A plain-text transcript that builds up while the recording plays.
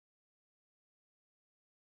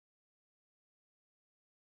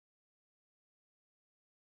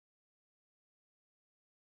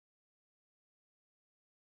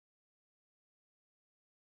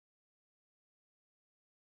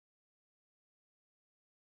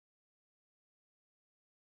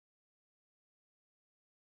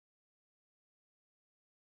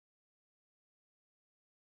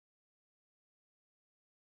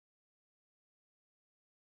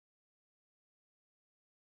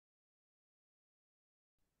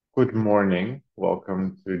Good morning.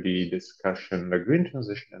 Welcome to the discussion, the green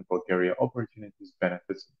transition in Bulgaria, opportunities,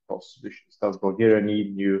 benefits, and cost solutions. Does Bulgaria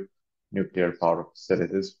need new nuclear power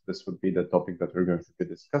facilities? This would be the topic that we're going to be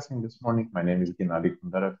discussing this morning. My name is Gennady.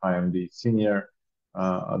 I am the senior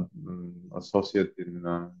associate in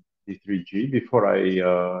D3G. Before I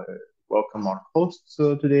welcome our hosts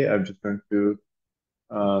today, I'm just going to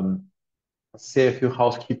um, say a few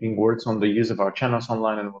housekeeping words on the use of our channels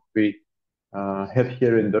online and what we have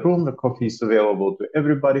here in the room. The coffee is available to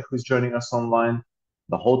everybody who's joining us online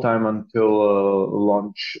the whole time until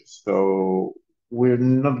lunch. So we're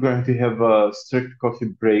not going to have a strict coffee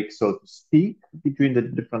break, so to speak, between the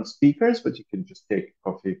different speakers, but you can just take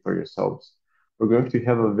coffee for yourselves. We're going to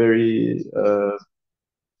have a very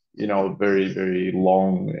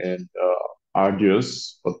long and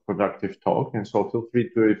arduous but productive talk. And so feel free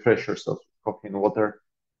to refresh yourself with coffee and water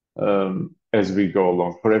as we go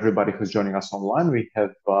along. For everybody who's joining us online, we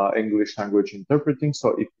have English language interpreting. So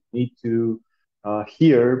if you need to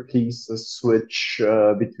hear, please switch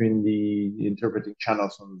between the interpreting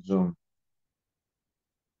channels on Zoom.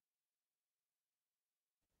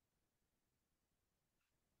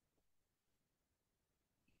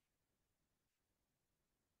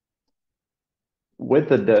 With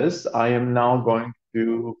this, I am now going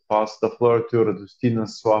to pass the floor to Radustina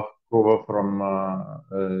Slavkova from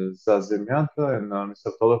Zazemyata and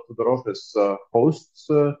Mr. Todorov as hosts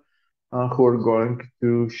who are going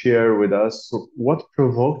to share with us what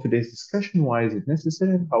provoked today's discussion, why is it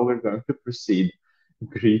necessary, and how we're going to proceed.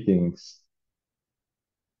 Greetings.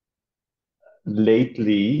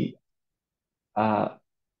 Lately,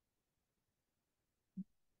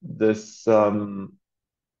 this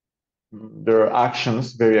there are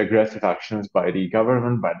actions, very aggressive actions by the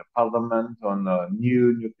government, by the parliament on a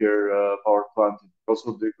new nuclear power plant in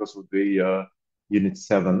Kozloduy Unit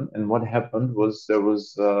 7. And what happened was there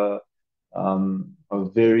was a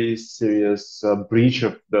very serious breach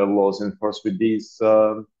of the laws enforced with these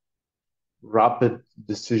rapid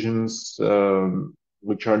decisions,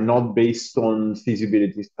 which are not based on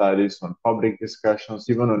feasibility studies, on public discussions,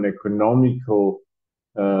 even on economical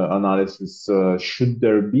analysis. Should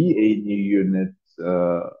there be a new unit,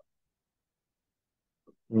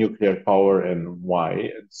 nuclear power, and why?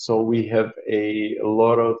 And so we have a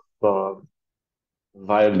lot of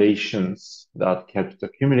violations that kept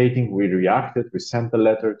accumulating. We reacted. We sent a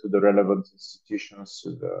letter to the relevant institutions,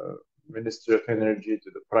 to the Ministry of Energy,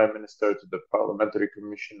 to the Prime Minister, to the Parliamentary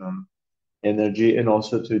Commission on Energy, and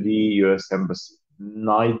also to the US Embassy.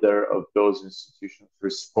 Neither of those institutions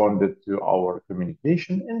responded to our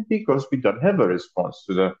communication, and because we don't have a response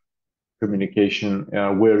to the communication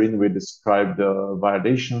wherein we describe the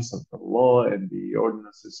violations of the law and the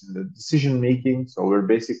ordinances in the decision making. So we're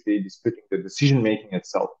basically disputing the decision making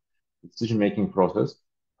itself, the decision making process.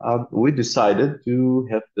 We decided to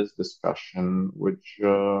have this discussion, which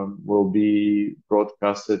will be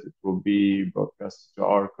broadcasted. It will be broadcasted to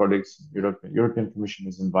our colleagues. European Commission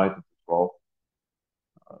is invited as well.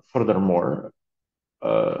 Furthermore,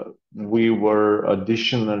 we were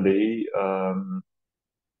additionally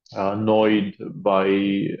annoyed by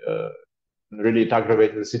really it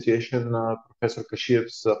aggravated the situation. Professor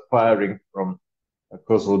Kashiev's firing from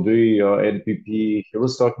Kozloduy NPP. He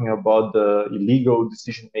was talking about the illegal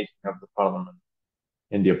decision making of the parliament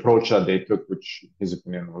and the approach that they took, which in his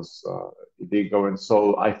opinion was illegal. And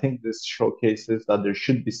so I think this showcases that there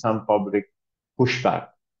should be some public pushback,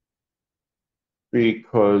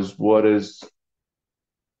 because what is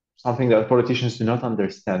something that politicians do not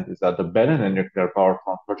understand is that the Banana nuclear power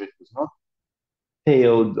plant project was not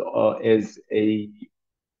failed as a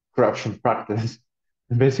corruption practice.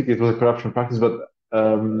 Basically, it was a corruption practice, but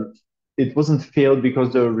it wasn't failed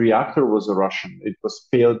because the reactor was a Russian. It was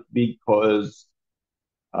failed because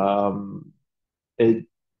there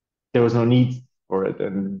was no need for it,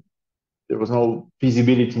 and there was no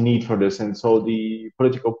feasibility need for this. And so the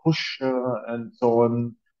political push and so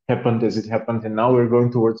on happened as it happened. And now we're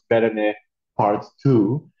going towards Berene part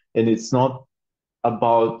two. And it's not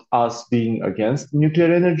about us being against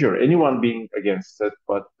nuclear energy or anyone being against it,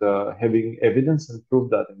 but having evidence and proof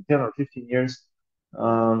that in 10 or 15 years,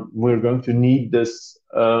 we're going to need this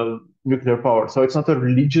nuclear power. So it's not a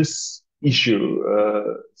religious issue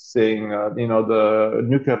saying, the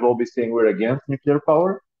nuclear lobby saying we're against nuclear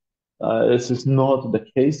power. This is not the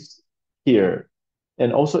case here.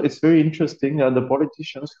 And also, it's very interesting that the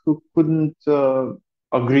politicians who couldn't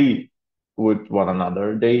agree with one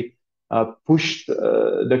another, they pushed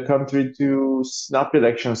the country to snap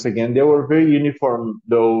elections again. They were very uniform,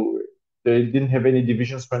 though they didn't have any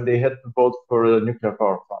divisions when they had to vote for a nuclear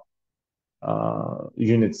power plant.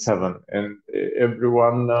 Unit 7, and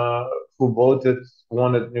everyone who voted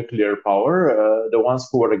wanted nuclear power. The ones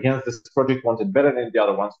who were against this project wanted better, and the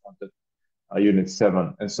other ones wanted Unit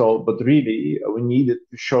 7. And so, but really, we needed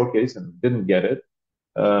to showcase, and didn't get it,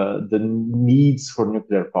 the needs for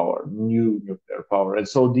nuclear power, new nuclear power. And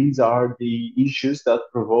so these are the issues that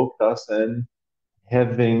provoked us in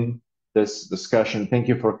having this discussion. Thank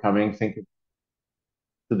you for coming. Thank you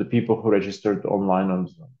to the people who registered online on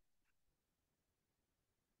Zoom.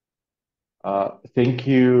 Thank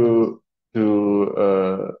you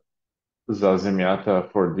to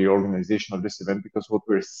Zazemiata for the organization of this event, because what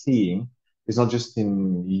we're seeing is not just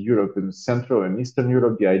in Europe, in Central and Eastern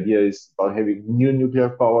Europe. The idea is about having new nuclear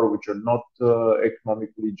power, which are not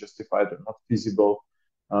economically justified or not feasible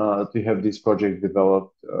to have this project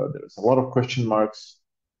developed. There's a lot of question marks,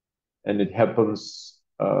 and it happens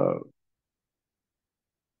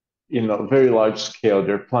in a very large scale.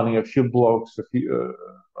 They're planning a few blocks, a few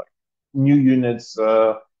like new units,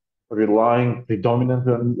 relying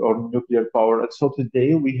predominantly on nuclear power. And so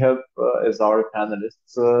today we have, as our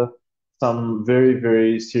panelists, some very,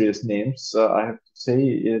 very serious names, I have to say,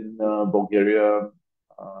 in Bulgaria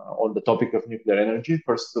on the topic of nuclear energy.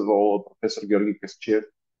 First of all, Professor Georgi Kaschiev,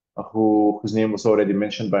 whose name was already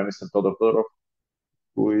mentioned by Mr. Todorov,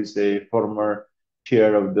 who is a former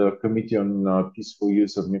chair of the Committee on Peaceful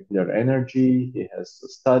Use of Nuclear Energy. He has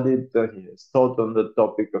studied, he has taught on the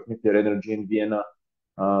topic of nuclear energy in Vienna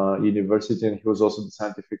University, and he was also the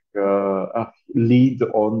scientific lead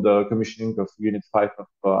on the commissioning of Unit 5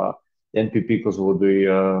 of NPP Kozloduy.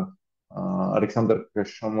 Alexander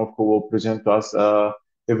Kashamov, who will present to us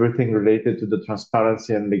everything related to the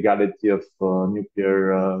transparency and legality of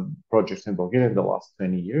nuclear projects in Bulgaria in the last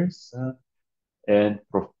 20 years. And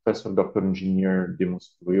Professor Dr. Engineer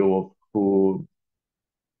Dimos Kruyilov, who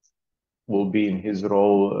will be in his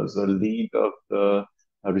role as a lead of the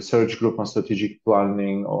research group on strategic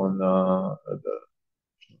planning on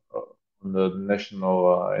the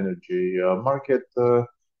national energy market.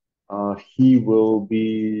 He will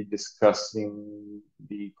be discussing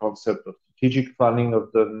the concept of strategic planning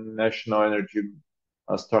of the national energy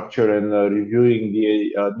structure, and reviewing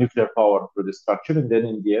the nuclear power for the structure. And then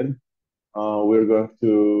in the end, we're going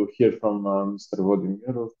to hear from Mr.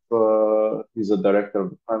 Vodimirov. He's a director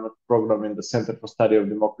of the climate program in the Center for Study of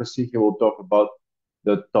Democracy. He will talk about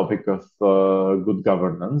the topic of good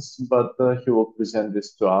governance, but he will present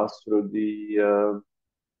this to us through the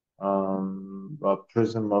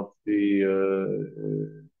prism of the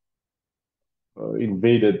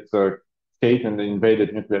invaded state and the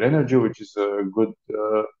invaded nuclear energy, which is a good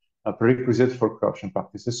prerequisite for corruption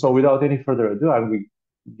practices. So without any further ado, I'll be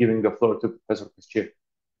giving the floor to Professor Kaschiev.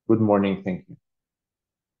 Good morning, thank you.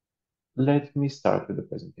 Let me start with the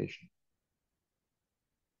presentation.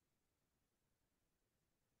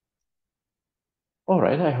 All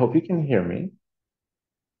right, I hope you can hear me.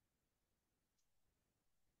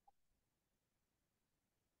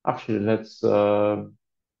 Actually, let's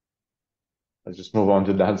just move on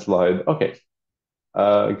to that slide. Okay.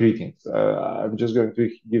 Greetings. I'm just going to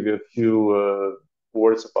give you a few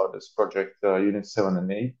words about this project, Unit 7 and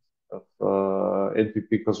 8 of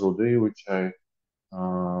NPP Kozloduy, which I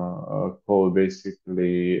call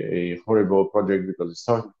basically a horrible project because it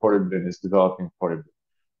started horribly and is developing horribly.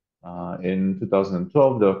 In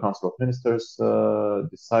 2012, the Council of Ministers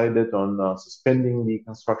decided on suspending the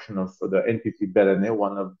construction of the NPP Belene.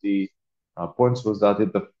 One of the points was that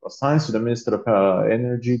it assigns to the Minister of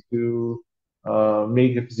Energy to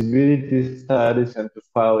make the feasibility studies and to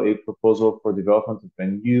file a proposal for development of a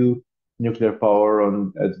new nuclear power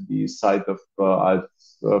at the site of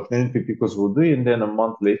NPP Kozloduy. And then a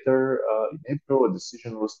month later, in April, a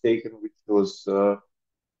decision was taken, which was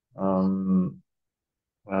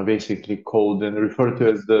basically called and referred to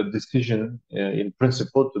as the decision in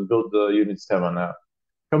principle to build the Unit 7.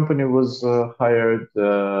 Company was hired,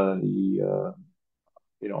 the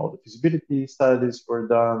feasibility studies were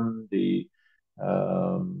done, the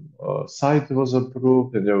site was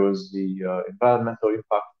approved, and there was the environmental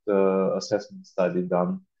impact assessment study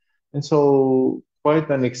done. And so, quite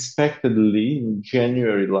unexpectedly, in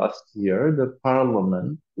January last year, the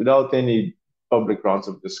Parliament, without any public rounds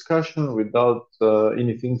of discussion, without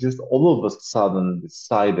anything, just all of a sudden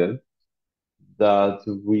decided that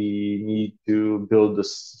we need to build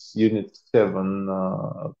this Unit 7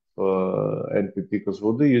 of NPP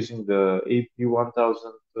Kozloduy using the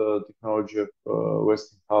AP1000 technology of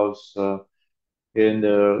Westinghouse, and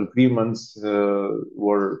agreements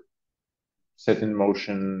were set in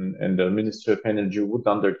motion, and the Ministry of Energy would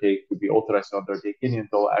be authorized to undertake any and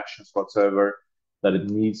all actions whatsoever that it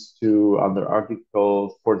needs to, under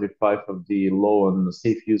Article 45 of the Law on the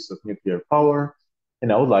Safe Use of Nuclear Power.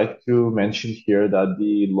 And I would like to mention here that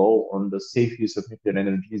the law on the safe use of nuclear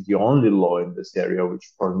energy is the only law in this area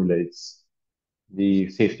which formulates the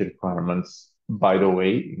safety requirements, by the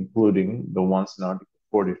way, including the ones in Article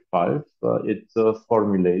 45. It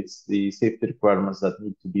formulates the safety requirements that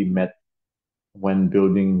need to be met when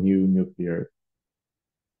building new nuclear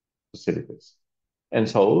facilities. And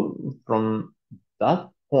so from that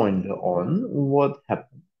point on, what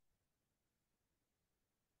happened?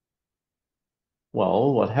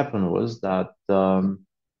 Well, what happened was that, and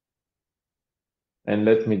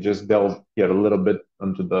let me just delve here a little bit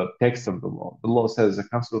into the text of the law. The law says the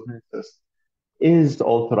Council of Ministers is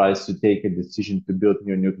authorized to take a decision to build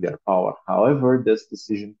new nuclear power. However, this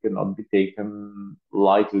decision cannot be taken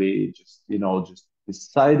lightly, just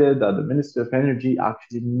decided that the Ministry of Energy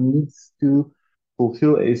actually needs to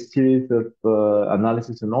fulfill a series of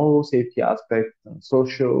analysis on all safety aspects and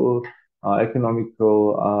social,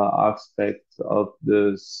 economical aspects of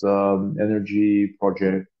this energy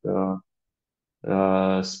project,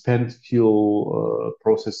 spent fuel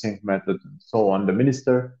processing method, and so on. The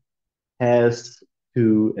minister has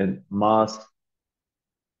to and must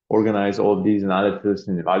organize all of these analysis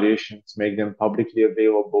and evaluations, make them publicly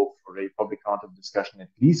available for a public round of discussion, at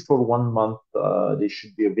least for 1 month. They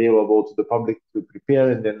should be available to the public to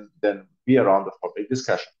prepare and then be a round of public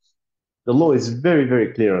discussions. The law is very,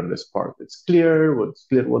 very clear on this part. It's clear what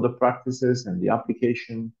the practice is and the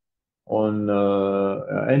application on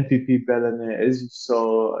NPP Belene, as you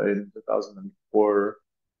saw in 2004.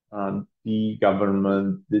 The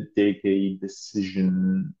government did take a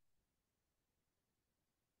decision,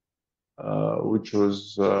 which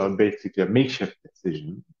was basically a makeshift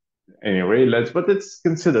decision. Anyway, but it's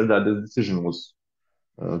considered that the decision was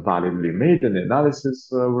validly made and the analysis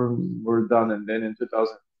were done. And then in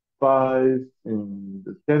 2005, in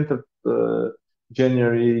the 10th of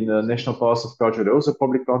January, in the National Palace of Culture, there was a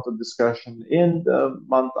public round of discussion. And a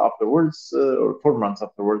month afterwards, or 4 months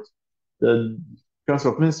afterwards, the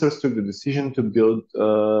Council of Ministers took the decision to build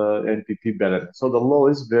NPP Belene. So the law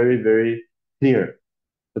is very, very clear.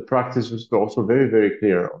 The practice was also very, very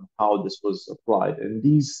clear on how this was applied. And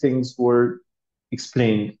these things were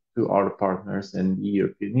explained to our partners in the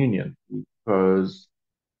European Union, because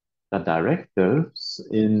the directives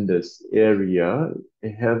in this area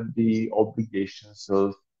have the obligations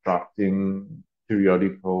of drafting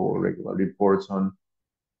periodical or regular reports on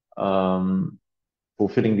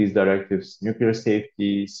fulfilling these directives, nuclear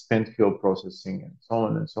safety, spent fuel processing, and so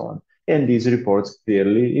on and so on. And these reports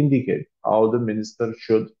clearly indicate how the minister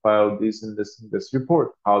should file this in this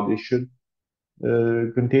report, how they should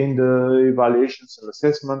contain the evaluations and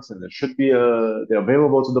assessments, and it should be they're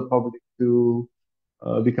available to the public to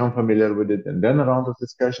become familiar with it, and then a round of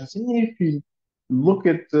discussions. And if you look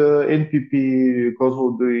at NPP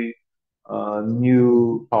Kozloduy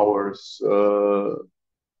new powers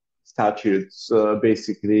statutes,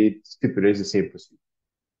 basically stipulates the same procedure.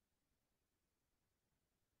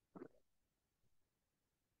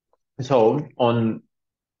 So on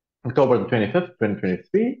October the 25th,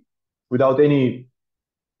 2023, without any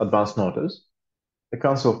advance notice, the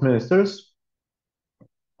Council of Ministers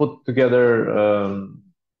put together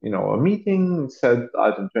a meeting, said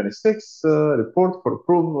item 26, report for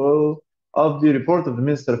approval of the report of the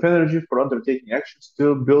Minister of Energy for undertaking actions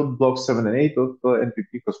to build blocks 7 and 8 of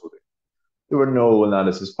NPP Kozloduy. There were no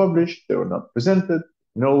analysis published, they were not presented,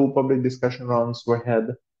 no public discussion rounds have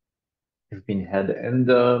been had,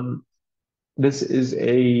 and this is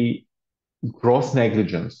a gross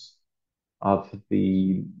negligence of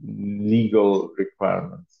the legal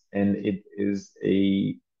requirements, and it is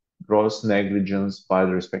a gross negligence by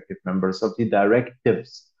the respective members of the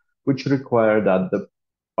directives, which require that the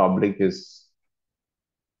public is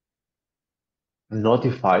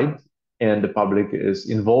notified and the public is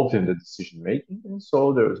involved in the decision making. And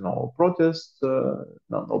so there is no protest,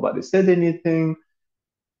 nobody said anything,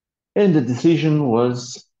 and the decision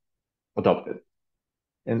was adopted.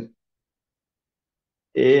 And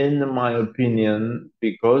in my opinion,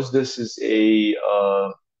 because this is a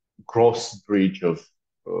gross breach of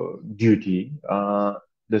duty,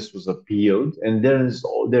 this was appealed, and there is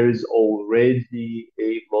already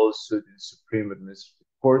a lawsuit in Supreme Administrative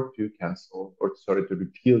Court to to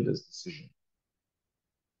repeal this decision.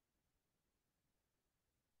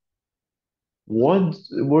 What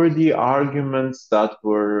were the arguments that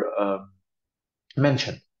were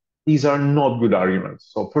mentioned? These are not good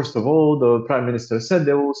arguments. So first of all, the Prime Minister said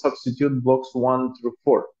they will substitute blocks 1 through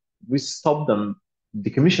 4. We stopped them,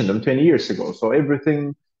 decommissioned them 20 years ago. So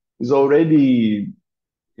everything is already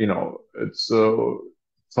it's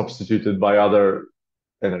substituted by other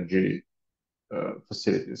energy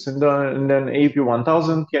facilities. And then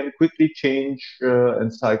AP1000 can quickly change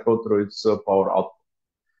and cycle through its power output.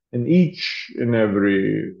 And each and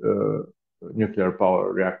every nuclear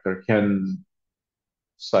power reactor can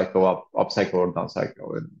cycle up cycle or down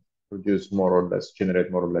cycle and produce more or less,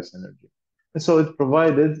 generate more or less energy. And so it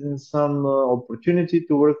provided in some opportunity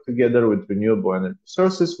to work together with renewable energy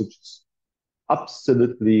sources, which is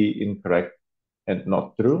absolutely incorrect and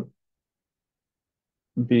not true,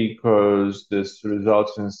 because this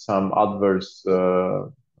results in some adverse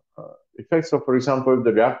effects. So, for example, if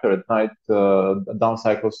the reactor at night down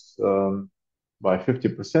cycles by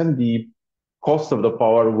 50%, the cost of the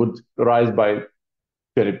power would rise by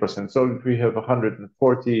 20%. So if we have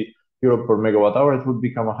 140 euro per megawatt hour, it would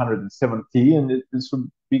become 170, and this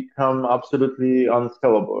would become absolutely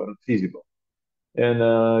unscalable and feasible. And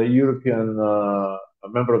a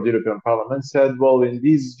member of the European Parliament said, well, in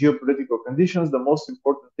these geopolitical conditions, the most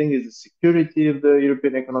important thing is the security of the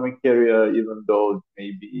European economic area, even though it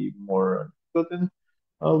may be more difficult.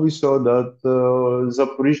 We saw that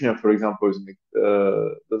Zaporizhzhia, for example,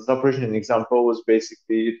 the Zaporizhzhian example was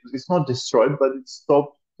basically, it's not destroyed, but it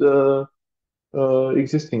stopped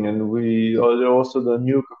existing. And also the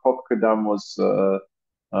new Kakhovka dam was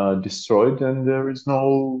destroyed, and there is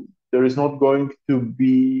not going to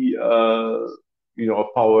be a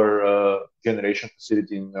power generation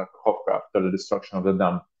facility in Kakhovka after the destruction of the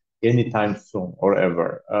dam anytime soon or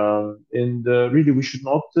ever. And really, we should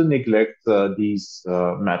not neglect these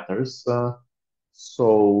matters.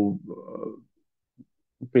 So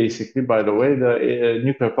basically, by the way, the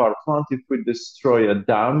nuclear power plant, if we destroy a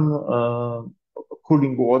dam,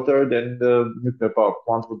 cooling water, then the nuclear power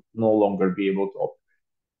plant would no longer be able to operate.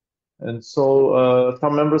 And so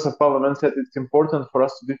some members of parliament said it's important for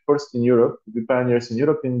us to be first in Europe, to be pioneers in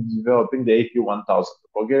Europe in developing the AP1000. The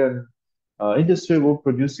Bulgarian industry will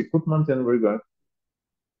produce equipment, and we're going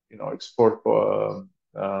to, export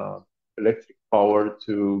electric power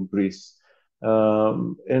to Greece.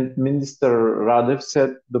 And Minister Radev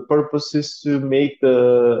said the purpose is to make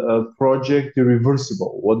the project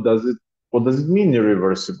irreversible. What does it mean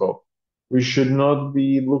irreversible? We should not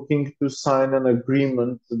be looking to sign an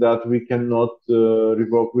agreement that we cannot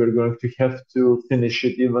revoke. We're going to have to finish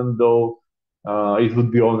it, even though it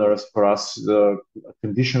would be onerous for us. The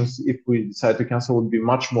conditions, if we decide to cancel, would be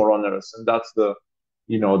much more onerous, and that's the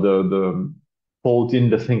fault in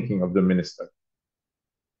the thinking of the minister.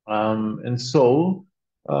 And so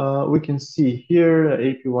we can see here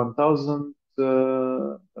AP1000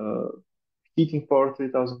 heating power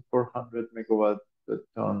 3,400 megawatt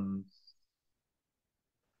tons.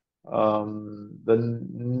 The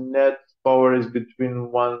net power is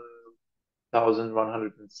between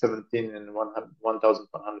 1,117 and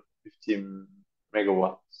 1,115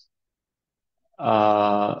 megawatts.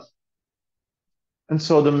 And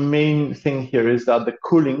so the main thing here is that the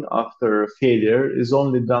cooling after failure is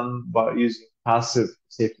only done by using passive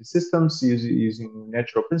safety systems, using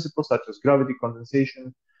natural principles such as gravity,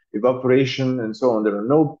 condensation, evaporation, and so on. There are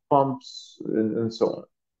no pumps and so on.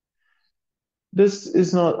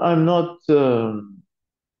 I'm not so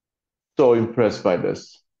impressed by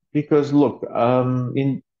this, because look,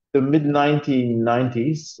 in the mid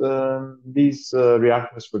 1990s, these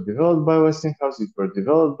reactors were developed by Westinghouse, they were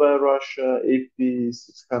developed by Russia,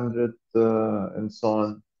 AP600, and so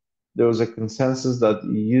on. There was a consensus that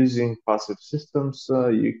using passive systems,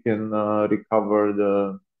 you can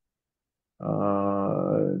recover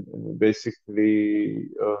basically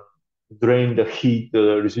drain the heat,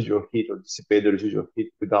 the residual heat, or dissipate the residual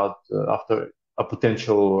heat without after a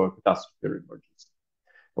potential catastrophe or emergency.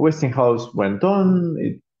 Westinghouse went on,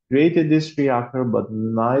 it created this reactor, but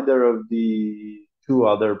neither of the two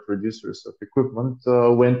other producers of equipment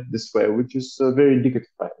went this way, which is very indicative.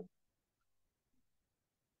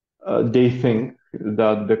 They think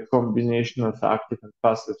that the combination of active and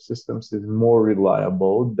passive systems is more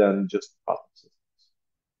reliable than just passive systems.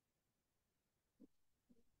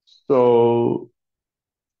 So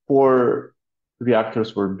 4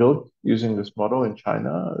 reactors were built using this model in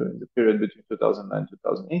China in the period between 2009 and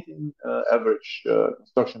 2018, average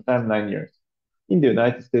construction time 9 years. In the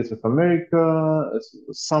United States of America, a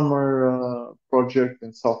summer project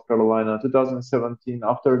in South Carolina, 2017,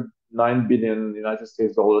 after $9 billion United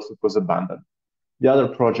States dollars, it was abandoned. The other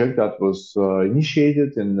project that was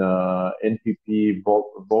initiated in NPP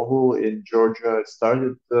Bohu in Georgia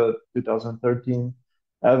started 2013,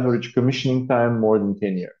 average commissioning time more than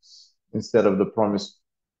 10 years, instead of the promised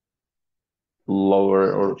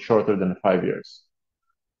lower or shorter than 5 years.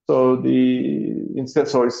 So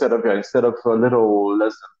instead of a little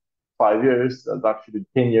less than 5 years, that's actually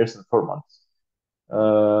 10 years and 4 months.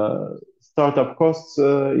 Startup costs,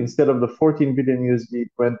 instead of the 14 billion USD,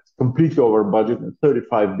 it went completely over budget and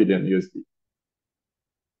 35 billion USD.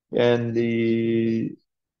 And the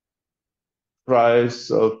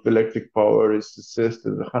price of electric power is assessed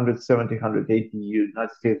at 170, 180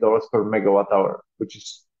 United States dollars per megawatt hour, which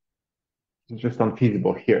is just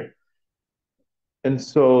unfeasible here. And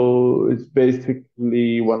so it's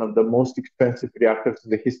basically one of the most expensive reactors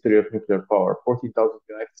in the history of nuclear power, 14,000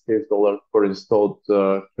 United States dollars per installed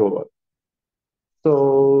kilowatt.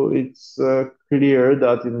 So it's clear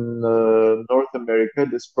that in North America,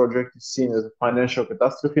 this project is seen as a financial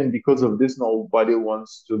catastrophe, and because of this, nobody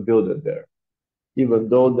wants to build it there. Even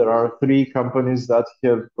though there are three companies that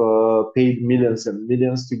have paid millions and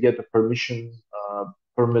millions to get a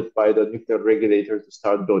permit by the nuclear regulator to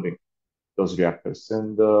start building those reactors.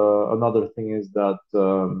 And another thing is that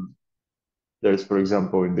there's, for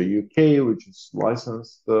example, in the UK, which is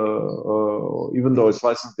licensed, even though it's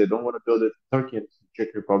licensed, they don't want to build it in Turkey and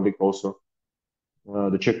Czech Republic also.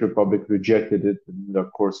 The Czech Republic rejected it in the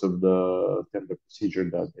course of the tender procedure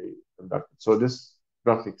that they conducted. So this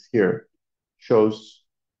graphics here shows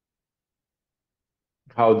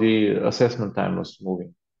how the assessment time was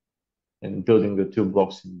moving and building the two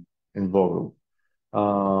blocks in Vogel.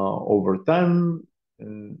 Over time,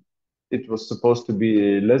 and it was supposed to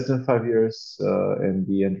be less than 5 years, and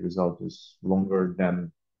the end result is longer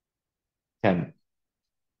than 10.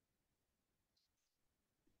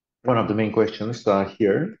 One of the main questions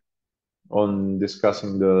here on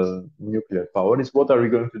discussing the nuclear power is, what are we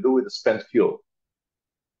going to do with the spent fuel?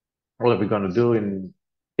 What are we going to do in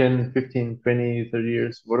 10, 15, 20, 30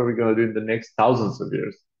 years? What are we going to do in the next thousands of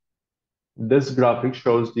years? This graphic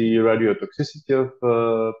shows the radiotoxicity of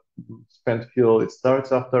spent fuel. It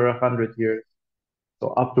starts after 100 years.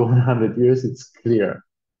 So up to 100 years, it's clear.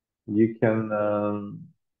 You can,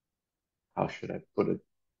 how should I put it?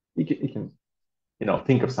 You can,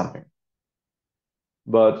 think of something.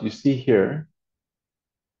 But you see here,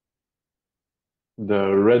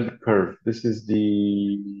 the red curve. This is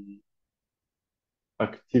the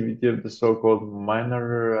activity of the so-called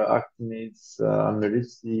minor actinides,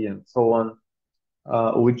 americi, and so on,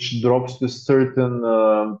 which drops to certain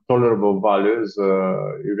tolerable values,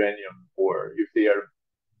 uranium ore, if they are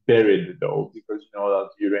buried, though, because you know that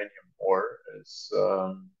uranium ore is,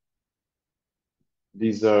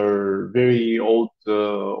 these are very old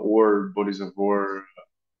ore, bodies of ore,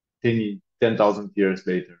 10,000 years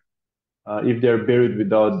later. If they're buried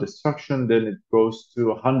without destruction, then it goes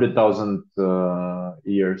to 100,000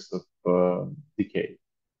 years of decay.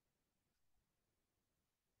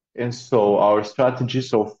 And so our strategy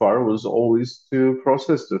so far was always to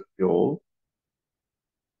process the fuel.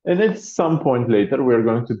 And at some point later, we're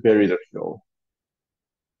going to bury the fuel.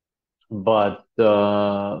 But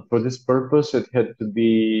for this purpose, it had to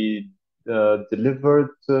be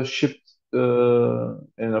delivered, shipped,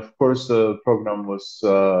 and of course, the program was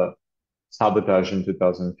sabotaged in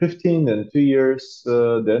 2015. And 2 years,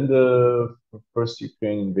 then the first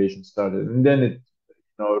Ukraine invasion started, and then it,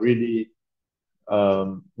 really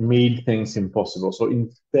made things impossible. So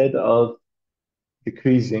instead of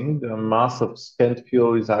decreasing, the mass of spent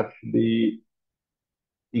fuel is actually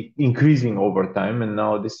increasing over time, and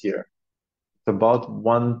now this year it's about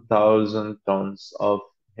 1,000 tons of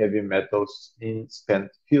heavy metals in spent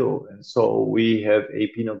fuel. And so we have a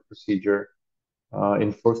penal procedure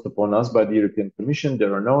enforced upon us by the European Commission.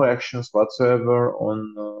 There are no actions whatsoever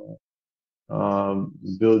on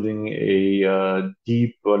building a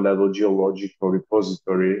deep level geological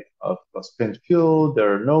repository of spent fuel.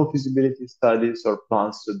 There are no feasibility studies or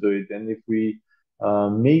plans to do it. And if we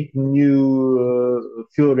make new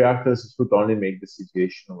fuel reactors, it would only make the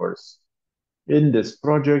situation worse. In this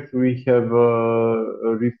project, we have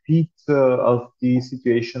a repeat of the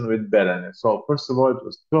situation with Belen. So first of all, it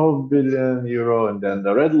was 12 billion euro, and then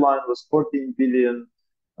the red line was 14 billion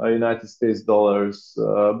United States dollars.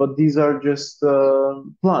 But these are just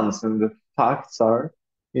plans, and the facts are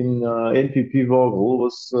in NPP Vogel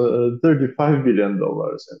was $35 billion.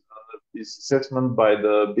 And this assessment by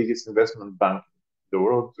the biggest investment bank in the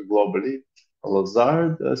world globally,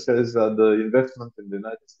 Lazard, says that the investment in the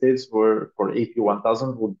United States for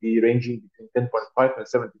AP1000 would be ranging between 10.5 and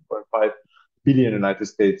 17.5 billion United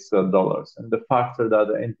States dollars. And the factor that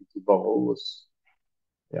the NPP Vogel was,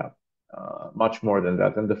 much more than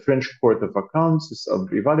that. And the French Court of Accounts is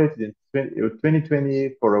evaluated in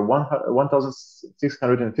 2020 for a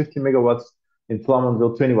 1,650 megawatts in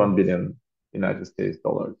Flamanville, 21 billion United States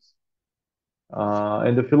dollars.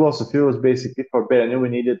 And the philosophy was basically for Berlin, we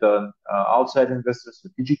needed an outside investor,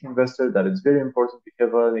 strategic investor, that it's very important to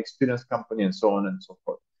have an experienced company and so on and so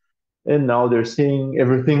forth. And now they're saying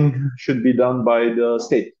everything should be done by the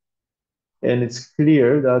state. And it's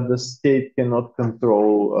clear that the state cannot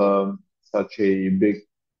control such a big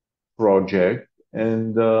project.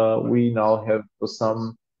 And we now have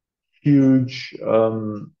some huge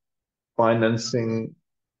financing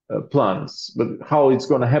plans. But how it's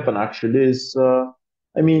going to happen actually is,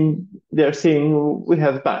 I mean, they're saying we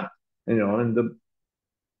have banks, and the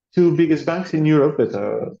two biggest banks in Europe at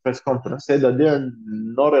a press conference said that they're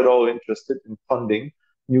not at all interested in funding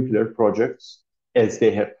nuclear projects as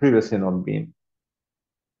they have previously not been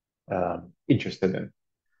interested in.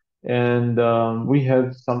 And we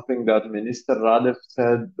have something that Minister Radev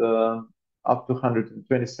said up to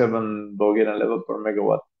 127 Bulgarian level per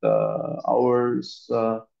megawatt hours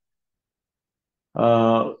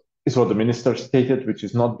is what the minister stated, which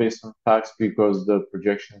is not based on facts because the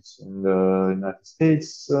projections in the United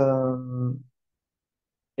States in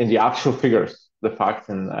the actual figures, the facts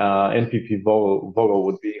in NPP Vogel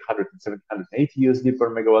would be 170, 180 USD per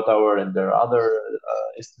megawatt hour, and there are other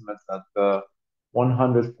estimates that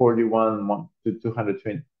 141 to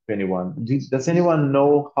 221. Does anyone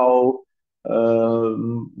know how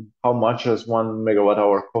much does 1 megawatt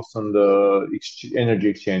hour cost on the energy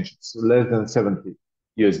exchange? It's less than 70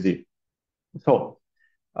 USD. So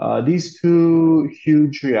these two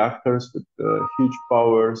huge reactors with huge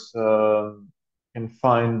powers can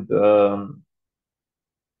find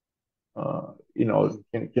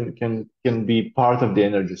can be part of the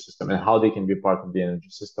energy system. And how they can be part of the energy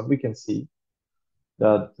system, we can see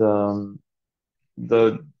that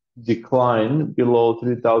the decline below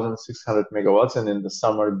 3,600 megawatts and in the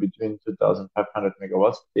summer between 2,500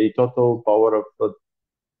 megawatts, a total power of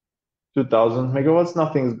 2,000 megawatts,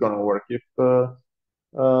 nothing is going to work. If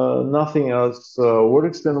nothing else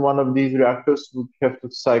works, then one of these reactors would have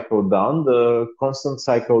to cycle down. The constant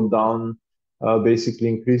cycle down basically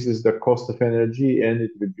increases the cost of energy, and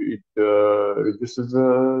it reduces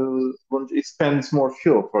it spends more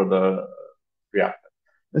fuel for the reactor.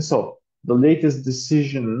 And so the latest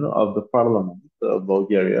decision of the parliament of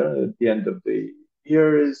Bulgaria at the end of the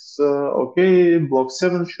year is okay, Block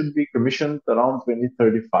 7 should be commissioned around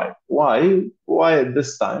 2035. Why at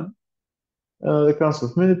this time? The Council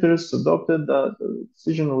of Ministers adopted that the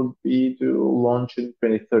decision would be to launch in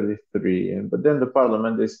 2033. But then the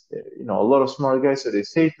parliament is, a lot of smart guys, so they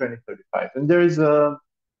say 2035. And there is a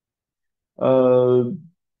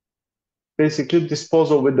basically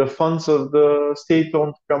disposal with the funds of the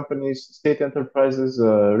state-owned companies, state enterprises,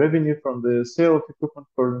 revenue from the sale of equipment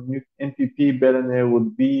for new NPP Belene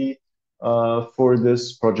would be for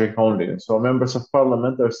this project only. And so members of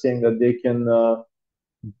parliament are saying that they can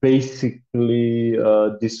basically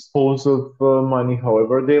dispose of money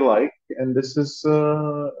however they like, and this is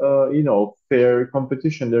fair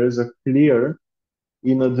competition. There is a clear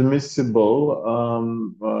inadmissible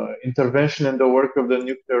intervention in the work of the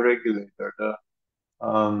nuclear regulator.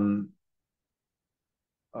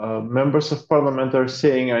 The members of parliament are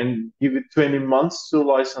saying, I give it 20 months to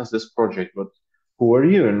license this project, but who are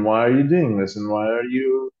you and why are you doing this, and why are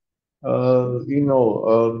you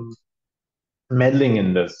meddling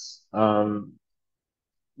in this?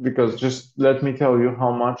 Because just let me tell you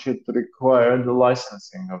how much it required the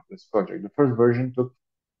licensing of this project. The first version took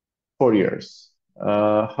 4 years.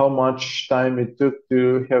 How much time it took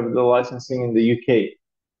to have the licensing in the UK?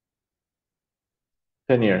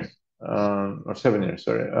 10 years, or 7 years,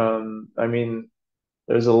 sorry. I mean,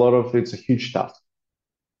 it's a huge task.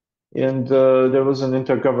 And there was an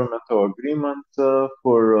intergovernmental agreement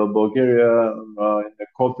for Bulgaria in the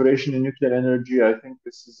cooperation in nuclear energy. I think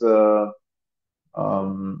this is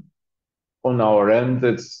on our end.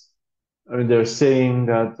 They're saying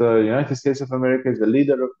that the United States of America is the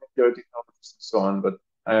leader of nuclear technologies and so on, but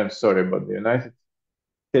I am sorry, but the United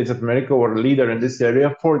States of America were a leader in this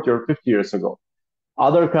area 40 or 50 years ago.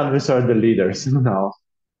 Other countries are the leaders now.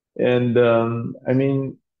 And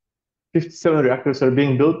 57 reactors are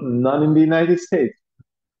being built, none in the United States.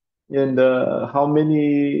 And how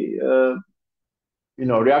many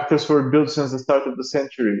reactors were built since the start of the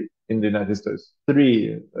century in the United States?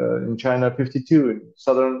 3. In China, 52.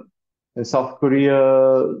 In South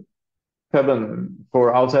Korea, 7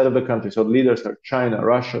 for outside of the country. So leaders are China,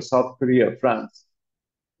 Russia, South Korea, France,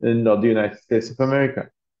 and not the United States of America.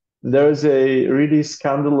 There is a really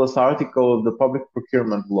scandalous article of the public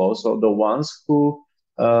procurement law. So the ones who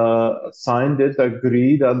signed it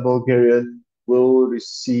agree that Bulgaria will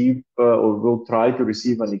receive or will try to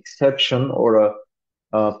receive an exception or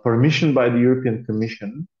a permission by the European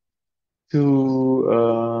Commission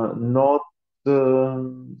to not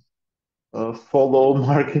follow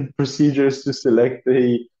market procedures to select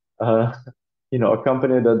uh, a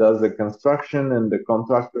company that does the construction and the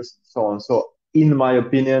contractors and so on. So in my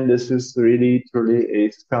opinion, this is really truly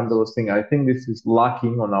a scandalous thing. I think this is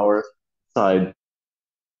lacking on our side.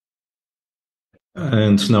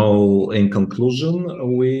 And now, in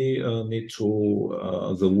conclusion, we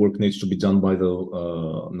the work needs to be done by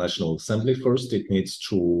the National Assembly first. It needs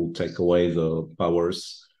to take away the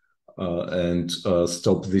powers and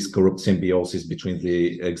stop this corrupt symbiosis between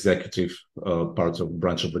the executive branch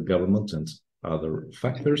of the government and other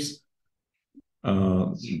factors.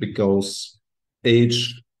 Because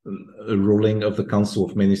each ruling of the Council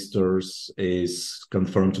of Ministers is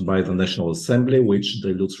confirmed by the National Assembly, which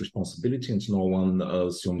dilutes responsibility, and no one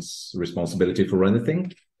assumes responsibility for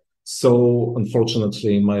anything. So,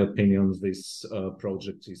 unfortunately, in my opinion, this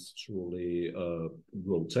project is truly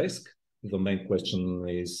grotesque. The main question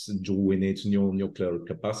is, do we need new nuclear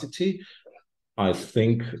capacity? I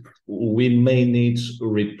think we may need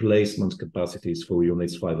replacement capacities for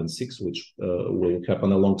units 5 and 6, which will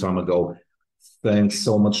happen a long time ago. Thanks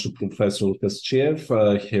so much to Professor Kaschiev.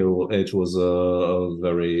 It was a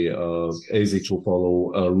very easy to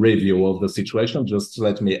follow review of the situation. Just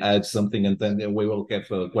let me add something and then we will have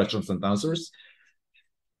questions and answers.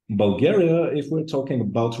 Bulgaria, if we're talking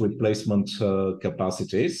about replacement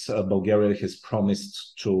capacities, Bulgaria has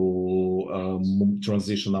promised to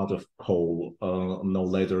transition out of coal no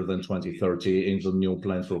later than 2030 in the new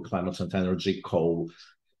plan for climate and energy. Coal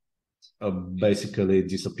basically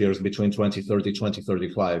disappears between 2030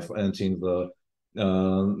 2035, and in the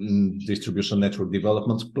distribution network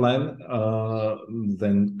development plan,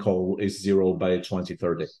 then coal is zero by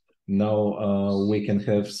 2030. Now we can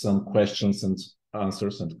have some questions and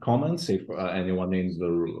answers and comments if anyone in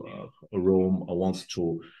the room wants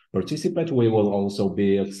to participate. We will also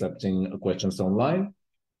be accepting questions online.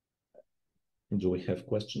 Do we have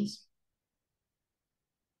questions?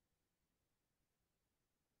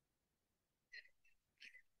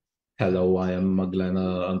 Hello, I am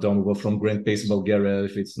Maglena Antonova from Greenpeace Bulgaria.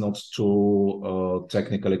 If it's not too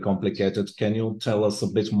technically complicated, can you tell us a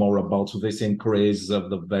bit more about this increase of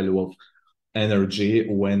the value of energy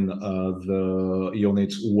when the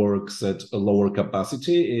unit works at a lower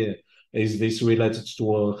capacity? Is this related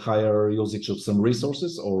to a higher usage of some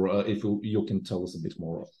resources, or if you can tell us a bit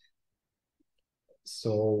more?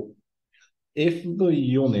 So if the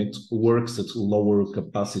unit works at lower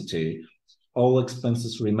capacity, all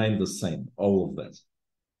expenses remain the same, all of them.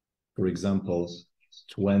 For example,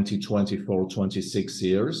 20, 24, 26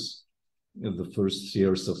 years, the first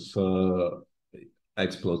years of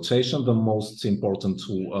exploitation, the most important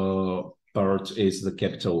part is the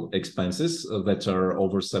capital expenses that are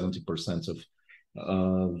over 70% of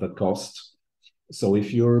the cost. So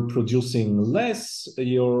if you're producing less,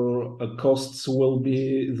 your costs will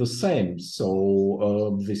be the same.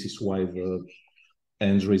 So this is why the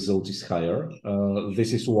end result is higher.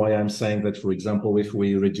 This is why I'm saying that, for example, if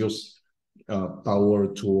we reduce power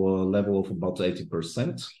to a level of about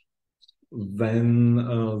 80%, then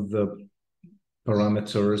the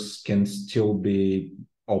parameters can still be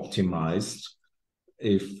optimized.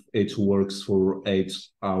 If it works for 8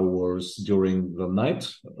 hours during the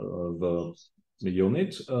night, the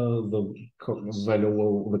unit, the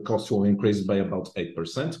cost will increase by about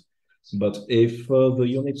 8%. But if the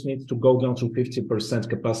unit needs to go down to 50%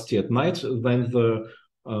 capacity at night, then the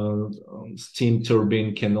steam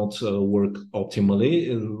turbine cannot work optimally.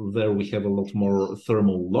 There we have a lot more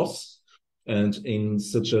thermal loss. And in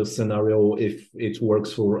such a scenario, if it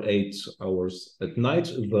works for 8 hours at night,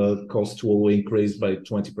 the cost will increase by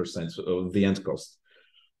 20% of the end cost.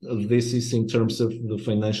 This is in terms of the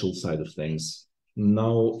financial side of things.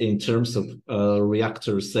 Now, in terms of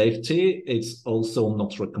reactor safety, it's also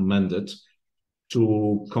not recommended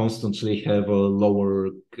to constantly have a lower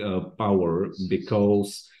power,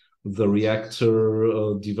 because the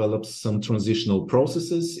reactor develops some transitional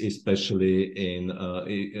processes, especially in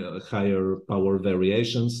higher power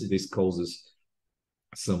variations. This causes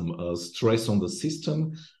some stress on the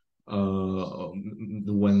system.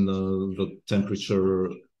 When the temperature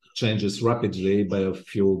changes rapidly by a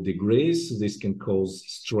few degrees, this can cause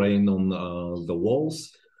strain on the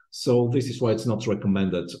walls. So this is why it's not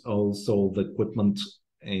recommended. Also, the equipment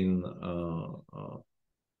in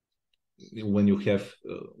when you have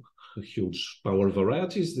huge power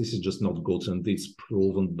varieties, this is just not good, and it's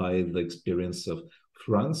proven by the experience of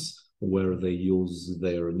France, where they use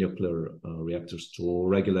their nuclear reactors to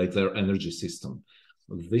regulate their energy system.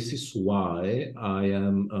 This is why I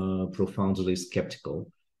am profoundly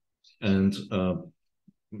skeptical. And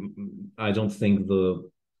I don't think the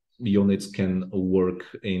units can work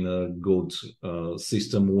in a good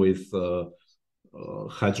system with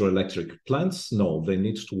hydroelectric plants. No, they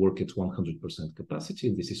need to work at 100%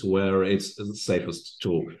 capacity. This is where it's safest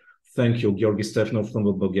to. Thank you, Georgi Stefnov from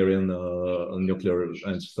the Bulgarian Nuclear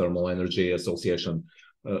and Thermal Energy Association.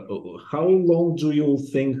 How long do you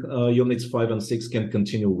think units 5 and 6 can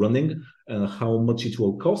continue running, and how much it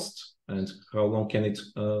will cost, and how long can it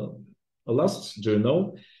last? Do you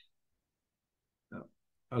know?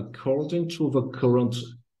 According to the current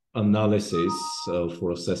analysis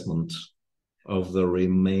for assessment of the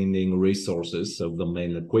remaining resources of the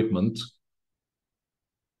main equipment,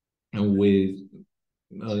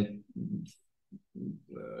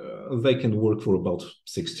 they can work for about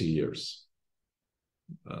 60 years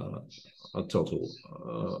total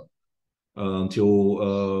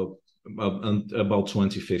until about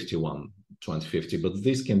 2050. But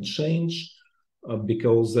this can change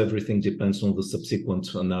because everything depends on the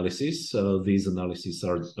subsequent analysis. These analyses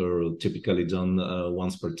are typically done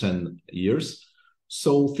once per 10 years.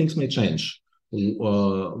 So things may change.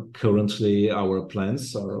 Currently, our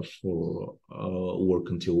plans are for work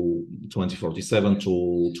until 2047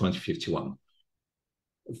 to 2051.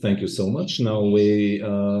 Thank you so much. Now we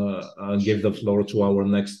give the floor to our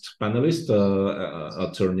next panelist,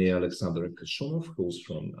 attorney Alexander Kashamov, who's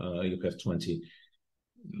from, you have 20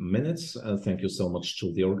 minutes. Thank you so much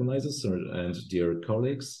to the organizers and dear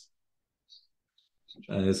colleagues.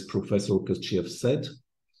 As Professor Kaschiev said,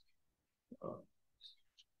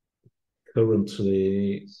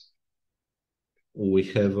 currently we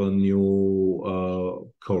have a new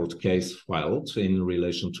court case filed in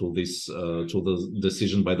relation to this, to the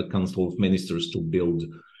decision by the Council of Ministers to build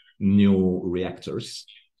new reactors,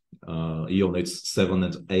 units 7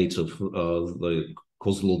 and 8 of the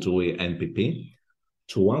Kozloduy NPP.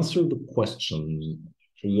 To answer the question,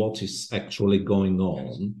 what is actually going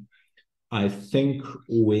on, I think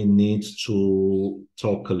we need to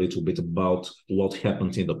talk a little bit about what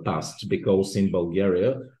happened in the past, because in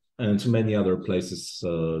Bulgaria and many other places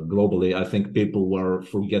globally, I think people were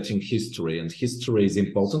forgetting history, and history is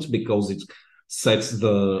important because it sets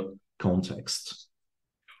the context.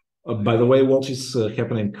 By the way, what is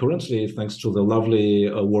happening currently, thanks to the lovely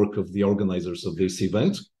work of the organizers of this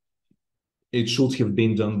event, it should have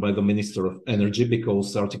been done by the Minister of Energy,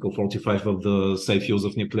 because Article 45 of the Safe Use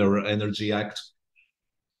of Nuclear Energy Act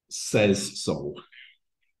says so.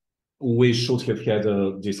 We should have had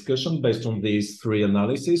a discussion based on these three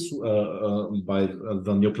analyses by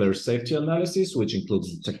the nuclear safety analysis, which includes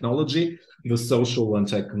the technology, the social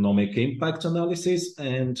and economic impact analysis,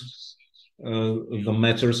 and the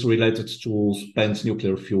matters related to spent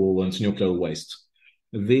nuclear fuel and nuclear waste.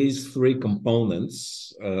 These three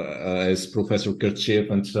components, as Professor Kaschiev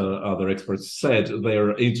and other experts said, they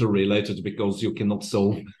are interrelated, because you cannot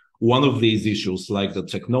solve one of these issues, like the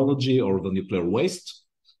technology or the nuclear waste,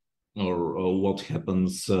 or what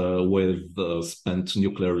happens with spent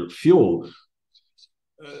nuclear fuel.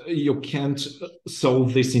 You can't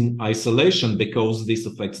solve this in isolation, because this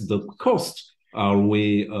affects the cost. Are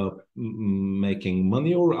we making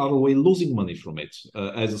money, or are we losing money from it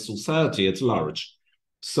as a society at large?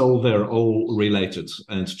 So they're all related,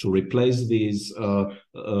 and to replace these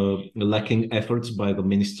lacking efforts by the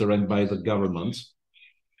minister and by the government,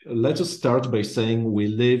 let us start by saying we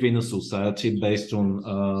live in a society based on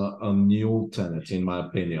a new tenet, in my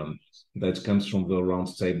opinion, that comes from the Round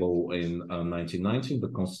Table in 1990, the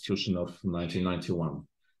Constitution of 1991.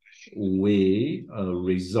 We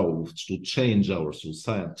resolved to change our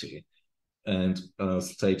society, and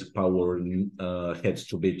state power had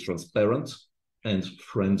to be transparent and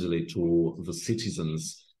friendly to the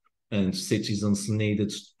citizens, and citizens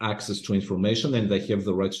needed access to information, and they have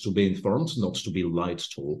the right to be informed, not to be lied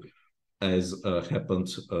to, as happened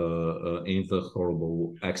in the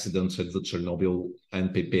horrible accident at the Chernobyl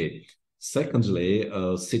NPP. Secondly,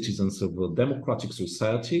 citizens of a democratic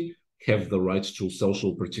society have the right to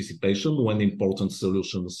social participation when important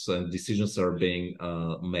solutions and decisions are being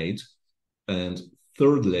made. And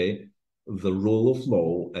thirdly, the rule of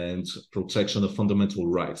law and protection of fundamental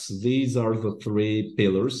rights. These are the three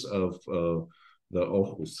pillars of the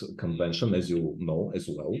Aarhus Convention, as you know as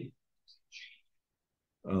well.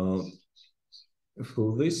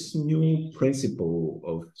 For this new principle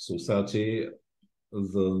of society,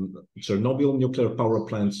 the Chernobyl nuclear power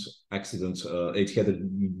plant accident, it had a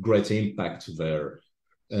great impact there.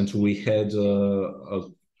 And we had a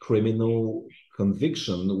criminal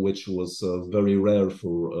conviction, which was very rare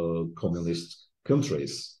for communist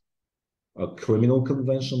countries. A criminal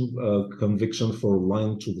conviction for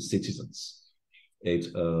lying to the citizens. It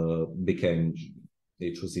became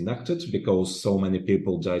it was enacted because so many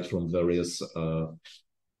people died from various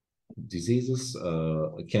diseases,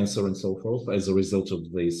 cancer and so forth, as a result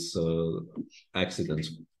of this accident.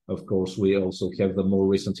 Of course, we also have the more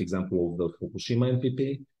recent example of the Fukushima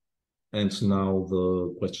NPP, and now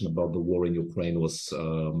the question about the war in Ukraine was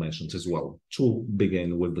mentioned as well. To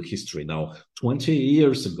begin with the history now, 20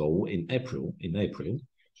 years ago in April,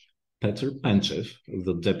 Petr Panchev,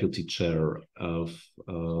 the deputy chair of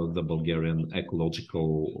the Bulgarian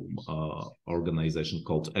ecological organization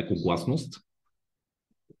called Ekoglasnost,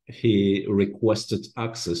 he requested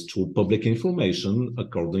access to public information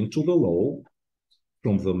according to the law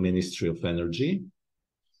from the Ministry of Energy.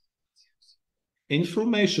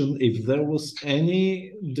 Information if there was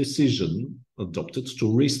any decision adopted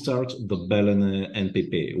to restart the Belene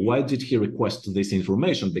NPP. Why did he request this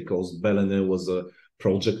information? Because Belene was a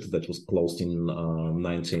project that was closed in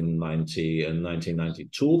 1990 and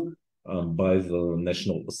 1992 by the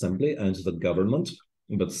National Assembly and the government.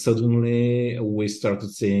 But suddenly we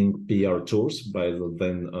started seeing PR tours by the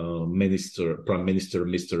then Prime Minister,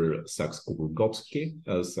 Mr.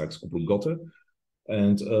 Saxe-Coburg-Gotha,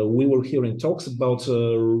 and we were hearing talks about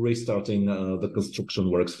restarting the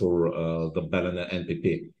construction works for the Belene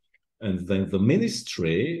NPP. And then the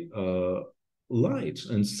ministry lied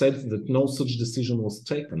and said that no such decision was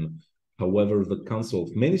taken. However, the Council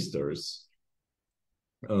of Ministers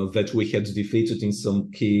that we had defeated in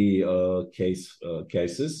some key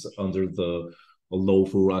cases under the law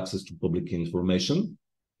for access to public information,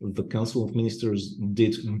 the Council of Ministers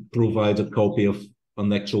did provide a copy of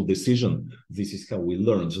an actual decision. This is how we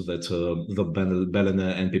learned that the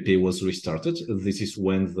Belene NPP was restarted. This is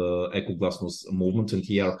when the Ekoglasnost movement and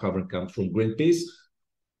ER Carbon Camp from Greenpeace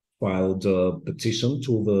filed a petition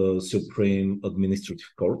to the Supreme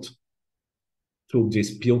Administrative Court to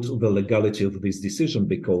dispute the legality of this decision,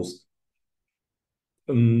 because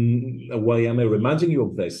why am I reminding you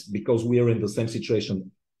of this? Because we are in the same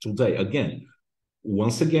situation today.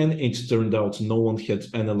 Once again, it turned out no one had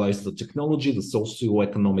analyzed the technology, the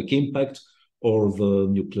socio-economic impact, or the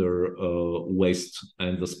nuclear waste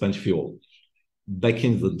and the spent fuel. Back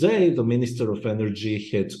in the day, the Minister of Energy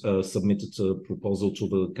had submitted a proposal to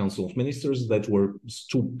the Council of Ministers that were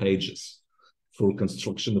 2 pages for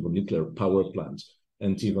construction of a nuclear power plant.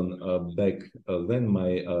 And even back then,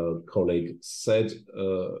 my colleague said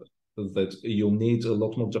that you need a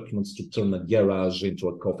lot more documents to turn a garage into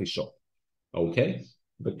a coffee shop. Okay,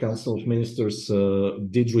 the Council of Ministers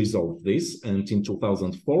did resolve this, and in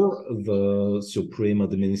 2004, the Supreme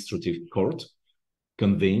Administrative Court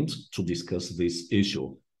convened to discuss this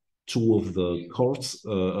issue. 2 of the courts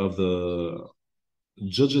of the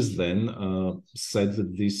judges then said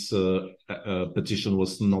that this petition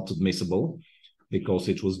was not admissible because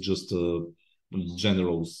it was just a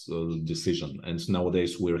general decision. And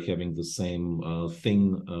nowadays we're having the same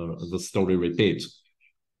thing, the story repeat.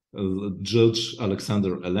 Judge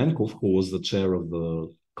Alexander Kashamov, who was the chair of the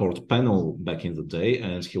court panel back in the day,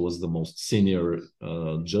 and he was the most senior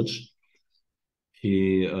judge,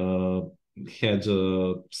 he had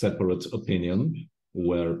a separate opinion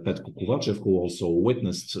where Petr Kovachev, who also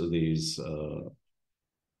witnessed these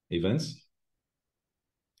events,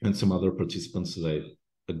 and some other participants, they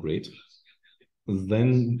agreed.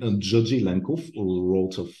 Then Georgi Kaschiev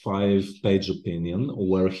wrote a 5-page opinion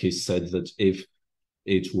where he said that if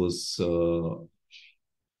it was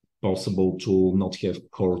possible to not have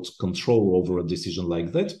court control over a decision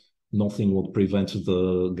like that, nothing would prevent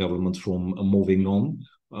the government from moving on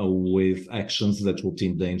with actions that would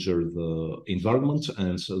endanger the environment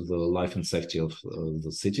and the life and safety of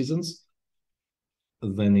the citizens.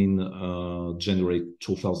 Then in January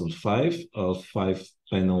 2005, a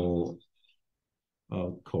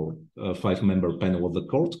 5-member panel of the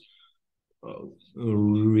court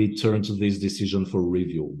returned this decision for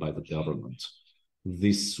review by the government.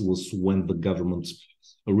 This was when the government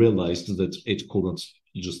realized that it couldn't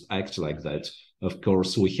just act like that. Of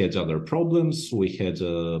course, we had other problems. We had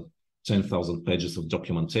 10,000 pages of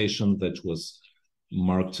documentation that was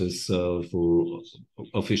marked as for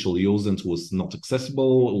official use and was not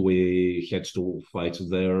accessible. We had to fight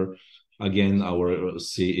there. Again, our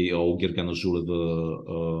CEO,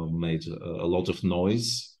 Gennady, made a lot of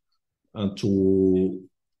noise to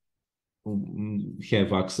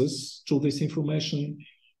have access to this information.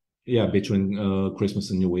 Yeah, between Christmas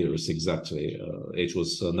and New Year's, exactly. It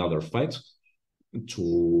was another fight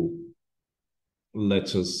to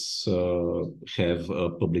let us have a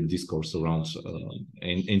public discourse around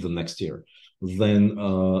in the next year. Then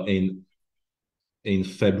in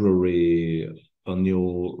February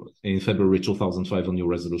in February 2005, a new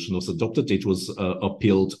resolution was adopted. It was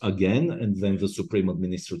appealed again, and then the Supreme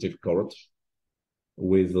Administrative Court,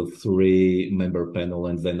 with a 3-member panel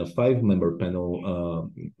and then a 5-member panel,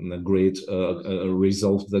 agreed,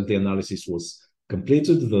 resolved that the analysis was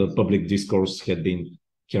completed. The public discourse had been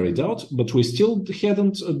carried out, but we still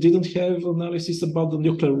didn't have analysis about the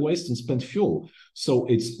nuclear waste and spent fuel. So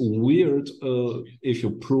it's weird if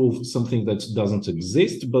you prove something that doesn't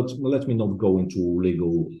exist, but let me not go into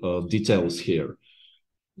legal details here.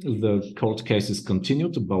 The court cases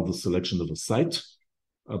continued about the selection of a site.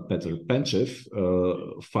 Petr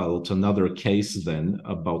Penchev filed another case then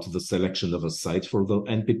about the selection of a site for the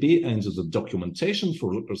NPP and the documentation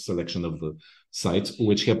for selection of the site,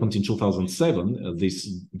 which happened in 2007. This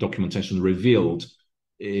documentation revealed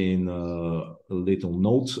in a little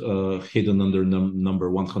note hidden under number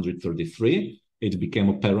 133. It became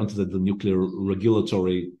apparent that the Nuclear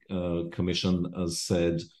Regulatory Commission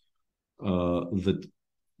said that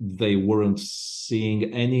they weren't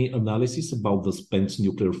seeing any analysis about the spent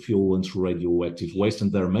nuclear fuel and radioactive waste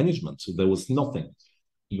and their management. There was nothing.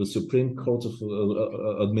 The Supreme Court of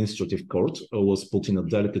Administrative Court was put in a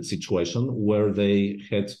delicate situation where they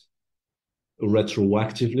had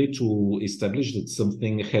retroactively to establish that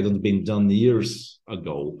something hadn't been done years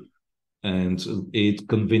ago. And it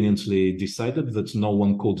conveniently decided that no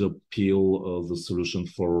one could appeal the solution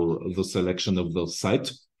for the selection of the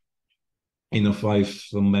site. In a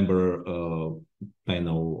 5-member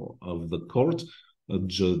panel of the court,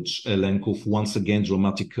 Judge Elenkov once again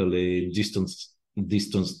dramatically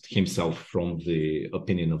distanced himself from the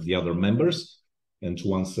opinion of the other members. And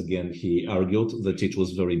once again, he argued that it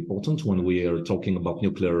was very important when we are talking about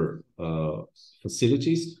nuclear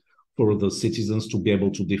facilities for the citizens to be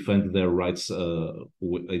able to defend their rights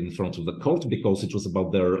in front of the court, because it was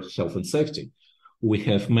about their health and safety. We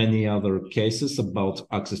have many other cases about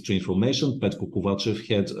access to information. Petko Kovachev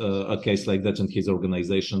had a case like that in his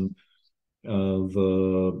organization.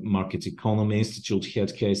 The Market Economy Institute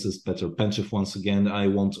had cases. Petr Penchev, once again, I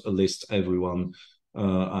won't list everyone.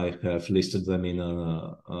 I have listed them in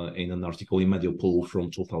an article in Mediapol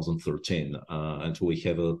from 2013. And we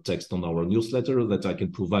have a text on our newsletter that I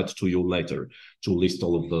can provide to you later to list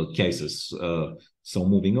all of the cases. So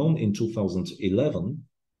moving on, in 2011,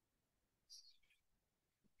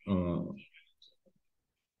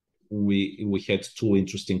 we had 2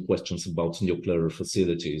 interesting questions about nuclear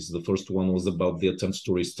facilities. The first one was about the attempt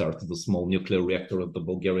to restart the small nuclear reactor at the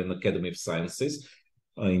Bulgarian Academy of Sciences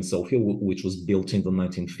in Sofia, which was built in the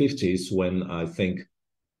 1950s, when I think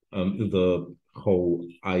the whole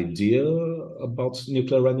idea about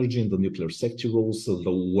nuclear energy and the nuclear safety rules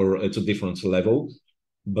were at a different level.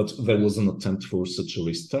 But there was an attempt for such a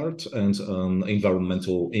restart and an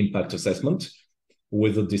environmental impact assessment.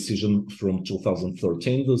 With a decision from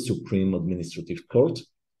 2013, the Supreme Administrative Court,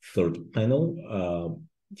 3rd panel,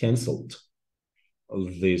 cancelled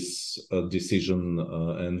this decision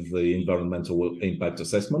and the environmental impact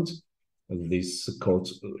assessment. This court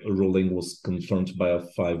ruling was confirmed by a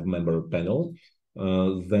 5-member panel.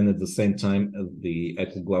 Then at the same time, the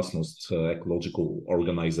Ekoglasnost ecological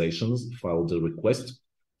organizations filed a request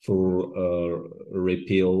for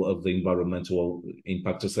repeal of the environmental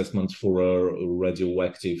impact assessment for a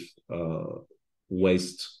radioactive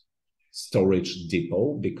waste storage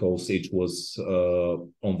depot, because it was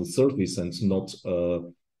on the surface and not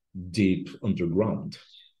deep underground.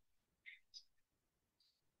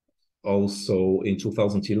 Also, in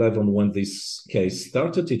 2011, when this case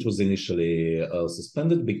started, it was initially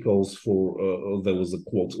suspended because there was a,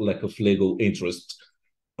 quote, lack of legal interest,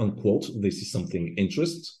 unquote. This is something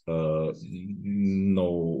interest, no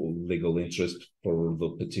legal interest for the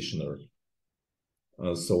petitioner.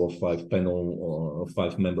 So a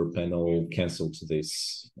 5-member panel cancelled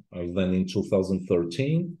this. Then in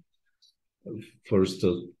 2013, first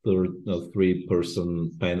a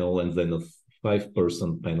 3-person panel and then a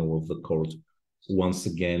 5-person panel of the court once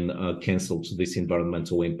again cancelled this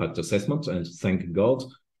environmental impact assessment. And thank God,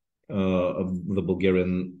 the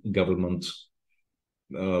Bulgarian government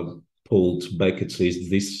pulled back at least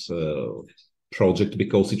this project,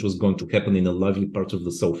 because it was going to happen in a lively part of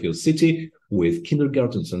the Sofia city with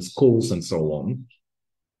kindergartens and schools and so on.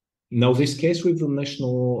 Now, this case with the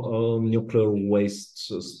National Nuclear Waste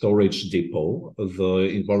Storage Depot, the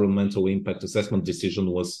environmental impact assessment decision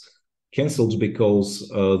was cancelled because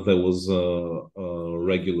there was a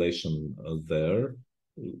regulation there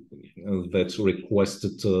that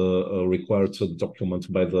required a document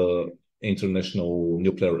by the International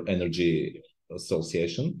Nuclear Energy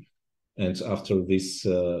Association. And after this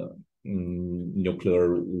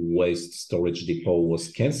nuclear waste storage depot was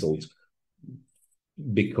cancelled,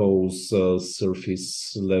 because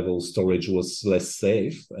surface level storage was less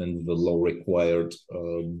safe and the law required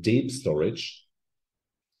deep storage.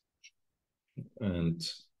 And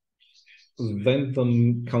then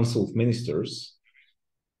the Council of Ministers,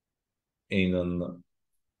 in an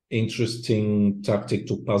interesting tactic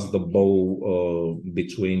to pass the ball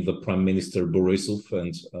between the Prime Minister Borisov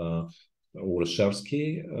and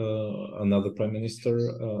Warshawski, another Prime Minister,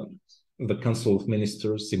 the Council of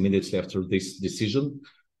Ministers, immediately after this decision,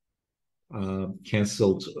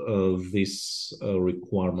 cancelled this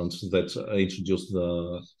requirement that introduced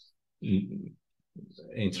the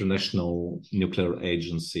International Nuclear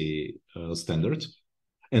Agency standard.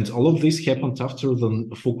 And all of this happened after the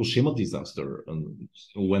Fukushima disaster,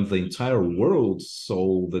 when the entire world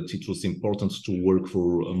saw that it was important to work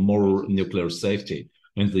for more nuclear safety,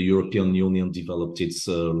 and the European Union developed its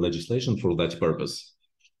legislation for that purpose.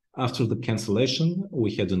 After the cancellation,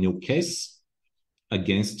 we had a new case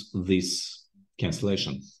against this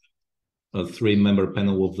cancellation. A three-member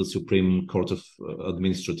panel of the Supreme Court of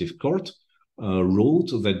Administrative Court ruled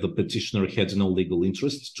that the petitioner had no legal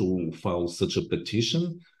interest to file such a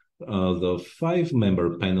petition. The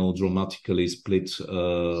five-member panel dramatically split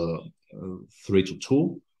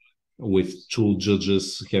 3-2, with two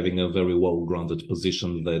judges having a very well-grounded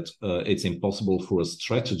position that it's impossible for a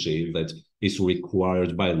strategy that is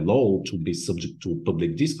required by law to be subject to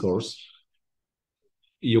public discourse.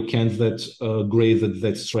 You can't agree that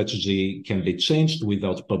that strategy can be changed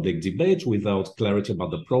without public debate, without clarity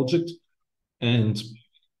about the project, and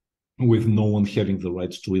with no one having the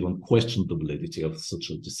right to even question the validity of such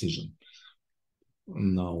a decision.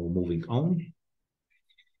 Now, moving on.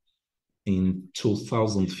 In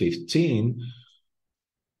 2015,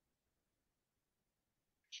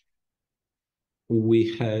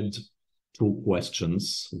 we had two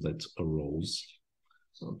questions that arose.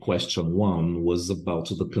 Question one was about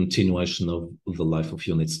the continuation of the life of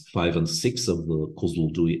units 5 and 6 of the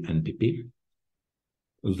Kozloduy NPP.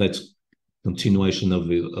 That continuation of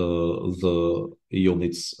the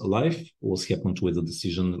unit's life was happened with a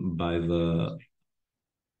decision by the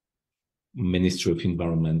Ministry of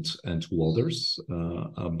Environment and Waters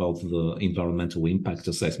about the environmental impact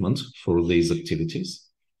assessment for these activities.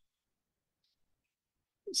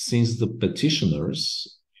 Since the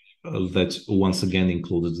petitioners, that once again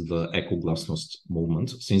included the Eco-Glasnost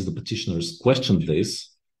movement, since the petitioners questioned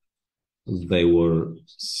this, they were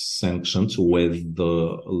sanctioned with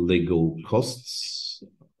the legal costs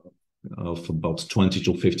of about 20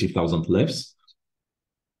 to 50,000 levs.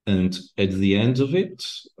 And at the end of it,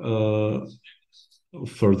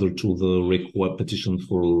 further to the petition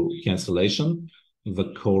for cancellation,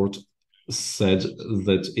 the court said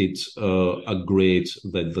that it agreed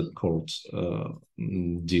that the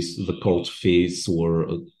court fees were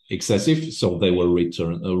excessive, so they were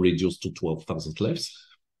reduced to 12,000 levs.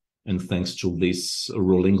 And thanks to this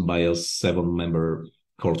ruling by a 7-member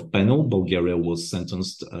court panel, Bulgaria was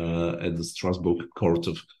sentenced at the Strasbourg Court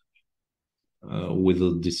of with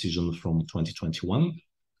a decision from 2021.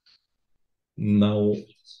 Now,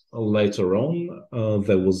 later on,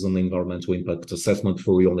 there was an environmental impact assessment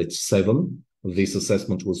for Unit 7. This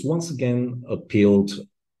assessment was once again appealed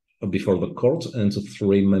before the court, and a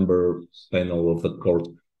 3-member panel of the court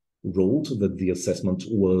ruled that the assessment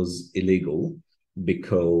was illegal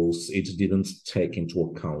because it didn't take into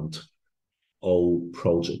account all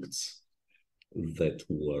projects that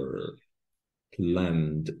were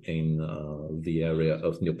planned in the area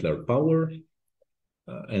of nuclear power.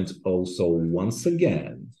 And also, once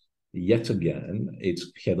again, yet again, it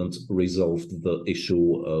hadn't resolved the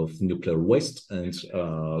issue of nuclear waste and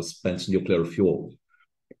spent nuclear fuel.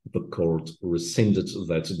 The court rescinded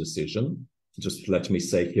that decision. Just let me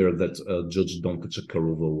say here that Judge Donka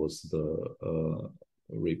Chakarova was the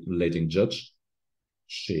leading judge.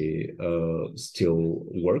 She still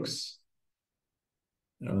works.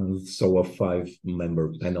 So a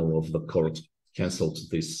 5-member panel of the court cancelled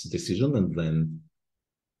this decision, and then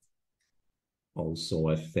also,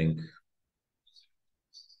 I think,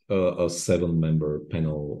 a 7-member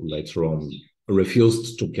panel later on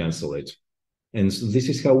refused to cancel it. And this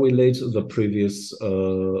is how we laid the previous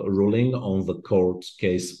ruling on the court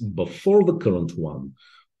case before the current one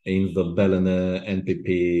in the Belene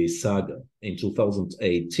NPP saga. In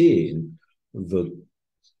 2018, the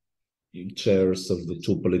chairs of the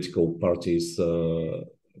two political parties, the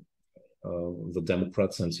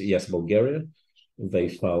Democrats and Yes Bulgaria, they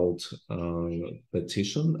filed a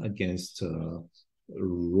petition against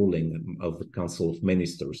ruling of the Council of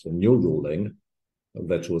Ministers, a new ruling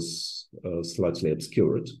that was slightly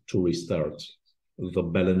obscured, to restart the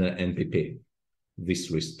Belene NPP.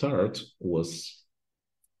 This restart was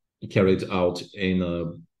carried out in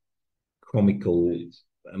a comical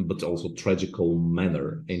but also tragical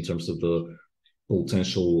manner in terms of the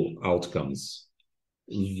potential outcomes.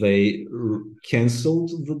 They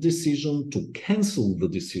canceled the decision to cancel the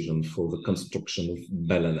decision for the construction of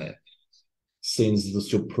Belene, since the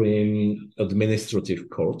Supreme Administrative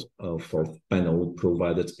Court, fourth panel,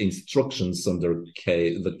 provided instructions under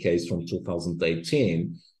the case from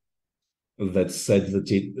 2018 that said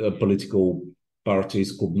that political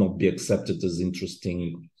parties could not be accepted as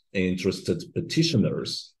interested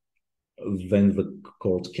petitioners. Then the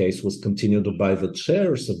court case was continued by the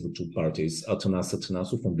chairs of the two parties, Atanas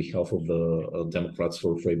Atanasu on behalf of the Democrats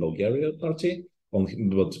for Free Bulgaria party,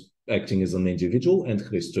 but acting as an individual, and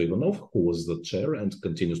Hristo Ivanov, who was the chair and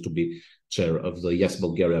continues to be chair of the Yes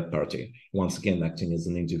Bulgaria party, once again acting as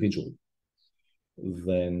an individual.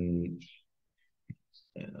 Then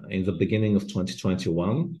in the beginning of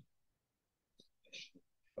 2021,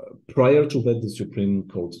 prior to that, the Supreme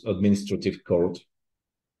Court, Administrative Court,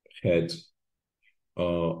 had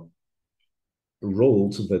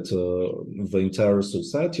ruled that the entire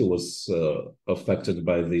society was affected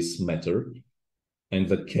by this matter, and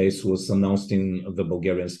the case was announced in the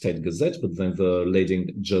Bulgarian State Gazette, but then the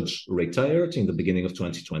leading judge retired in the beginning of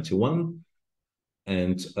 2021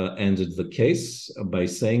 and ended the case by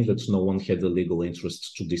saying that no one had a legal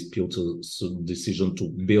interest to dispute a decision to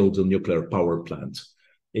build a nuclear power plant,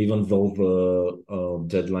 even though the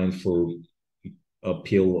deadline for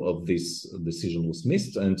appeal of this decision was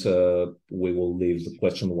missed, and we will leave the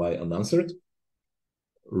question why unanswered.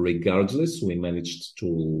 Regardless, we managed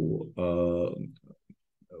to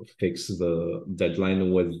fix the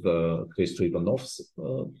deadline with Hristo Ivanov's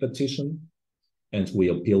petition, and we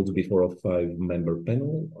appealed before a 5-member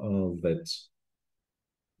panel that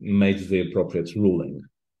made the appropriate ruling.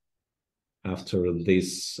 After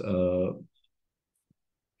this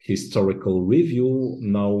historical review,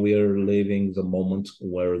 now we're living the moment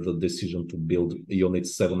where the decision to build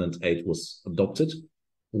units 7 and 8 was adopted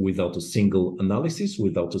without a single analysis,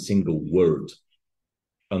 without a single word.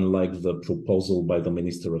 Unlike the proposal by the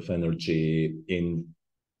Minister of Energy in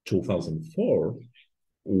 2004,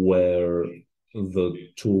 where the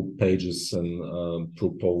 2 pages and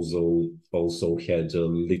proposal also had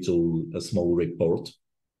a small report.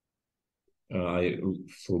 I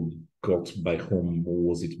forgot by whom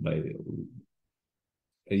was it by.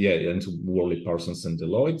 And Worley Parsons and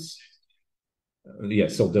Deloitte.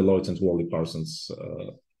 So Deloitte and Worley Parsons.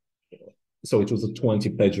 So it was a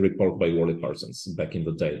 20-page report by Worley Parsons back in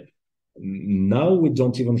the day. Now we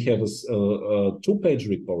don't even have a 2-page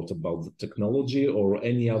report about the technology or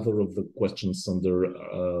any other of the questions under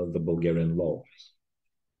the Bulgarian law.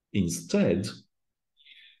 Instead,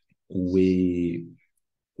 we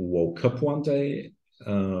woke up one day at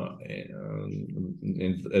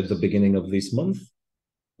the beginning of this month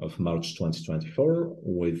of March 2024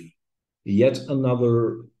 with yet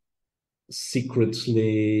another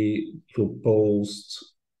secretly proposed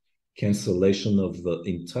cancellation of the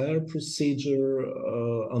entire procedure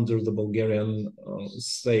under the Bulgarian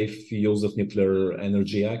Safe Use of Nuclear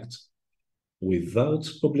Energy Act without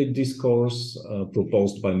public discourse,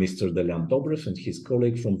 proposed by Mr. Delian Dobrev and his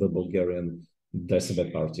colleague from the Bulgarian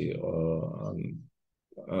DSP party.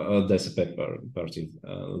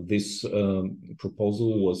 This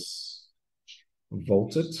proposal was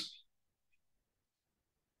voted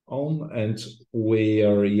on, and we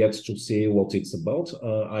are yet to see what it's about.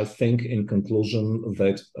 I think, in conclusion,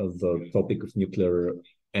 that the topic of nuclear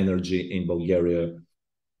energy in Bulgaria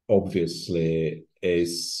obviously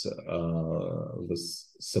is the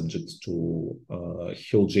subject to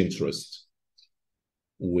huge interest,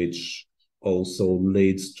 which also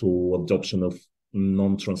leads to adoption of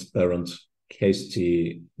non-transparent,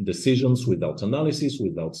 hasty decisions without analysis,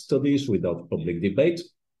 without studies, without public debate,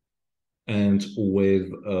 and with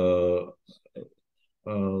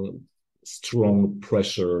strong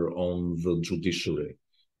pressure on the judiciary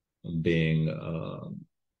being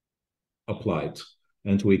applied.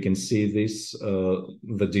 And we can see this,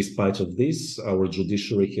 that despite of this, our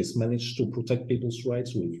judiciary has managed to protect people's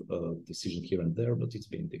rights with decision here and there, but it's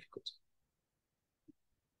been difficult.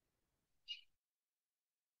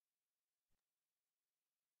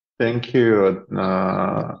 Thank you,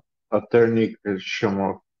 Attorney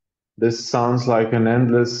Kashamov. This sounds like an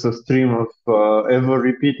endless stream of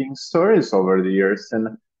ever-repeating stories over the years.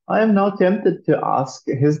 And I am now tempted to ask,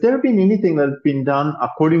 has there been anything that's been done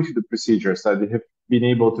according to the procedures that they have been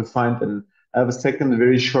able to find? And I have a second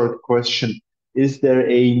very short question. Is there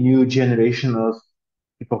a new generation of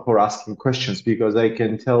people who are asking questions? Because I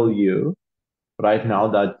can tell you right now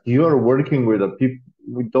that you are working with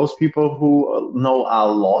with those people who know a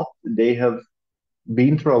lot. They have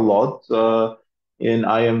been through a lot. And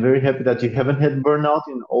I am very happy that you haven't had burnout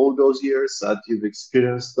in all those years, that you've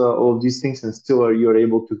experienced all of these things and still you're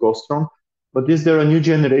able to go strong. But is there a new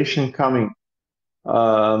generation coming?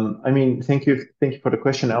 I mean, thank you for the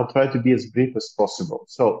question. I'll try to be as brief as possible.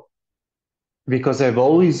 So, because I've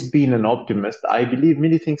always been an optimist, I believe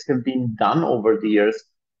many things have been done over the years.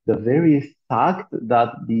 The very fact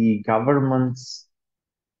that the governments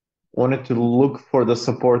wanted to look for the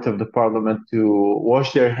support of the parliament to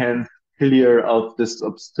wash their hands clear of this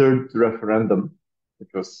absurd referendum, which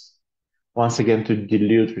was once again to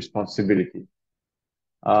dilute responsibility.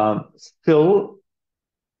 Still,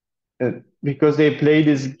 because they play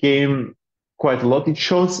this game quite a lot, it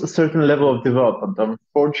shows a certain level of development.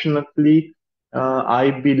 Unfortunately,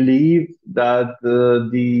 I believe that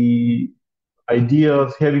the idea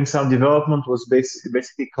of having some development was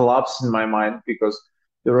basically collapsed in my mind because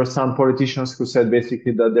there were some politicians who said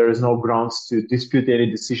basically that there is no grounds to dispute any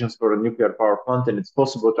decisions for a nuclear power plant, and it's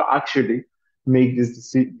possible to actually make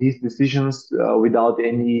these decisions without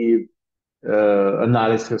any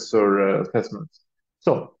analysis or assessments.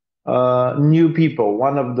 So, new people.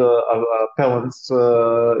 One of the appellants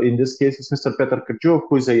in this case is Mr. Petar Kajov,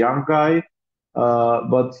 who is a young guy,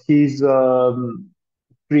 but he's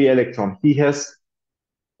free electron. He has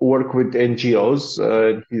work with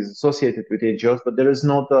NGOs. He's associated with NGOs, but there is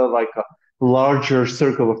not like a larger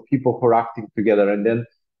circle of people who are acting together. And then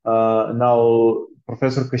now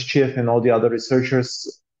Professor Kaschiev and all the other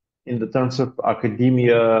researchers, in the terms of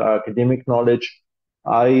academic knowledge,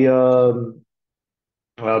 I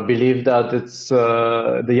believe that it's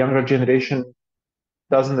the younger generation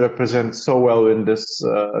doesn't represent so well in this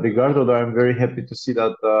regard, although I'm very happy to see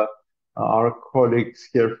that our colleagues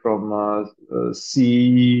here from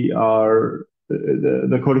CE are,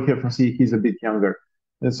 the colleague here from CE, he's a bit younger.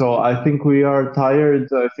 And so I think we are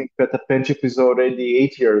tired. I think Petr Penchik is already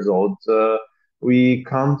 8 years old. We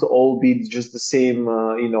can't all be just the same,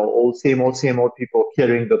 same old people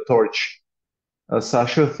carrying the torch.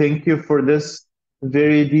 Sasha, thank you for this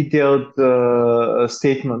very detailed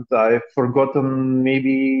statement. I've forgotten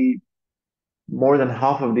maybe more than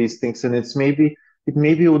half of these things, and it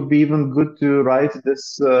maybe would be even good to write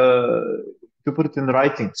this to put it in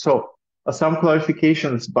writing. So some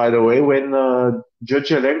clarifications, by the way, when Judge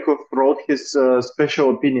Yelenkov wrote his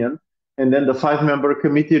special opinion, and then the 5-member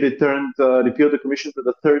committee repealed the commission to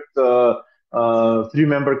the third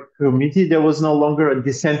 3-member committee, there was no longer a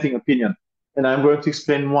dissenting opinion, and I'm going to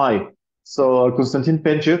explain why. So Konstantin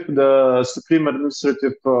Penchev, the Supreme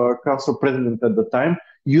Administrative Council president at the time,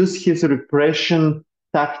 used his repression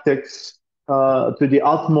tactics to the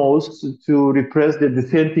utmost to repress the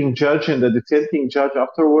dissenting judge, and the dissenting judge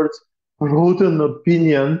afterwards wrote an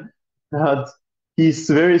opinion that he's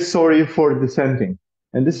very sorry for dissenting.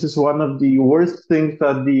 And this is one of the worst things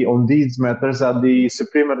that on these matters that the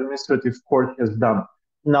Supreme Administrative Court has done.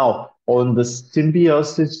 Now, on the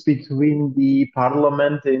symbiosis between the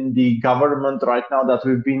parliament and the government right now that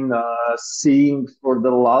we've been seeing for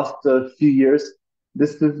the last few years,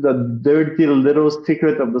 this is the dirty little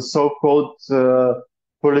secret of the so-called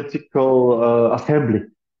political assembly,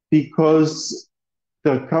 because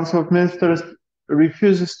the Council of Ministers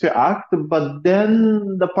refuses to act, but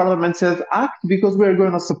then the parliament says, act because we're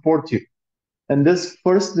going to support you. And this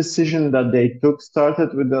first decision that they took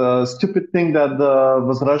started with a stupid thing that the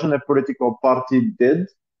Возрождение political party did.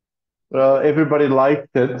 Everybody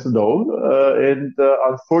liked it, though. And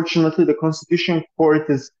unfortunately, the Constitution Court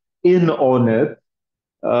is in on it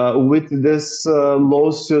with this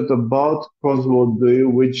lawsuit about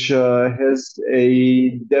Kozloduy, which has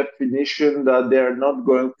a definition that they're not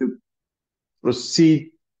going to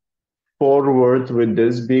proceed forward with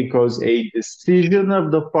this because a decision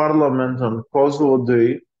of the parliament on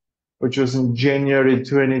Kozloduy, which was in January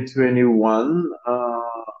 2021,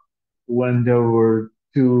 when there were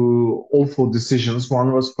two awful decisions.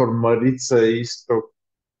 One was for Maritsa East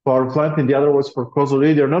power plant and the other was for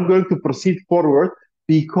Kozloduy. They're not going to proceed forward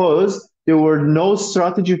because there were no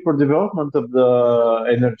strategy for development of the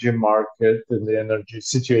energy market and the energy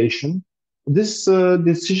situation. This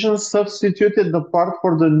decision substituted the part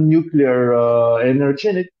for the nuclear energy,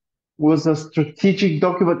 and it was a strategic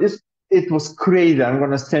document. It was crazy. I'm going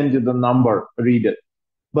to send you the number, read it.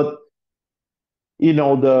 But,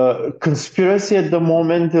 the conspiracy at the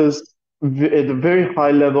moment is at a very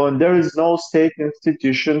high level, and there is no state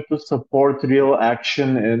institution to support real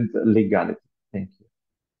action and legality. Thank you.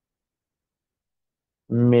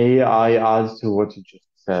 May I add to what you just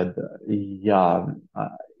said? Yeah,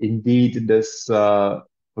 indeed, this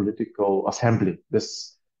political assembly,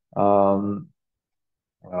 this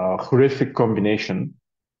horrific combination.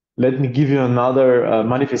 Let me give you another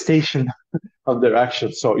manifestation of their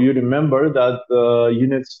actions. So you remember that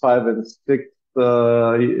units 5 and 6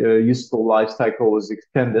 useful life cycle was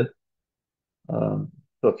extended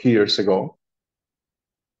a few years ago.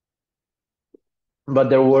 But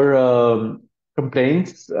there were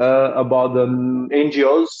complaints about the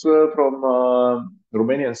NGOs from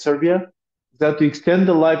Romania and Serbia that to extend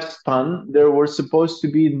the lifespan, there were supposed to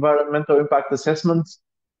be environmental impact assessments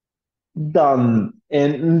done.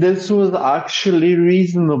 And this was actually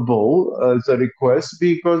reasonable as a request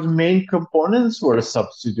because main components were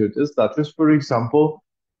substituted. That is, for example,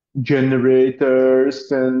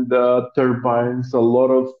 generators and turbines. A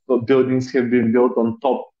lot of buildings have been built on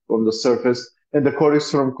top on the surface. And the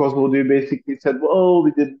colleagues from Kozloduy basically said, well,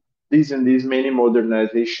 we did these and these many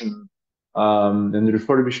modernization and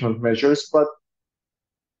refurbishment measures. But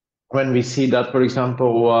when we see that, for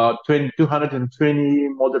example, 220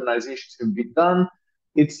 modernizations have been done,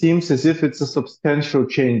 it seems as if it's a substantial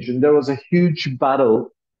change. And there was a huge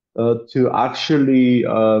battle to actually,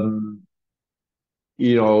 under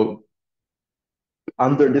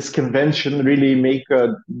this convention, really make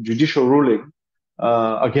a judicial ruling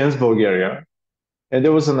against Bulgaria. And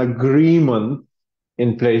there was an agreement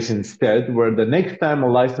in place instead, where the next time a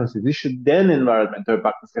license is issued, then environmental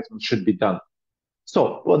impact assessment should be done.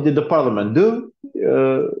 So what did the parliament do?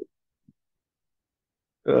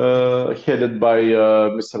 Headed by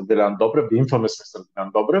Mr. Delan Dobrev, the infamous Mr.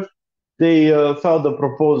 Delan Dobrev, they filed a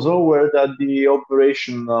proposal where that the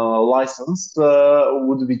operation license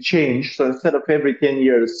would be changed. So instead of every 10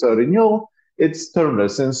 years renewal, it's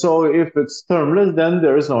termless. And so if it's termless, then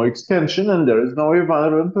there is no extension and there is no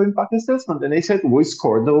environmental impact assessment. And they said, we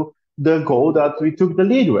scored the goal that we took the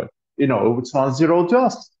lead with. It's 1-0 to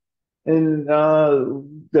us. And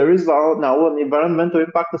there is now an environmental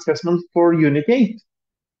impact assessment for Unit 8.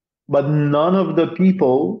 But none of the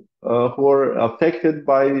people who are affected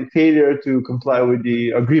by failure to comply with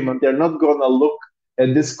the agreement, they're not going to look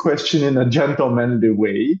at this question in a gentlemanly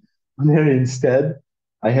way. They're instead,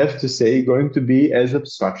 I have to say, going to be as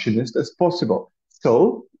obstructionist as possible.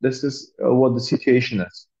 So this is what the situation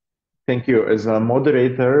is. Thank you. As a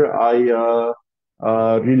moderator, I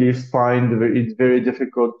really find it very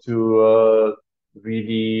difficult to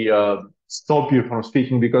really stop you from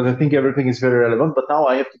speaking because I think everything is very relevant. But now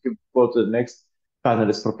I have to go to the next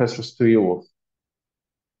panelist, Professor Stoilov.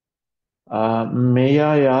 May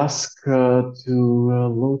I ask to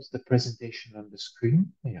load the presentation on the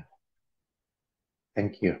screen? Yeah.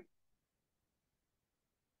 Thank you.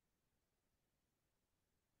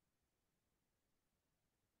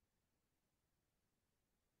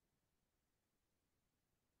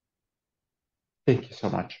 Thank you so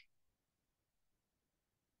much.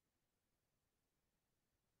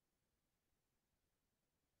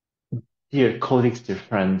 Dear colleagues, dear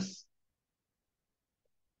friends,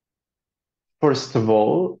 first of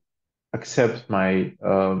all, accept my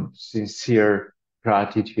sincere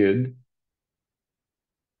gratitude.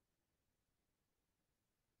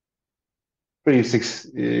 Please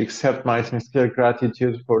accept my sincere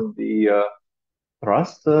gratitude for the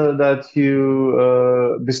trust that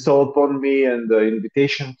you bestow upon me and the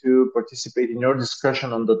invitation to participate in your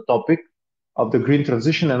discussion on the topic of the green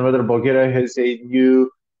transition and whether Bulgaria has a new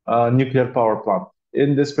nuclear power plant.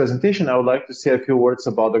 In this presentation, I would like to say a few words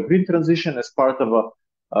about the green transition as part of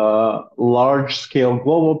a large-scale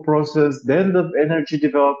global process, then the energy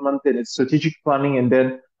development and its strategic planning, and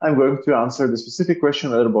then I'm going to answer the specific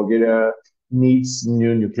question whether Bulgaria needs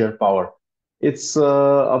new nuclear power. It's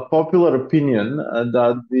a popular opinion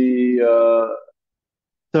that the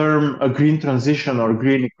term a green transition or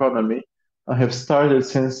green economy have started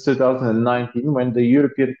since 2019 when the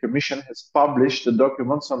European Commission has published the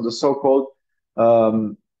documents on the so-called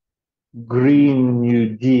Green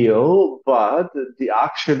New Deal, but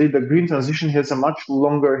actually the green transition has a much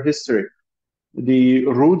longer history. The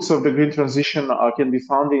roots of the green transition can be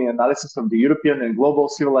found in analysis of the European and global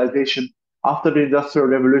civilization after the Industrial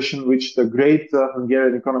Revolution, which the great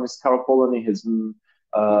Hungarian economist Karl Polanyi has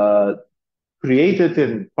created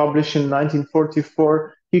and published in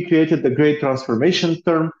 1944. He created the Great Transformation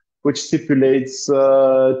term, which stipulates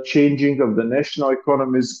changing of the national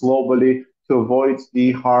economies globally to avoid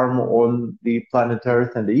the harm on the planet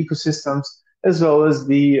Earth and the ecosystems, as well as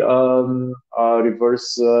the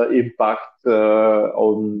reverse impact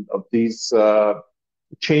of these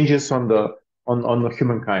changes on the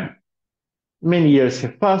humankind. Many years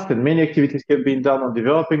have passed and many activities have been done on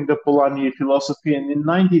developing the Polanyi philosophy. And in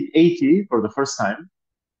 1980, for the first time,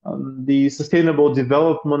 the sustainable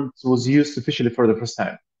development was used officially for the first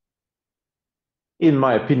time. In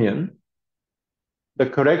my opinion, The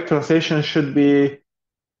correct translation should be,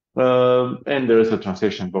 and there is a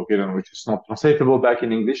translation in Bulgarian which is not translatable back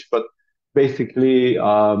in English, but basically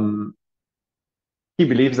he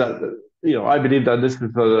believes that, I believe that this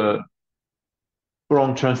is a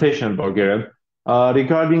wrong translation in Bulgarian.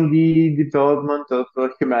 Regarding the development of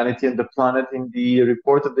humanity and the planet in the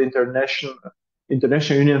report of the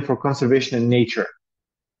International Union for Conservation in Nature.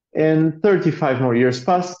 And 35 more years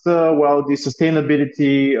passed, while the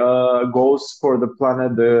sustainability goals for the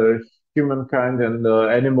planet, the humankind and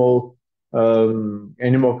animal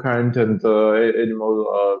kind and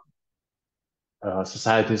animal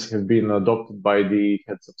societies have been adopted by the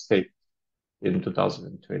heads of state in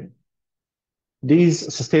 2020. These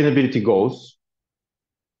sustainability goals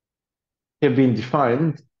have been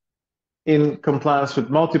defined in compliance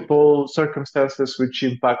with multiple circumstances which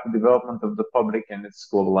impact the development of the public and its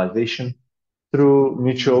globalization through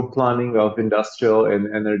mutual planning of industrial and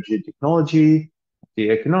energy technology,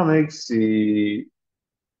 the economics, the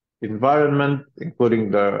environment,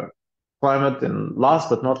 including the climate, and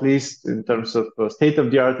last but not least, in terms of state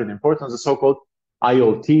of the art and importance, the so-called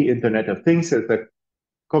IoT, Internet of Things, as a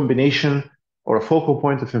combination or a focal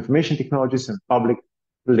point of information technologies and public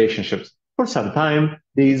relationships. For some time,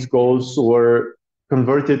 these goals were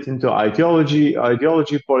converted into ideology,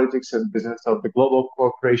 politics, and business of the global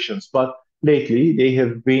corporations. But lately, they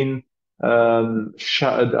have been a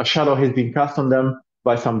shadow has been cast on them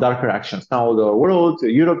by some darker actions. Now, the world,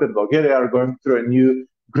 Europe, and Bulgaria are going through a new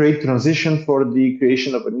great transition for the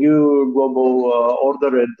creation of a new global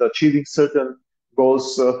order and achieving certain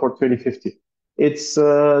goals for 2050. It's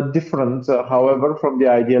different, however, from the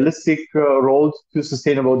idealistic road to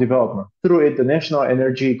sustainable development. Through it, the national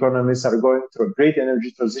energy economies are going through a great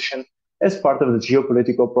energy transition as part of the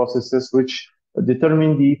geopolitical processes which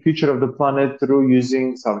determine the future of the planet through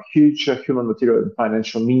using some huge human material and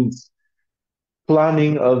financial means.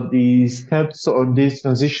 Planning of the steps on these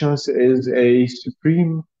transitions is a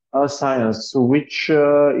supreme science, which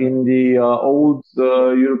in the old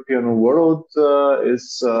European world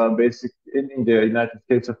is basic in the United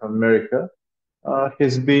States of America,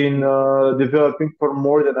 has been developing for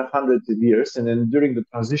more than 100 years. And then during the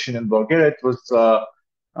transition in Bulgaria, it was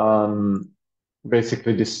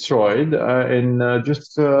basically destroyed. And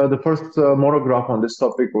just the first monograph on this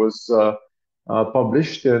topic was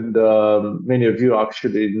published, and many of you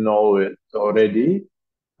actually know it already.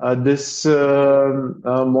 This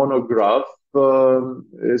monograph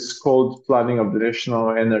is called Planning of the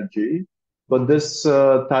National Energy, but this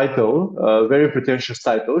title, very pretentious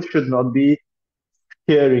title, should not be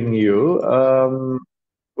scaring you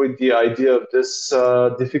with the idea of this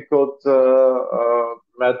difficult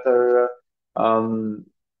matter.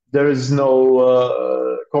 There is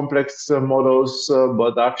no complex models,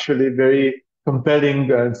 but actually very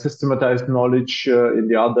compelling and systematized knowledge in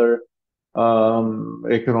the other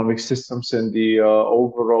economic systems and the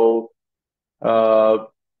overall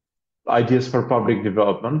ideas for public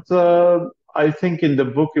development. I think in the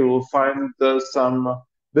book you will find some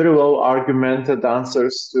very well argumented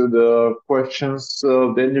answers to the questions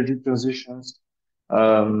of the energy transitions,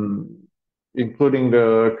 including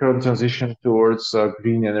the current transition towards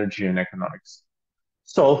green energy and economics.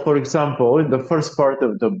 So, for example, in the first part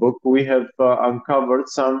of the book, we have uncovered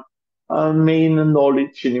some main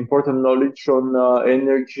knowledge and important knowledge on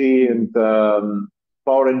energy and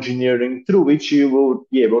power engineering, through which you will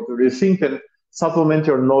be able to rethink and supplement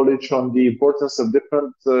your knowledge on the importance of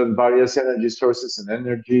different various energy sources and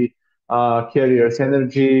energy carriers,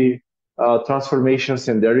 energy transformations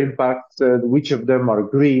and their impacts, which of them are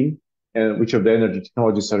green and which of the energy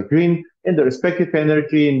technologies are green, and the respective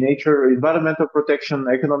energy, nature, environmental protection,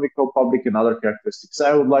 economical, public, and other characteristics.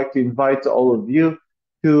 I would like to invite all of you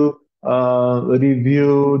to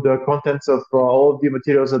review the contents of all of the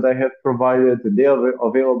materials that I have provided. They are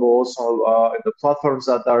available also in the platforms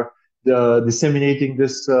that are disseminating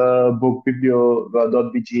this book,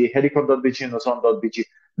 biblio.bg, helicon.bg, and ozon.bg.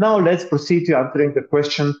 Now let's proceed to answering the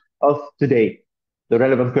question of today, the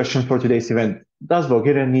relevant question for today's event. Does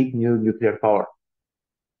Bulgaria need new nuclear power?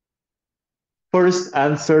 First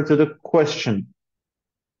answer to the question.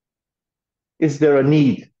 Is there a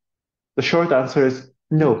need? The short answer is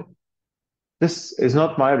no. This is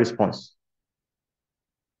not my response.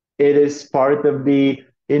 It is part of the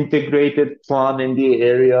integrated plan in the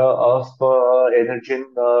area of energy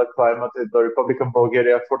and climate in the Republic of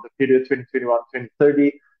Bulgaria for the period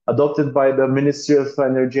 2021-2030, adopted by the Ministry of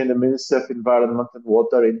Energy and the Ministry of Environment and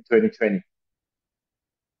Water in 2020.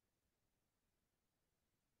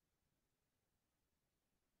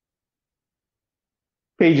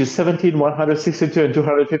 pages 17, 162, and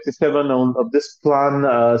 257 of this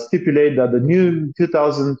plan stipulate that the new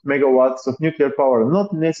 2,000 megawatts of nuclear power are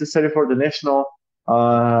not necessary for the national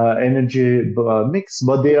energy mix,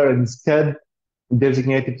 but they are instead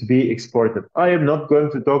designated to be exported. I am not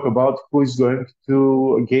going to talk about who is going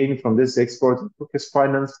to gain from this export and who has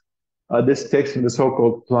financed this text in the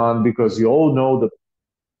so-called plan, because you all know the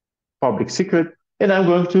public secret. And I'm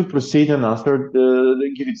going to proceed and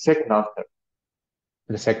give you the second answer.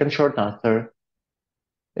 The second short answer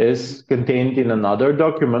is contained in another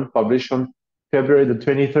document published on February the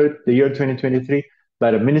 23rd, the year 2023,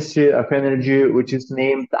 by the Ministry of Energy, which is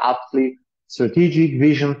named aptly Strategic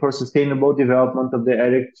Vision for Sustainable Development of the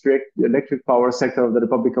Electric Power Sector of the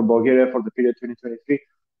Republic of Bulgaria for the period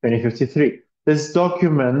 2023-2053. This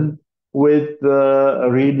document, with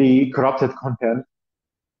really corrupted content,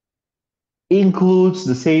 includes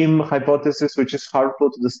the same hypothesis, which is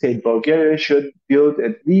harmful to the state. Bulgaria should build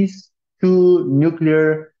at least 2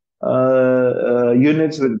 nuclear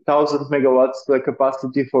units with 1,000 megawatts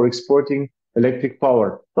capacity for exporting electric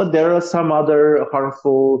power. But there are some other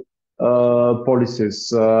harmful policies.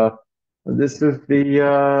 This is the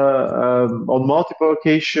on multiple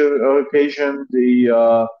occasion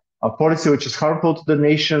the policy which is harmful to the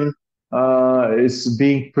nation is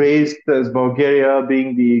being praised as Bulgaria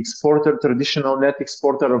being the traditional net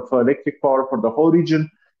exporter of electric power for the whole region.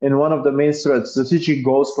 And one of the main strategic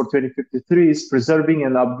goals for 2053 is preserving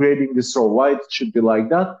and upgrading this role. Why it should be like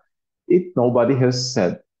that? Nobody has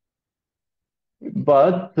said.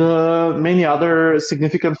 But many other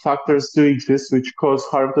significant factors do exist which cause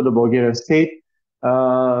harm to the Bulgarian state.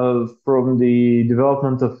 From the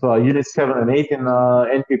development of Units 7 and 8 in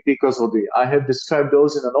NPP Kozloduy. I have described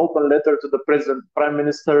those in an open letter to the President, Prime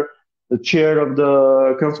Minister, the Chair of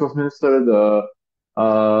the Council of Ministers, the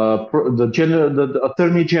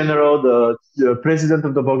Attorney General, the President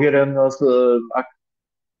of the Bulgarian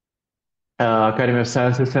Academy of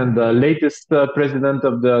Sciences, and the latest President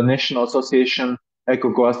of the National Association,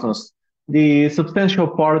 Ecoglasnost. The substantial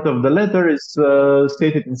part of the letter is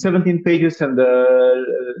stated in 17 pages, and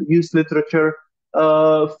the used literature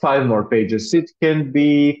 5 more pages. It can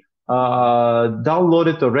be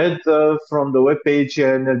downloaded or read from the webpage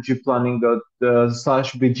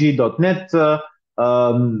energyplanning.bg.net,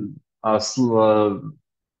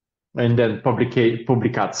 and then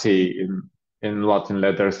publicatie in Latin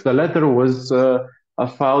letters. The letter was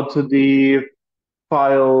filed to the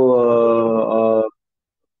file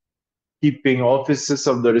keeping offices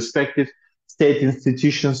of the respective state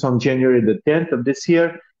institutions on January the 10th of this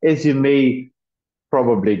year. As you may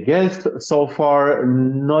probably guess, so far,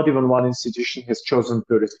 not even one institution has chosen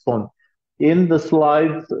to respond. In the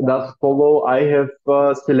slides that follow, I have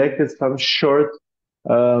selected some short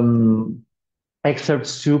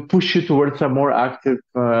excerpts to push you towards some more active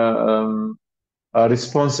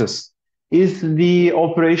responses. Is the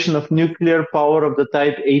operation of nuclear power of the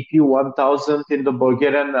type AP1000 in the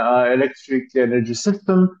Bulgarian electric energy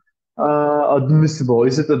system admissible?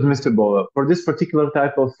 Is it admissible? For this particular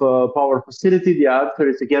type of power facility, the answer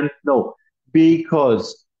is again no.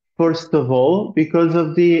 Because, first of all, because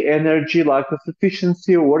of the energy lack of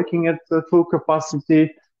efficiency, working at full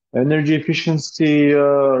capacity, energy efficiency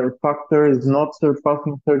factor is not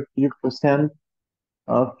surpassing 30%.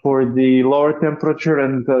 For the lower temperature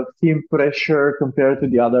and steam pressure compared to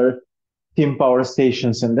the other steam power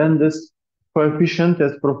stations. And then this coefficient,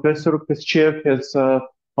 as Professor Kaschiev has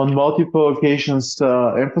on multiple occasions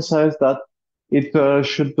emphasized, that it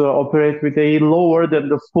should operate with a lower than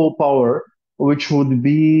the full power, which would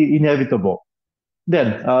be inevitable.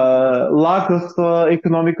 Then, lack of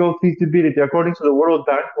economical feasibility. According to the World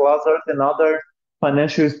Bank, Lazard, and other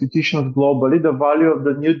financial institutions globally, the value of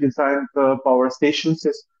the new designed power stations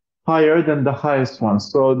is higher than the highest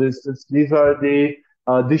ones. So these are the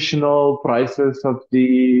additional prices of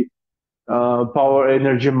the power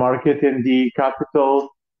energy market in the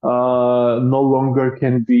capital no longer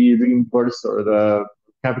can be reimbursed, or the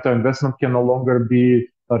capital investment can no longer be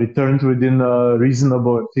returned within a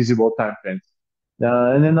reasonable and feasible time frames.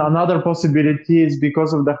 And then another possibility is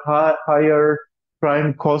because of the higher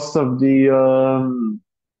prime cost of the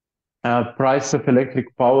price of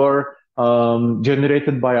electric power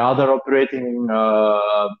generated by other operating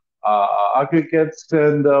aggregates,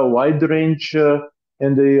 and a wide range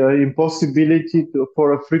and the impossibility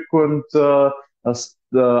for a frequent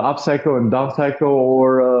upcycle and downcycle,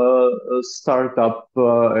 or startup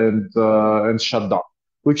and shutdown,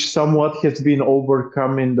 which somewhat has been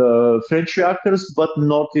overcome in the French reactors, but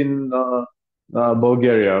not in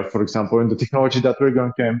Bulgaria, for example, in the technology that we're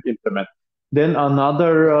going to implement. Then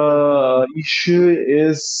another issue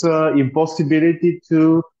is impossibility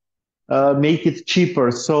to make it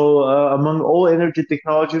cheaper. So among all energy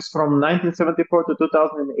technologies from 1974 to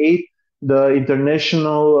 2008, the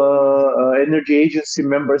International Energy Agency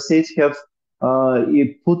member states have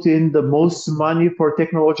put in the most money for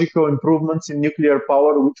technological improvements in nuclear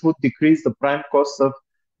power, which would decrease the prime cost of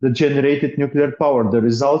the generated nuclear power. The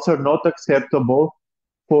results are not acceptable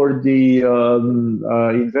for the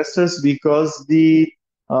investors because the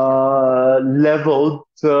leveled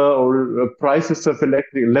or prices of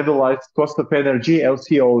electric levelized cost of energy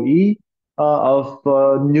LCOE of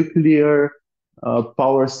nuclear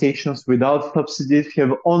power stations without subsidies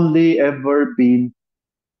have only ever been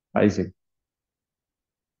rising.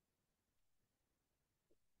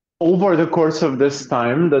 Over the course of this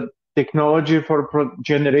time, the technology for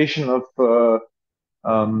generation of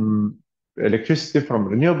electricity from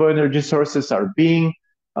renewable energy sources are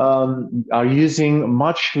using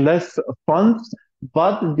much less funds,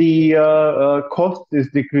 but the cost is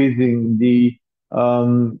decreasing. The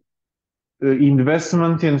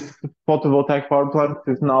investment in photovoltaic power plants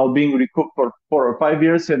is now being recouped for 4 or 5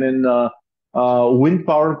 years, and in wind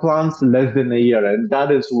power plants less than a year. And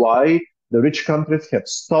that is why the rich countries have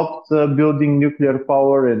stopped building nuclear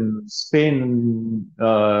power in Spain,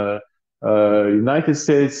 United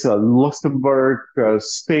States, Luxembourg,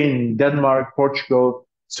 Spain, Denmark, Portugal,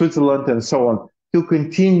 Switzerland, and so on, to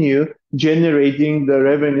continue generating the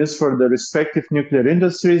revenues for the respective nuclear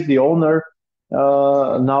industries. The owner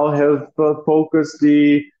now have focused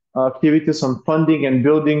the activities on funding and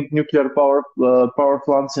building nuclear power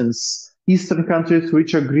plants in eastern countries,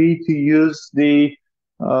 which agree to use the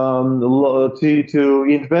to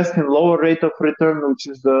invest in lower rate of return, which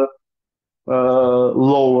is the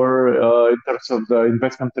lower in terms of the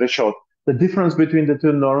investment threshold. The difference between the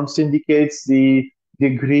two norms indicates the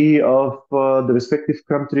degree of the respective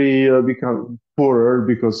country become poorer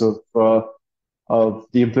because of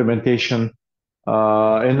the implementation.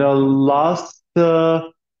 And the last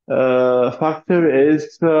factor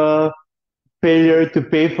is failure to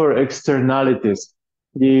pay for externalities.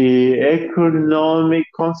 The economic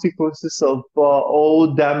consequences of all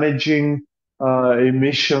damaging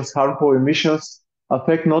emissions, harmful emissions,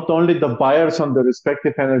 affect not only the buyers on the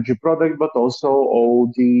respective energy product, but also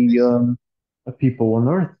all the people on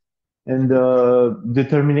Earth. And the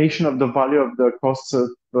determination of the value of the costs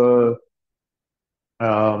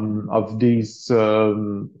of these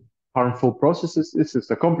harmful processes. This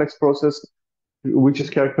is a complex process which is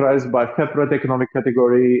characterized by separate economic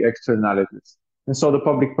category externalities. And so the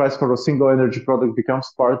public price for a single energy product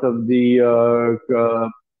becomes part of the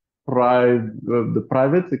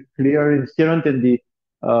private, the clear, inherent in the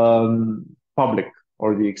public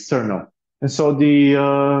or the external. And so the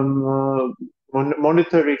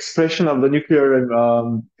monetary expression of the nuclear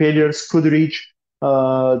failures could reach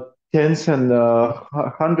tens and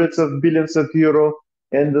hundreds of billions of euro,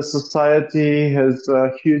 and the society has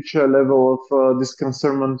a huge level of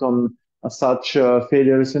disconcernment on such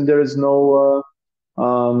failures, and there is no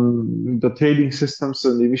the trading systems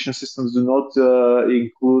and the emission systems do not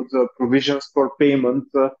include provisions for payment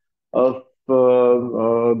of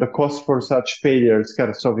the cost for such failures,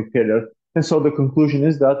 catastrophic failure. And so the conclusion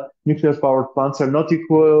is that nuclear power plants are not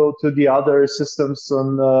equal to the other systems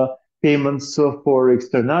on payments for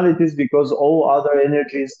externalities, because all other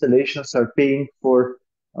energy installations are paying for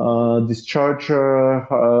discharge,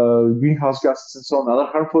 greenhouse gases, and so on, other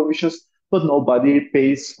harmful emissions, but nobody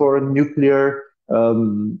pays for the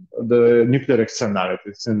nuclear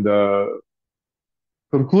externalities. And the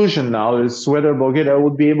conclusion now is whether Bulgaria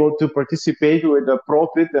would be able to participate with a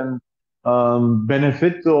profit and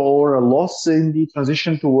benefit or a loss in the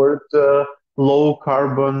transition toward low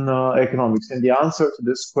carbon economics. And the answer to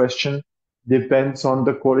this question depends on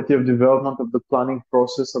the quality of development of the planning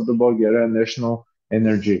process of the Bulgarian national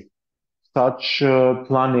energy. Such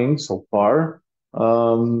planning so far,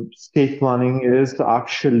 state planning is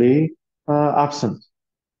actually absent.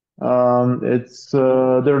 There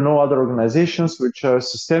are no other organizations which are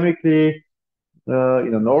systemically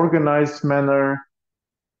in an organized manner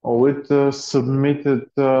or with submitted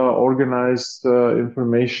organized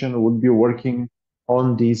information would be working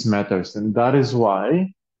on these matters. And that is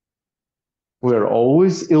why we're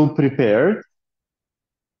always ill prepared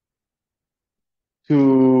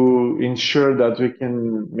to ensure that we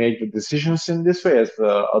can make the decisions in this way. As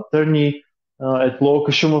the attorney at law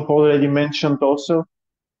Kashamov already mentioned also,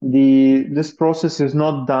 this process is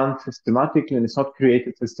not done systematically and it's not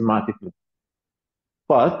created systematically.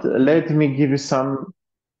 But let me give you some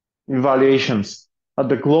evaluations. At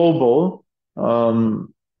the global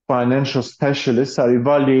financial specialists are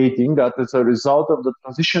evaluating that as a result of the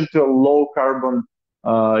transition to a low carbon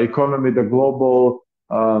economy, the global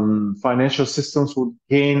financial systems would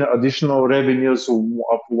gain additional revenues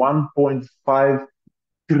of $1.5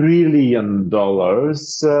 trillion,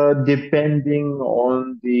 depending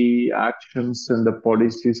on the actions and the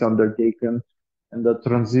policies undertaken. And the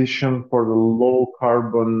transition for the low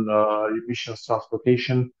carbon emissions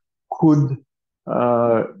transportation could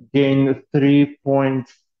gain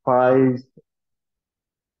 $3.5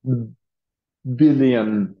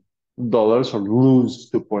 billion or lose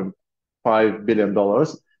 $2.5 billion.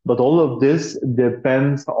 But all of this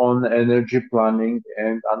depends on energy planning,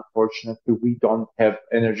 and unfortunately, we don't have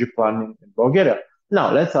energy planning in Bulgaria.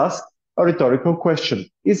 Now, let's ask a rhetorical question.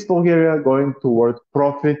 Is Bulgaria going towards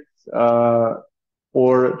profit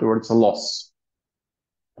or towards a loss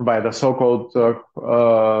by the so-called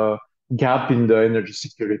gap in the energy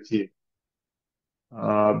security?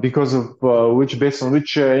 Because of based on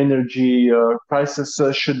which energy prices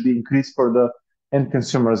should be increased for the end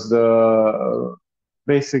consumers.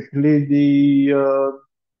 Basically, the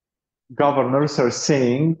governors are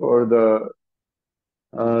saying, or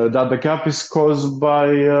that the gap is caused by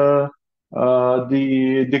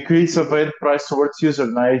the decrease of end price towards user.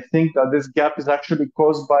 And I think that this gap is actually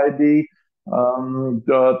caused by the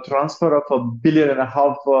transfer of $1.5 billion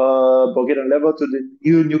Bulgarian level to the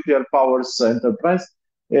new nuclear powers enterprise.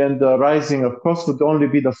 And the rising of cost would only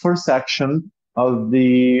be the first action of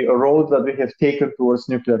the road that we have taken towards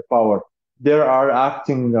nuclear power. There are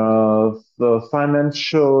acting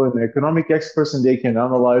financial and economic experts, and they can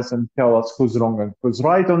analyze and tell us who's wrong and who's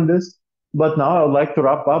right on this. But now I would like to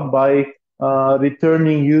wrap up by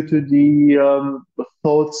returning you to the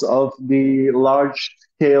thoughts of the large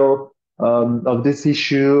scale of this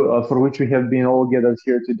issue for which we have been all gathered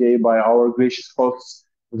here today by our gracious host,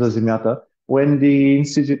 Zazimata. When the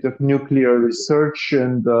Institute of Nuclear Research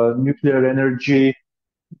and Nuclear Energy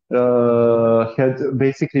had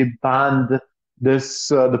basically banned this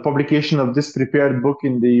the publication of this prepared book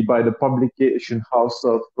by the publication house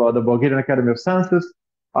of the Bulgarian Academy of Sciences,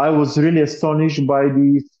 I was really astonished by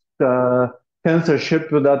the censorship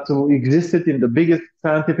that existed in the biggest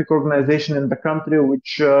scientific organization in the country,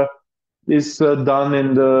 which is done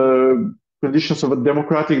in the conditions of a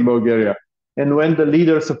democratic Bulgaria. And when the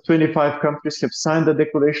leaders of 25 countries have signed the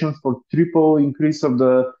declaration for triple increase of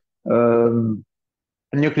the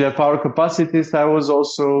nuclear power capacities, I was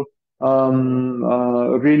also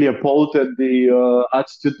really appalled at the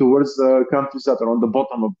attitude towards the countries that are on the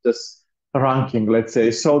bottom of this ranking, let's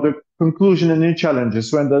say. So the conclusion and new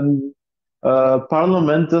challenges: when the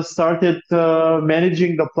Parliament started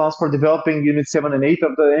managing the plans for developing Unit 7 and 8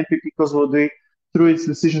 of the NPP Kozloduy through its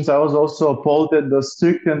decisions, I was also appalled at the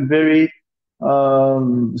strict and very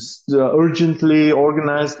urgently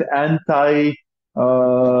organized anti-state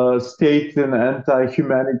and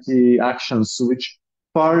anti-humanity actions, which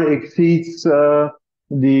far exceeds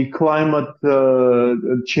the climate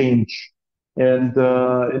change. And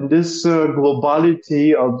in this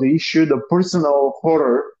globality of the issue, the personal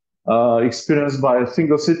horror experienced by a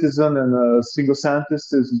single citizen and a single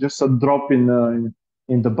scientist is just a drop in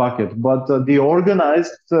the bucket. But the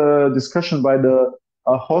organized discussion by the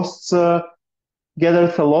hosts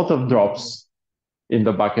gathers a lot of drops in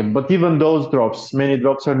the bucket. But even those drops, many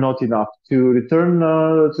drops, are not enough to return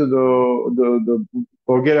to the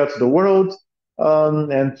Bulgaria to the world,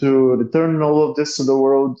 and to return all of this to the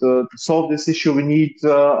world. To solve this issue, we need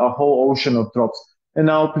a whole ocean of drops. And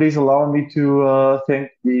now, please allow me to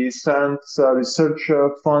thank the Science Research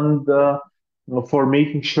Fund for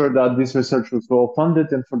making sure that this research was well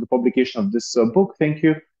funded and for the publication of this book. Thank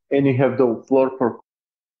you. And you have the floor for.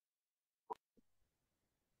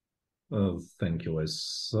 Thank you. As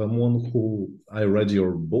someone who I read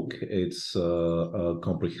your book, it's a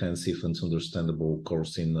comprehensive and understandable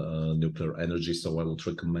course in nuclear energy, so I would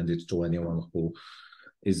recommend it to anyone who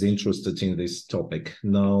is interested in this topic.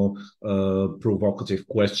 Now, provocative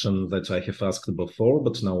question that I have asked before,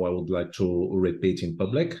 but now I would like to repeat in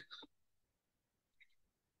public.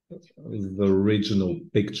 The regional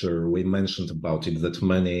picture, we mentioned about it, that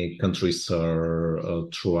many countries are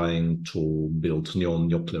trying to build new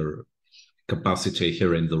nuclear capacity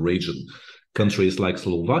here in the region. Countries like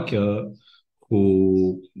Slovakia,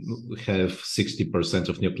 who have 60%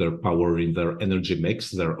 of nuclear power in their energy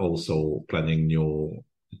mix, they're also planning new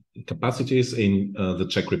capacities. In the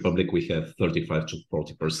Czech Republic, we have 35 to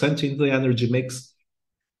 40% in the energy mix.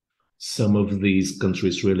 Some of these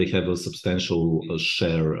countries really have a substantial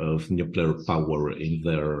share of nuclear power in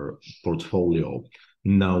their portfolio.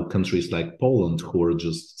 Now, countries like Poland, who are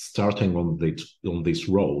just starting on this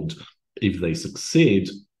road, if they succeed,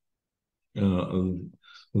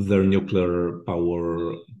 their nuclear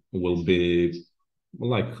power will be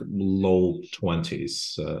like low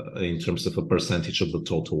 20s in terms of a percentage of the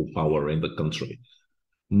total power in the country.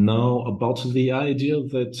 Now, about the idea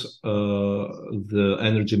that the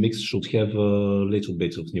energy mix should have a little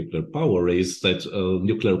bit of nuclear power is that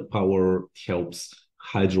nuclear power helps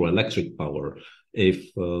hydroelectric power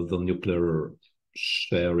if the nuclear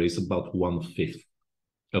share is about 1/5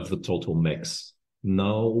 of the total mix.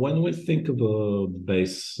 Now, when we think of a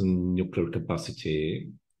base nuclear capacity,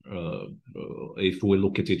 if we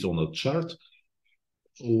look at it on a chart,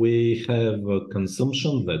 we have a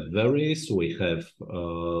consumption that varies. We have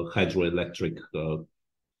hydroelectric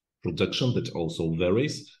production that also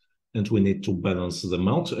varies, and we need to balance them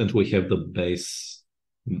out. And we have the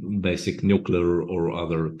basic nuclear or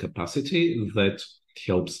other capacity that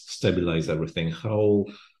helps stabilize everything. How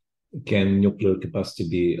can nuclear capacity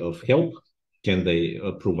be of help? Can they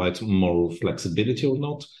provide more flexibility or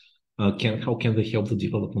not? How can they help the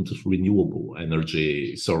development of renewable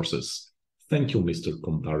energy sources? Thank you, Mr.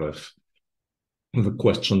 Kondarev. The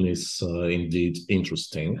question is indeed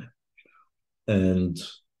interesting, and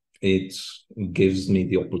it gives me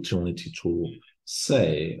the opportunity to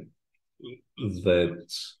say that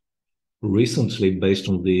recently, based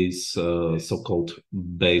on these so-called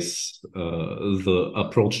base, the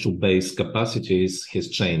approach to base capacities has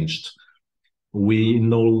changed. We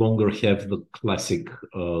no longer have the classic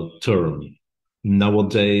term.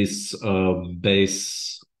 Nowadays,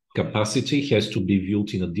 base capacity has to be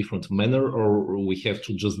viewed in a different manner, or we have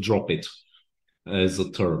to just drop it as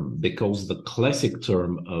a term, because the classic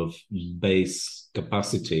term of base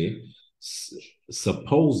capacity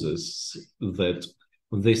supposes that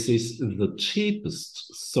this is the cheapest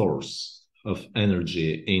source of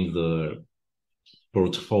energy in the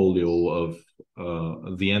portfolio of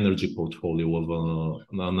the energy portfolio of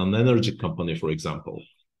an energy company, for example,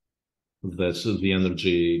 that the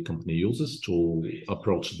energy company uses to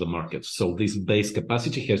approach the market. So this base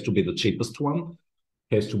capacity has to be the cheapest one,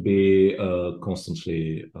 has to be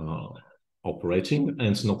constantly operating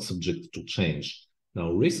and not subject to change.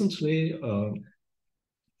 Now, recently,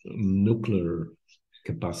 nuclear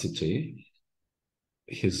capacity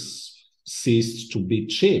has ceased to be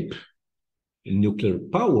cheap. Nuclear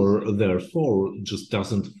power, therefore, just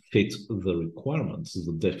doesn't fit the requirements.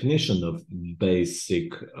 The definition of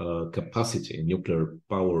basic capacity, nuclear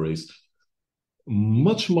power, is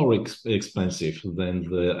much more expensive than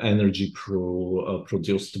the energy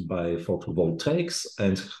produced by photovoltaics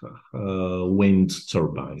and wind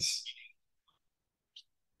turbines.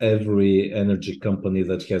 Every energy company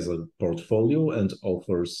that has a portfolio and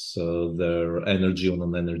offers their energy on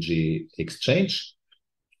an energy exchange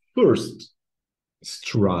first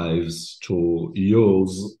strives to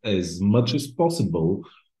use as much as possible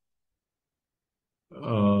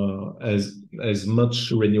as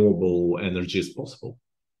much renewable energy as possible.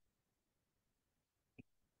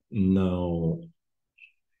 Now,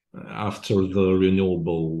 after the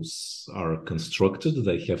renewables are constructed,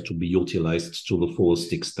 they have to be utilized to the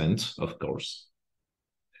fullest extent, of course.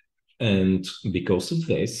 And because of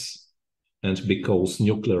this, and because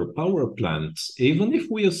nuclear power plants, even if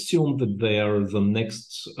we assume that they are the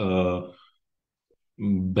next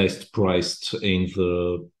best priced in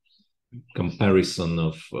the comparison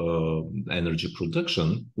of energy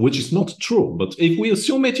production, which is not true, but if we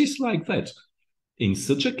assume it is like that, in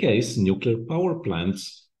such a case, nuclear power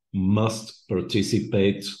plants must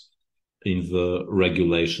participate in the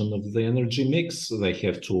regulation of the energy mix. They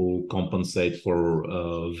have to compensate for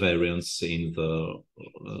variance in the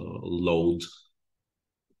load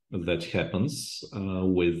that happens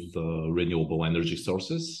with renewable energy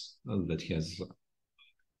sources that has.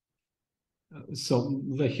 So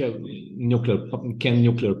they have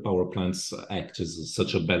nuclear power plants act as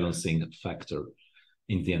such a balancing factor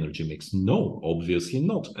in the energy mix? No, obviously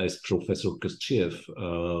not, as Professor Kaschiev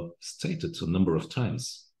stated a number of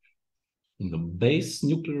times. In the base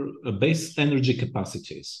energy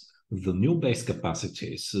capacities, the new base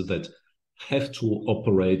capacities that have to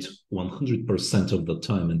operate 100% of the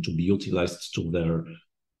time and to be utilized to their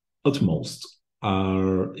utmost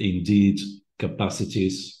are indeed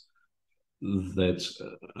capacities that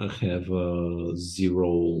have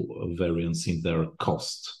zero variance in their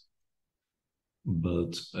cost.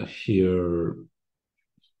 But here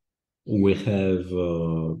we have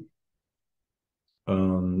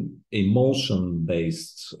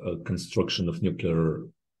emulsion-based construction of nuclear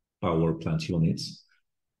power plant units,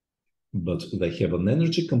 but they have an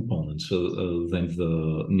energy component. Then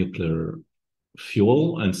the nuclear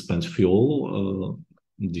fuel and spent fuel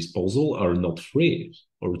disposal are not free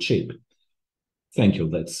or cheap. Thank you.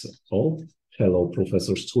 That's all. Hello,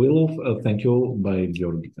 Professor Stuilov. Thank you by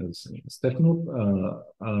Georgi Stefanov.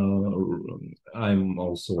 I'm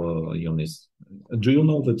also a Ionist. Do you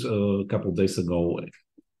know that a couple of days ago,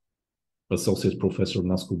 Associate Professor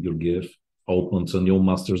Nasko Georgiev opened a new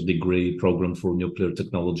master's degree program for nuclear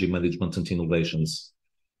technology management and innovations?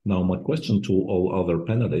 Now, my question to all other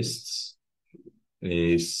panelists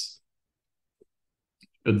is,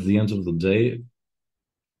 at the end of the day,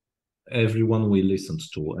 everyone we listened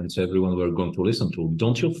to and everyone we're going to listen to,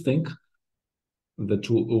 don't you think that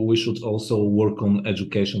we should also work on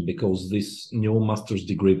education, because this new master's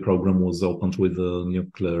degree program was opened with the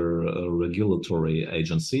Nuclear Regulatory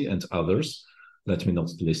Agency and others. Let me not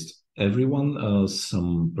list everyone.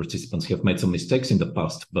 Some participants have made some mistakes in the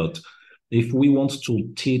past, but if we want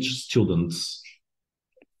to teach students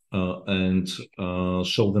and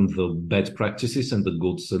show them the bad practices and the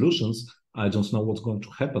good solutions, I don't know what's going to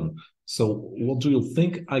happen. So what do you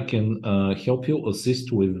think I can help you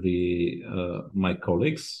assist with my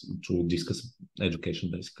colleagues to discuss education,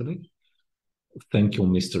 basically? Thank you,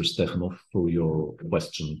 Mr. Stefanov, for your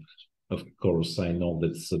question. Of course, I know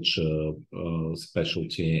that such a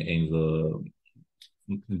specialty in the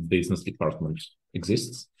business department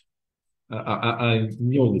exists. I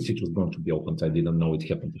knew that it was going to be opened. I didn't know it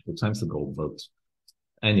happened a few times ago, but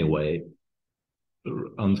anyway,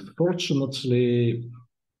 unfortunately,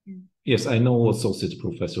 yes, I know Associate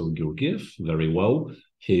Professor Georgiev very well.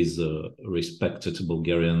 He's a respected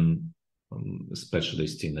Bulgarian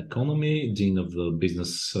specialist in economy, dean of the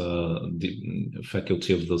business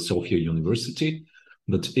faculty of the Sofia University.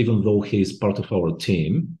 But even though he is part of our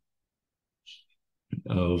team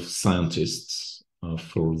of scientists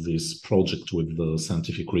for this project with the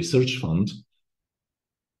Scientific Research Fund,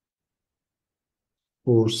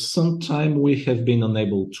 for some time we have been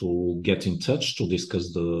unable to get in touch to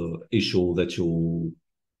discuss the issue that you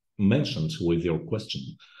mentioned with your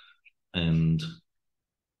question. And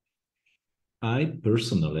I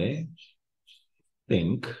personally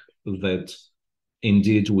think that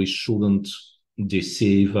indeed we shouldn't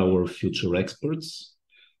deceive our future experts,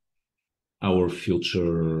 our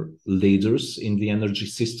future leaders in the energy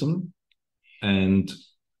system, and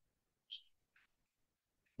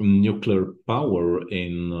nuclear power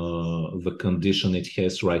in the condition it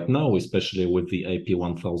has right now, especially with the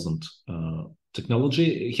AP1000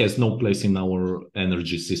 technology, it has no place in our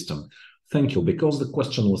energy system. Thank you. Because the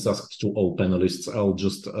question was asked to all panelists, I'll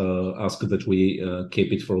just ask that we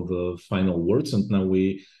keep it for the final words. And now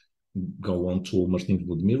we go on to Martin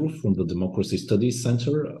Vladmirov from the Democracy Studies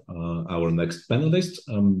Center, our next panelist.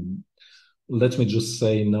 Let me just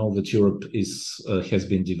say now that Europe has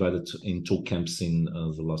been divided in two camps in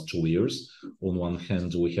the last 2 years. On one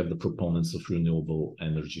hand, we have the proponents of renewable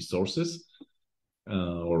energy sources,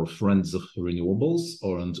 or friends of renewables,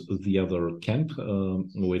 and the other camp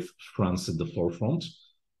with France at the forefront.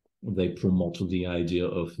 They promote the idea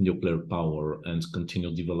of nuclear power and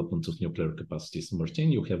continued development of nuclear capacities.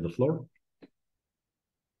 Martin, you have the floor.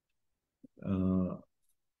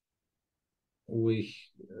 We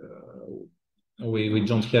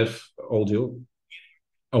don't have audio.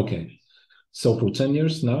 Okay. So for 10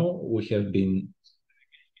 years now, we have been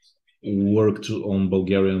worked on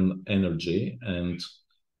Bulgarian energy, and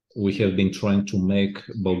we have been trying to make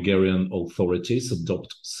Bulgarian authorities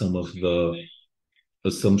adopt some of the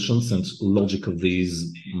assumptions and logic of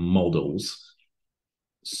these models.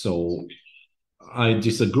 So I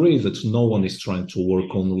disagree that no one is trying to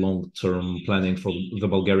work on long-term planning for the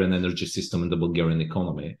Bulgarian energy system and the Bulgarian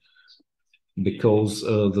economy, because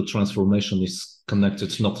the transformation is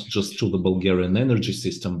connected not just to the Bulgarian energy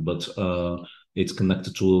system, but it's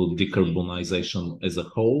connected to decarbonization as a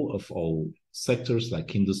whole of all sectors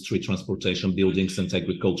like industry, transportation, buildings, and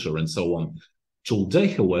agriculture, and so on. Today,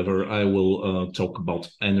 however, I will talk about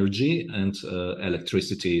energy and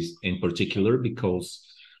electricity in particular, because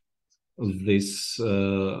this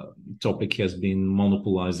topic has been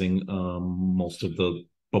monopolizing most of the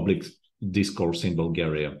public discourse in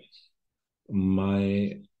Bulgaria.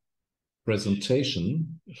 My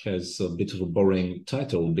presentation has a bit of a boring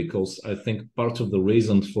title, because I think part of the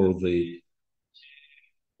reason for the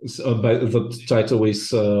title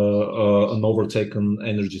is an overtaken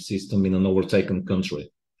energy system in an overtaken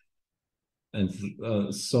country. And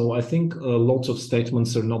so I think a lot of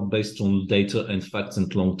statements are not based on data and facts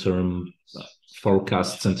and long-term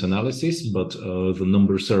forecasts and analysis, but the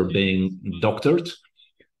numbers are being doctored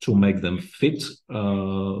to make them fit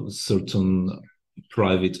certain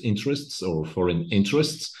private interests or foreign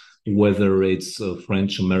interests, whether it's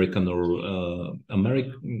French, American, or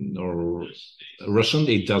Russian,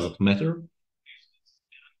 it doesn't matter.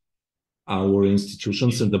 our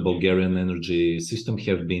institutions in the Bulgarian energy system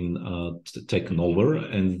have been taken over,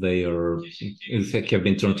 and they have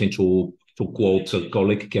been turned into, to quote a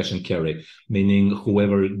colleague, cash and carry, meaning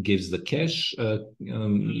whoever gives the cash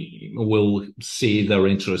will see their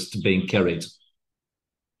interest being carried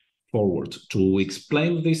forward. To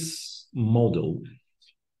explain this model,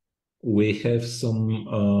 we have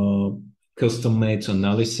some custom-made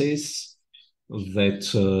analysis that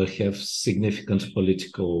have significant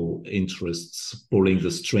political interests pulling the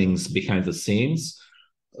strings behind the scenes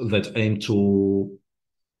that aim to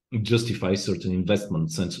justify certain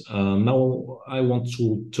investments. And now I want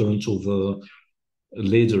to turn to the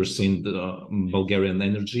leaders in the Bulgarian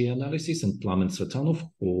energy analysis, and Plamen Tsvetanov,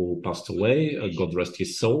 who passed away, God rest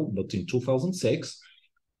his soul, but in 2006,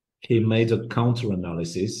 he made a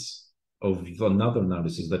counter-analysis of another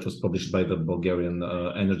analysis that was published by the Bulgarian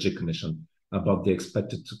Energy Commission about the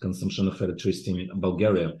expected consumption of electricity in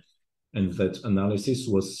Bulgaria. And that analysis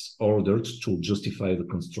was ordered to justify the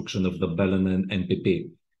construction of the Belen NPP.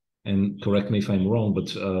 And correct me if I'm wrong,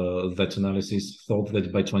 but that analysis thought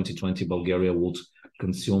that by 2020, Bulgaria would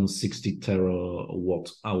consume 60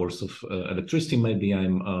 terawatt hours of electricity. Maybe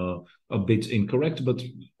I'm a bit incorrect, but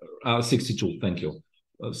 62, thank you.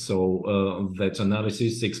 So that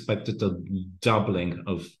analysis expected a doubling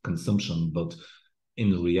of consumption, but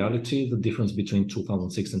in reality, the difference between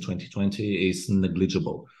 2006 and 2020 is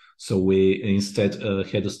negligible. So we instead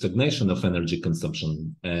had a stagnation of energy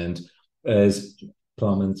consumption. And as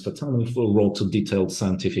Plamen Tsvetanov wrote a detailed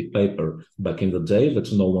scientific paper back in the day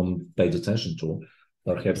that no one paid attention to,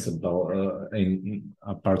 perhaps about,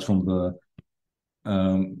 apart from the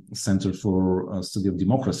Center for Study of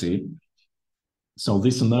Democracy. So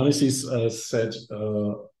this analysis said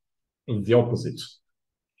the opposite.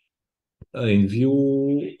 In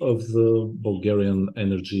view of the Bulgarian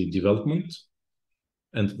energy development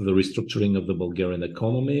and the restructuring of the Bulgarian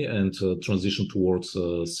economy and transition towards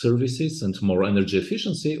services and more energy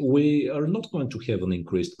efficiency, we are not going to have an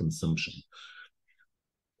increased consumption.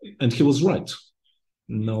 And he was right.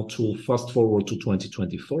 Now to fast forward to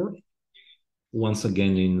 2024, once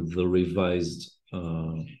again in the revised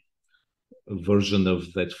version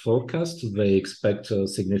of that forecast, they expect a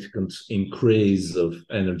significant increase of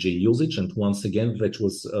energy usage. And once again, that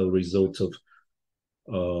was a result of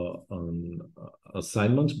an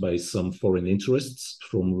assignment by some foreign interests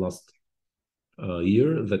from last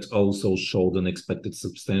year that also showed an expected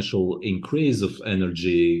substantial increase of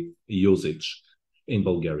energy usage in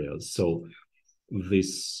Bulgaria. So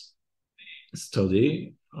this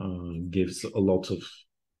study gives a lot of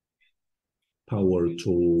power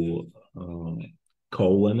to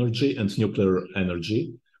coal energy and nuclear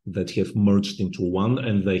energy that have merged into one,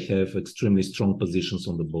 and they have extremely strong positions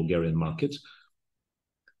on the Bulgarian market.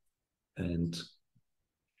 And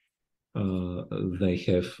they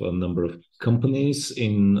have a number of companies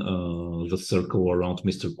in the circle around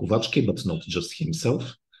Mr. Kovacsky, but not just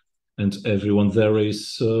himself. And everyone there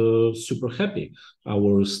is super happy.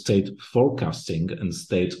 Our state forecasting and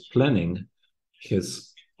state planning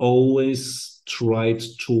has always tried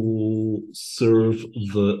to serve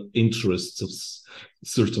the interests of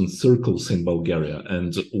certain circles in Bulgaria.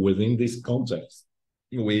 And within this context,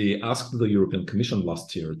 we asked the European Commission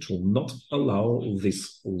last year to not allow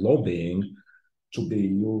this lobbying to be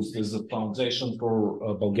used as a foundation for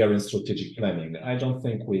Bulgarian strategic planning. I don't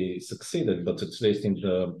think we succeeded, but at least in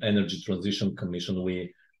the Energy Transition Commission,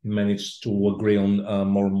 we managed to agree on a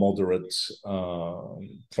more moderate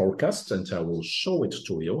forecast, and I will show it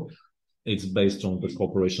to you. It's based on the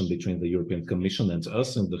cooperation between the European Commission and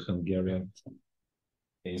us and the Hungarian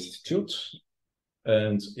Institute,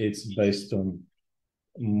 and it's based on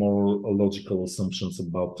more logical assumptions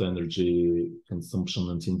about energy consumption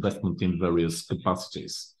and investment in various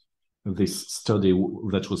capacities. This study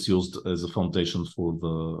that was used as a foundation for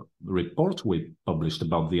the report we published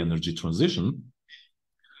about the energy transition,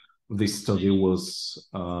 this study was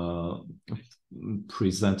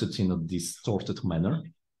presented in a distorted manner,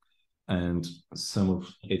 and some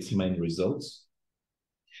of its main results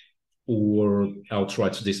were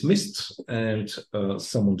outright dismissed, and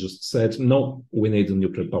someone just said, no, we need a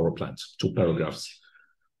nuclear power plant, 2 paragraphs.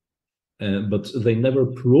 But they never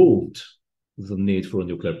proved the need for a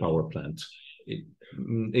nuclear power plant.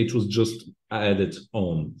 It was just added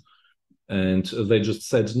on. And they just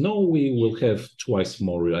said, no, we will have twice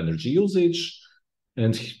more energy usage,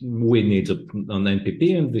 and we need an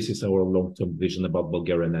NPP, and this is our long-term vision about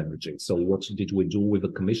Bulgarian energy. So what did we do with the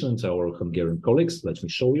Commission and our Hungarian colleagues? Let me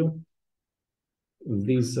show you.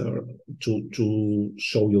 These are to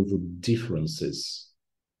show you the differences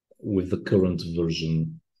with the current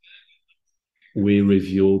version we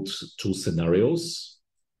reviewed two scenarios,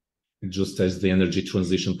 just as the Energy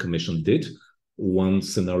Transition Commission did. One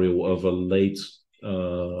scenario of a late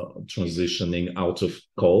transitioning out of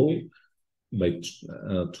coal by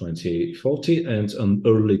 2040 and an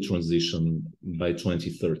early transition by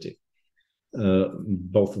 2030.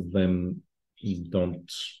 Both of them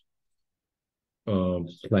don't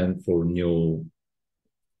plan for new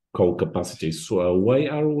coal capacities. So why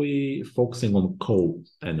are we focusing on coal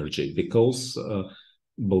energy? Because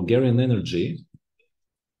Bulgarian energy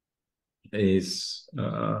is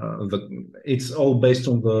it's all based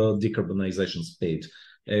on the decarbonization speed.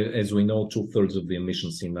 As we know, 2/3 of the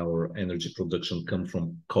emissions in our energy production come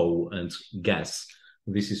from coal and gas.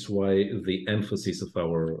 This is why the emphasis of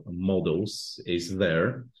our models is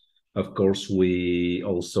there. Of course, we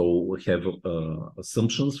also have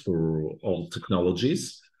assumptions for all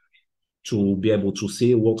technologies to be able to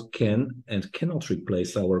see what can and cannot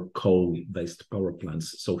replace our coal-based power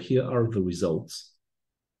plants. So here are the results.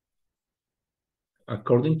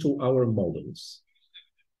 According to our models,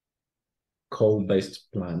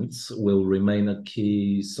 coal-based plants will remain a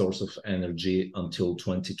key source of energy until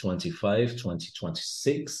 2025,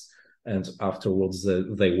 2026, and afterwards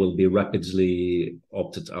they will be rapidly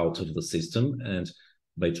opted out of the system. And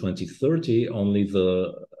by 2030, only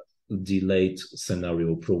the delayed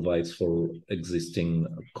scenario provides for existing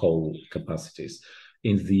coal capacities.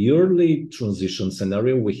 In the early transition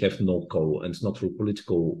scenario, we have no coal, and not for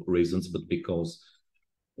political reasons, but because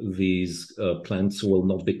these plants will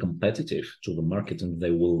not be competitive to the market and they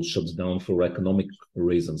will shut down for economic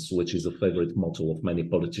reasons, which is a favorite motto of many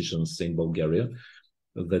politicians in Bulgaria,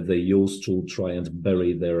 that they use to try and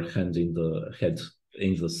bury their head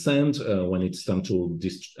in the sand. When it's time to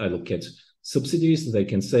allocate subsidies, they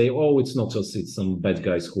can say, oh, it's not us, it's some bad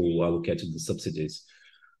guys who allocated the subsidies.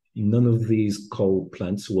 None of these coal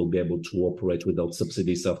plants will be able to operate without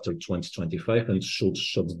subsidies after 2025 and should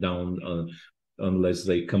shut down unless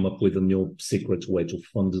they come up with a new secret way to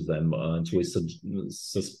fund them. And we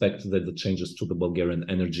suspect that the changes to the Bulgarian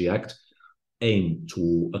Energy Act aim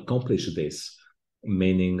to accomplish this,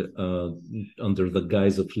 meaning under the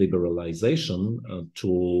guise of liberalization to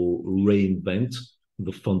reinvent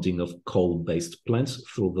the funding of coal-based plants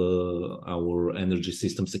through our Energy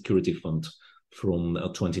System Security Fund from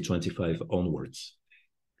 2025 onwards.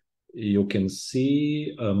 You can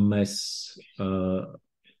see a mass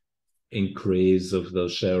increase of the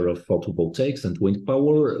share of photovoltaics and wind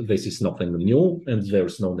power. This is nothing new, and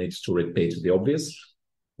there's no need to repeat the obvious,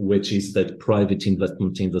 which is that private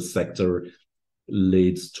investment in the sector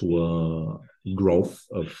leads to a growth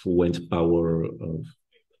of wind power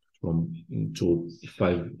to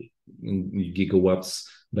 5 gigawatts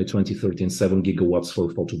by 2030 and 7 gigawatts for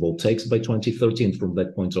photovoltaics by 2030. And from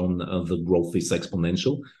that point on, the growth is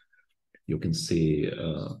exponential. You can see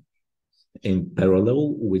in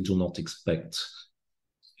parallel, we do not expect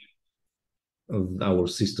our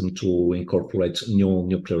system to incorporate new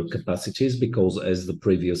nuclear capacities because, as the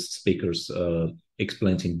previous speakers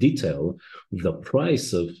explained in detail, the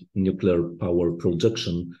price of nuclear power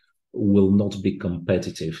production will not be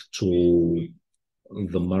competitive to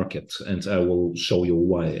the market. And I will show you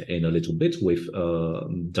why in a little bit. We've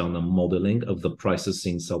done a modeling of the prices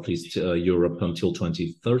in Southeast Europe until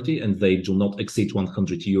 2030, and they do not exceed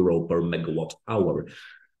 100 euro per megawatt hour.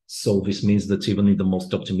 So this means that even in the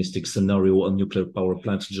most optimistic scenario, a nuclear power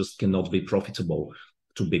plant just cannot be profitable.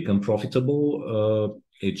 To become profitable,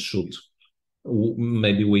 it should,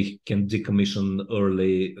 maybe we can decommission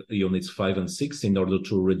early units 5 and 6 in order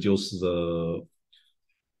to reduce the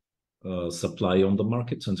supply on the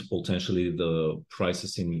market and potentially the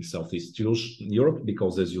prices in Southeast Europe,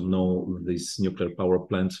 because as you know, this nuclear power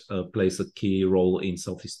plant plays a key role in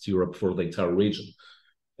Southeast Europe for the entire region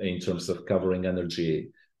in terms of covering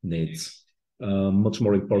energy needs. Much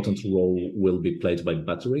more important role will be played by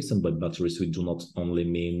batteries, and by batteries we do not only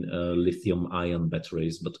mean lithium-ion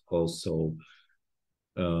batteries, but also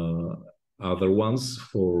other ones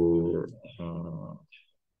for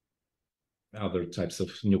other types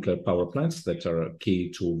of nuclear power plants that are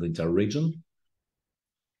key to the entire region.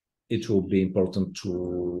 It will be important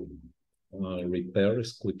to repair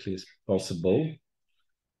as quickly as possible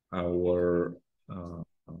our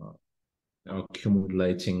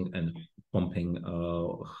accumulating and pumping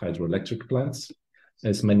hydroelectric plants.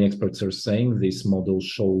 As many experts are saying, this model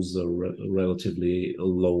shows a relatively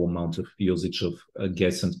low amount of usage of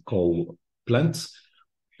gas and coal plants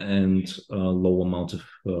and a low amount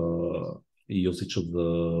of usage of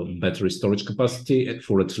the battery storage capacity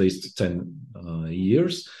for at least 10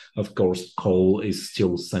 years. Of course, coal is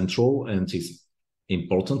still central and is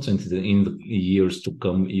important. And in the years to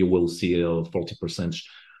come, you will see a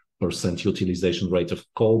 40% utilization rate of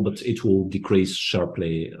coal, but it will decrease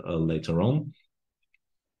sharply later on,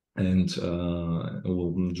 and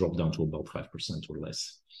will drop down to about 5% or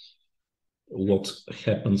less. What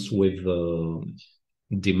happens with the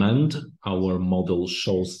demand? Our model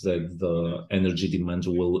shows that the energy demand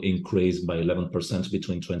will increase by 11%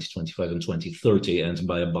 between 2025 and 2030, and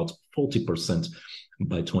by about 40%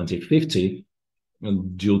 by 2050,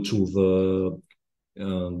 due to the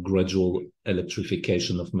gradual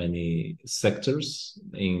electrification of many sectors,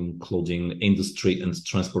 including industry and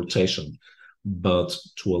transportation. But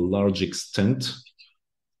to a large extent,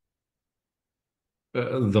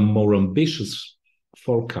 the more ambitious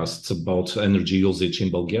forecasts about energy usage in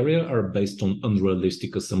Bulgaria are based on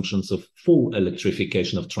unrealistic assumptions of full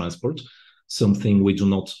electrification of transport, something we do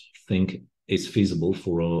not think is feasible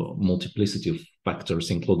for a multiplicity of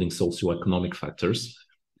factors, including socioeconomic factors.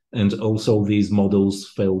 And also these models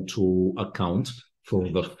fail to account for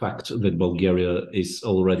the fact that Bulgaria is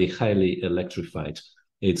already highly electrified.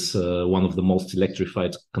 It's one of the most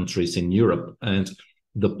electrified countries in Europe, and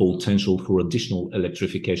the potential for additional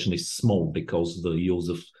electrification is small because the use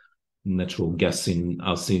of natural gas in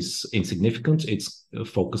us is insignificant. It's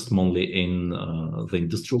focused mainly in the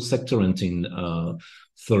industrial sector and in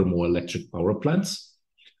thermoelectric power plants.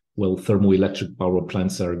 Well, thermoelectric power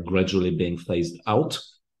plants are gradually being phased out.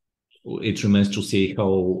 It remains to see how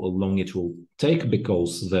long it will take,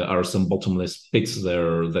 because there are some bottomless pits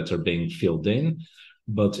there that are being filled in.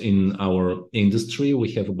 But in our industry,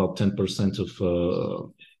 we have about 10% of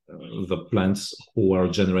the plants who are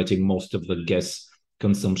generating most of the gas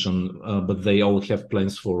consumption, but they all have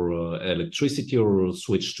plans for electricity or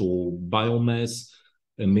switch to biomass,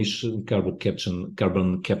 emission, carbon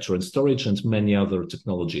capture and storage, and many other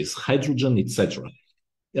technologies, hydrogen, etc.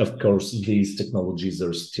 Of course, these technologies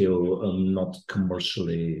are still not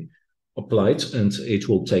commercially applied, and it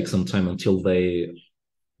will take some time until they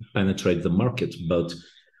penetrate the market. But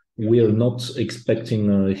we are not expecting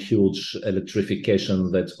a huge electrification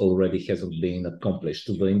that already hasn't been accomplished.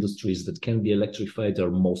 The industries that can be electrified are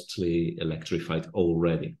mostly electrified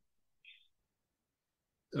already.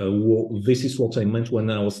 This is what I meant when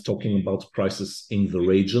I was talking about prices in the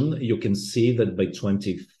region. You can see that by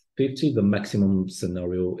 2050, the maximum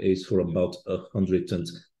scenario is for about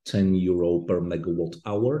 €110 per megawatt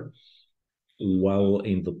hour, while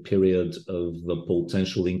in the period of the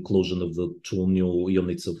potential inclusion of the 2 new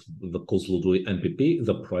units of the Kozloduy NPP,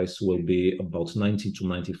 the price will be about 90 to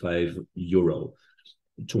 €95.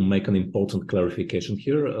 To make an important clarification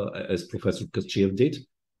here, as Professor Kaschiev did,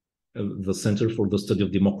 the Center for the Study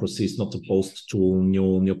of Democracy is not opposed to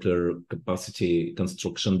new nuclear capacity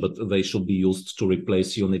construction, but they should be used to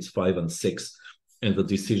replace units 5 and 6. And the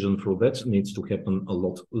decision for that needs to happen a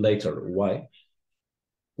lot later. Why?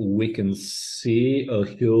 We can see a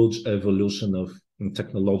huge evolution of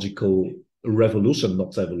technological revolution,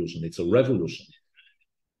 not evolution, it's a revolution.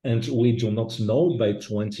 And we do not know by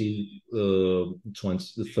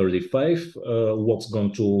 2035 what's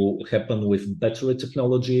going to happen with battery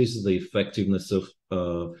technologies, the effectiveness of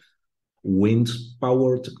wind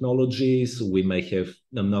power technologies. We may have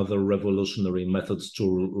another revolutionary methods to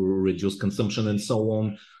reduce consumption and so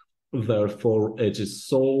on. Therefore, it is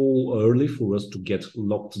so early for us to get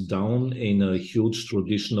locked down in a huge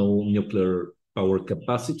traditional nuclear power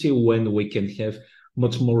capacity when we can have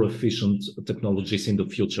much more efficient technologies in the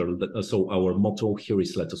future. So our motto here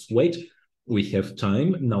is, let us wait. We have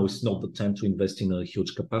time. Now is not the time to invest in a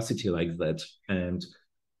huge capacity like that. And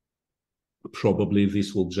probably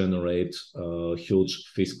this will generate a huge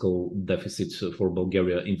fiscal deficit for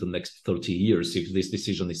Bulgaria in the next 30 years if this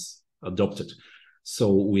decision is adopted.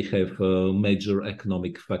 So we have major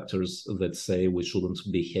economic factors that say we shouldn't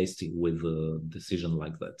be hasty with a decision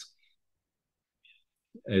like that.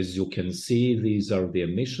 As you can see, these are the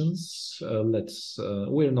emissions.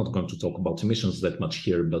 We're not going to talk about emissions that much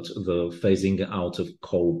here, but the phasing out of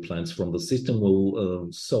coal plants from the system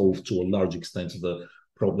will solve to a large extent the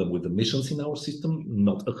problem with emissions in our system.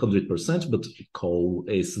 Not 100%, but coal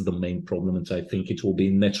is the main problem, and I think it will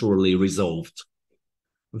be naturally resolved.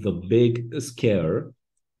 The big scare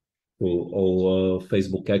for all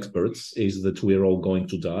Facebook experts is that we're all going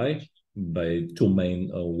to die by two main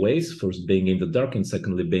ways. First, being in the dark, and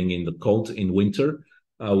secondly, being in the cold in winter.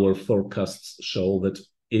 Our forecasts show that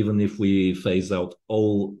even if we phase out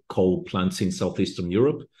all coal plants in Southeastern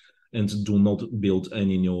Europe and do not build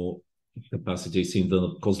any new capacities in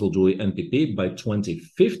the Kozloduy NPP by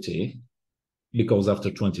 2050, because after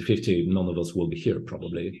 2050, none of us will be here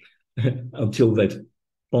probably. Until that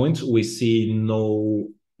point, we see no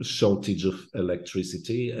shortage of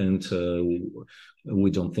electricity, and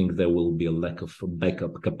we don't think there will be a lack of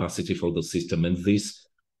backup capacity for the system. And this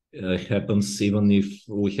happens even if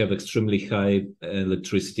we have extremely high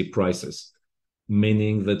electricity prices,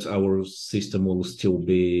 meaning that our system will still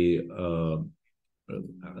be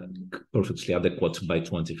perfectly adequate by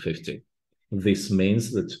 2050. This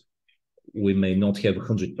means that we may not have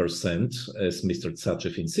 100%, as Mr.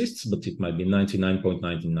 Tsachev insists, but it might be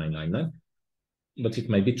 99.9999. But it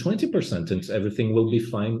may be 20%, and everything will be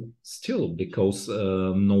fine still, because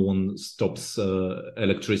no one stops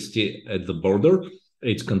electricity at the border.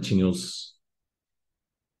 It continues.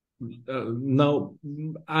 Now,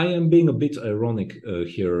 I am being a bit ironic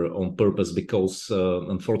here on purpose, because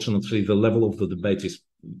unfortunately the level of the debate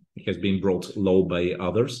has been brought low by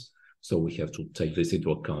others, so we have to take this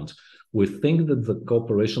into account. We think that the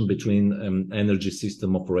cooperation between energy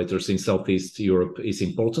system operators in Southeast Europe is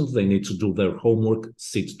important. They need to do their homework,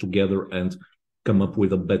 sit together, and come up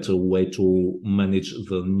with a better way to manage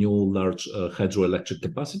the new large hydroelectric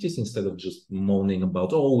capacities, instead of just moaning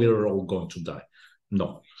about, oh, we're all going to die.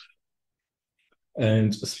 No.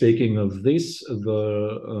 And speaking of this,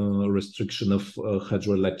 the restriction of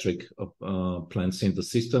hydroelectric plants in the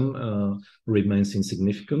system remains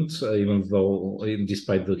insignificant, even though,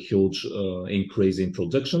 despite the huge increase in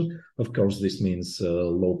production. Of course, this means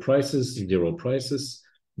low prices, zero prices,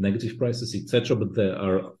 negative prices, etc. But there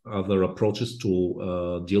are other approaches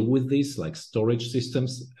to deal with this, like storage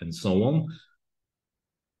systems and so on.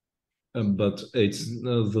 But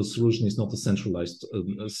the solution is not a centralized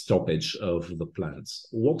stoppage of the plants.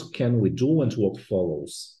 What can we do and what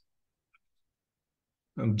follows?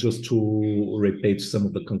 And just to repeat some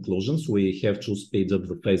of the conclusions, we have to speed up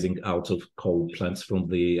the phasing out of coal plants from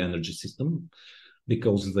the energy system,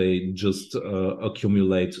 because they just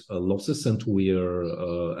accumulate losses, and we are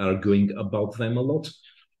arguing about them a lot.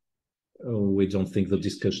 We don't think the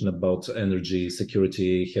discussion about energy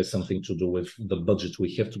security has something to do with the budget.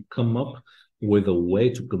 We have to come up with a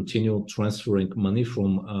way to continue transferring money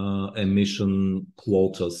from emission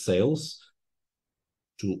quota sales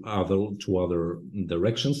to other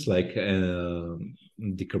directions, like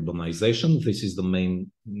decarbonization. This is the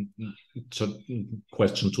main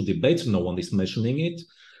question to debate. No one is mentioning it.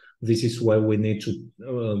 This is why we need to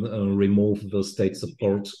remove the state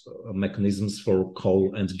support mechanisms for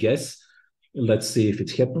coal and gas. Let's see if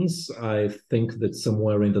it happens. I think that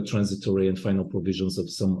somewhere in the transitory and final provisions of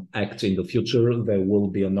some act in the future, there will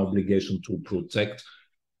be an obligation to protect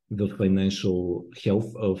the financial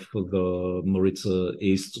health of the Maritsa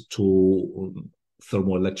East to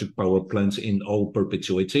thermoelectric power plants in all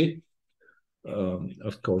perpetuity.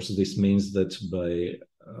 Of course, this means that by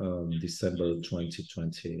December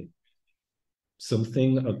 2020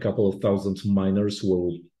 something, a couple of thousand miners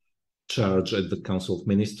will charge at the Council of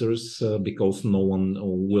Ministers because no one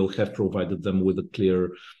will have provided them with a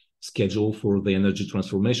clear schedule for the energy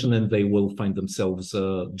transformation, and they will find themselves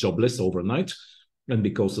jobless overnight. And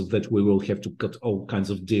because of that, we will have to cut all kinds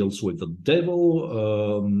of deals with the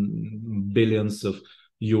devil. Billions of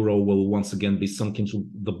euro will once again be sunk into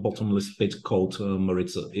the bottomless pit called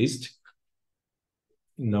Maritsa East.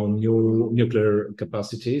 Now, new nuclear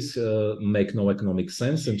capacities make no economic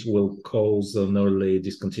sense and will cause an early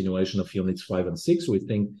discontinuation of units 5 and 6. We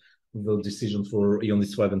think the decision for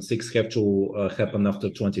units 5 and 6 have to happen after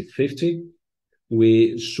 2050.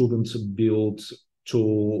 We shouldn't build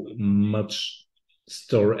too much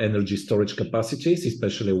energy storage capacities,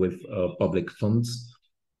 especially with public funds.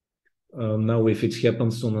 Now, if it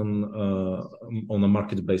happens on a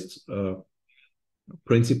market-based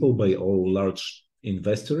principle by all large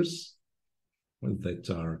investors that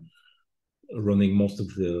are running most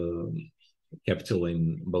of the capital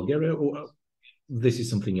in Bulgaria, this is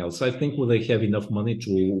something else. I think when they have enough money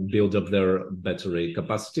to build up their battery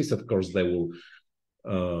capacities, of course, they will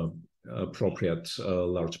appropriate a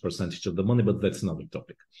large percentage of the money, but that's another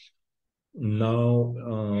topic. Now,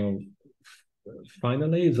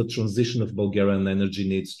 finally, the transition of Bulgarian energy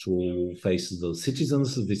needs to face the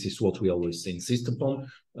citizens. This is what we always insist upon,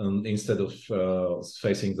 instead of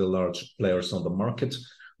facing the large players on the market.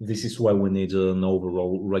 This is why we need an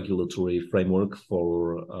overall regulatory framework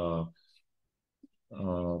for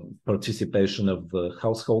participation of the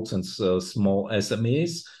households and small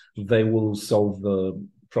SMEs. They will solve the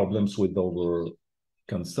problems with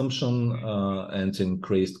overconsumption and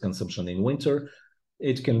increased consumption in winter.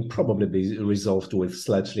 It can probably be resolved with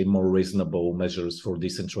slightly more reasonable measures for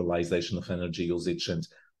decentralization of energy usage and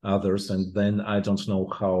others. And then I don't know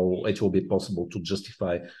how it will be possible to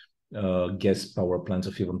justify a gas power plant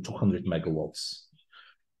of even 200 megawatts.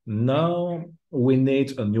 Now we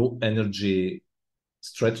need a new energy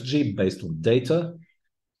strategy based on data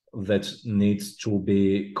that needs to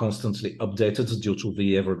be constantly updated due to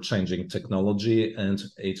the ever-changing technology, and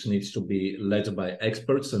it needs to be led by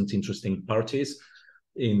experts and interesting parties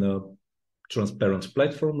in a transparent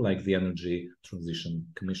platform like the Energy Transition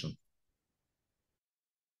Commission.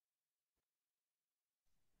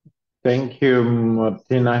 Thank you,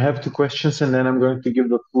 Martin. I have two questions, and then I'm going to give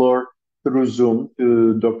the floor through Zoom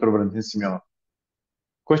to Dr. Valentin Simeonov.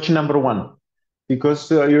 Question number one,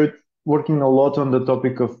 because you're working a lot on the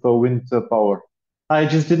topic of wind power. I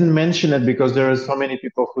just didn't mention it because there are so many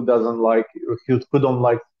people who don't like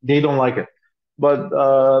it. But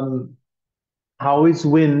how is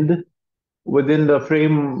wind within the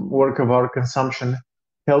framework of our consumption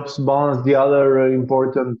helps balance the other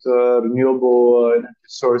important renewable energy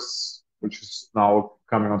source, which is now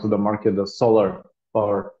coming onto the market, the solar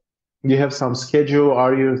power? Do you have some schedule?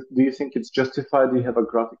 Do you think it's justified? Do you have a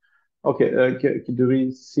graphic? Okay, do we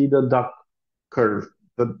see the duck curve?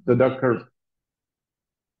 The duck curve.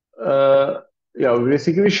 Yeah,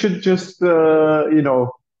 basically we should just kill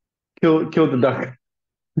the duck.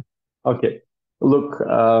 Okay, look,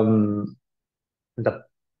 the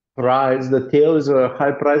price, the tail is a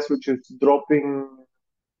high price which is dropping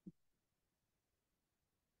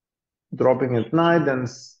at night, then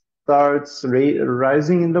starts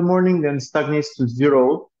rising in the morning, then stagnates to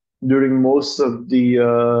zero during most of the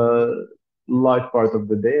light part of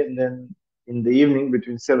the day, and then in the evening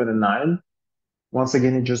between 7 and 9, once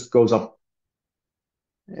again it just goes up,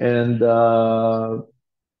 and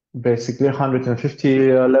basically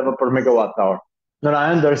 150 level per megawatt hour. Now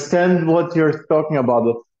I understand what you're talking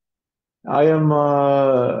about. I am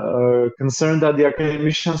concerned that the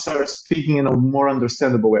academicians are speaking in a more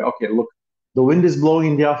understandable way. Okay, look, the wind is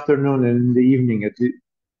blowing in the afternoon and in the evening.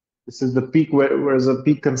 This is the peak where's a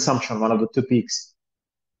peak consumption, one of the two peaks.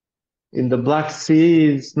 In the Black Sea,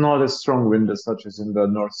 it's not as strong wind as such as in the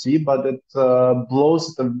North Sea, but it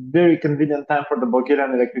blows at a very convenient time for the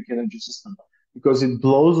Bulgarian electric energy system, because it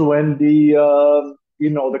blows when the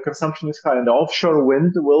consumption is high, and the offshore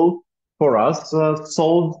wind will, for us,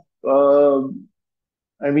 solve the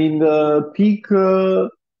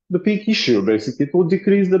peak issue. Basically, it will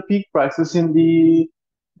decrease the peak prices in the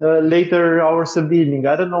later hours of the evening.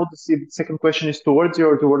 I don't know if the second question is towards you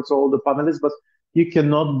or towards all the panelists, but you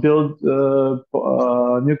cannot build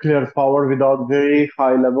nuclear power without very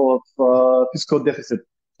high level of fiscal deficit.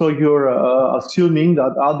 So you're assuming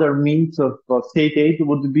that other means of state aid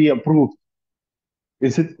would be approved.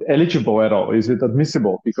 Is it eligible at all? Is it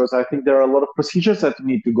admissible? Because I think there are a lot of procedures that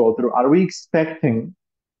need to go through. Are we expecting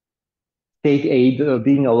state aid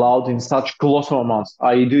being allowed in such colossal amounts?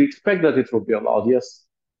 I do expect that it will be allowed, yes.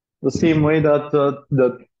 The same way that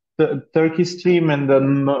the Turkey Stream and the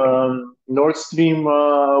Nord Stream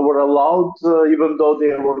were allowed, even though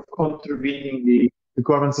they were contravening the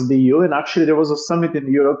requirements of the EU. And actually, there was a summit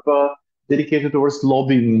in Europe dedicated towards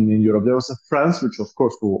lobbying in Europe. There was a France, which of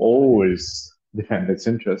course will always defend its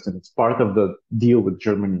interest, and it's part of the deal with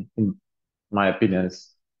Germany, in my opinion.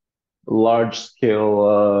 It's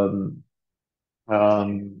large-scale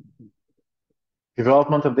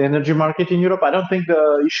development of the energy market in Europe. I don't think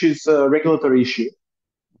the issue is a regulatory issue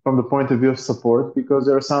from the point of view of support, because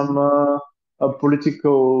there are some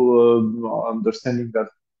political understanding that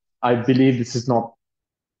I believe this is not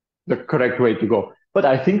the correct way to go. But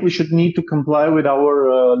I think we should need to comply with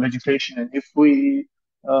our legislation, and if we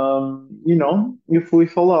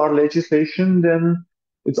follow our legislation, then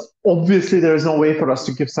it's obviously there is no way for us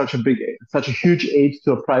to give such a huge aid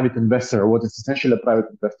to a private investor, what is essentially a private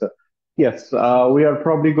investor. Yes, we are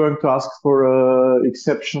probably going to ask for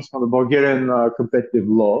exceptions from the Bulgarian competitive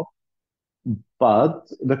law.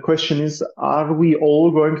 But the question is, are we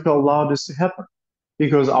all going to allow this to happen?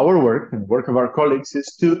 Because our work and work of our colleagues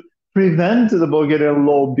is to prevent the Bulgarian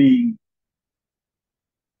law being,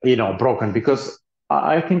 broken. Because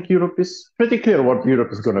I think Europe is pretty clear what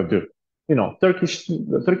Europe is going to do. The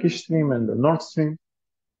Turkish Stream and the Nord Stream.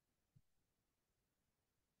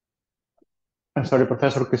 I'm sorry,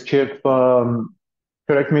 Professor Kaschiev,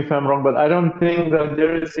 correct me if I'm wrong, but I don't think that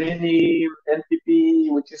there is any NPP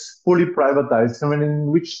which is fully privatized, in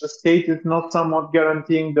which the state is not somewhat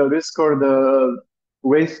guaranteeing the risk or the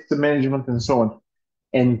waste management and so on.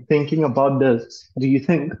 And thinking about this, do you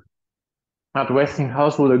think that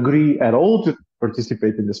Westinghouse would agree at all to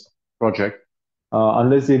participate in this project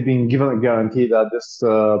unless they've been given a guarantee that this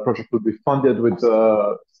project will be funded with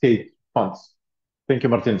state funds? Thank you,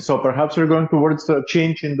 Martin. So perhaps we're going towards a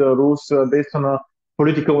change in the rules based on a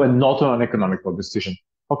political and not on an economical decision.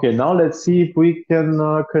 Okay, now let's see if we can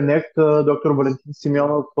connect Dr. Valentin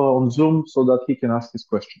Simeonov on Zoom so that he can ask his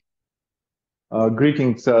question.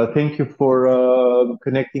 Greetings. Thank you for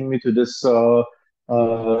connecting me to this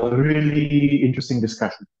really interesting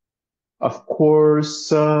discussion. Of course,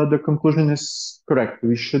 the conclusion is correct.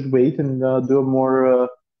 We should wait and do a more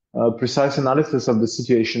precise analysis of the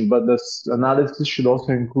situation, but this analysis should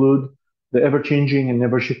also include the ever-changing and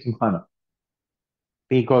ever-shifting climate,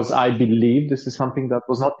 because I believe this is something that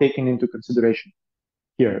was not taken into consideration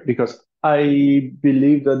here, because I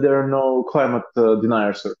believe that there are no climate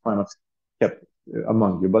deniers or climate skeptics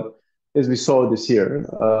among you. But as we saw this year,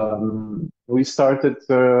 we started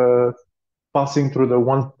passing through the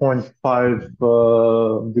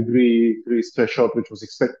 1.5 degrees threshold, which was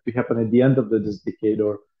expected to happen at the end of this decade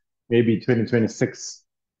or maybe 2026.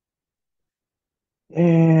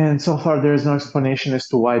 And so far, there is no explanation as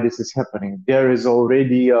to why this is happening. There is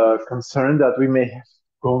already a concern that we may have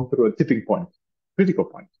gone through a tipping point, critical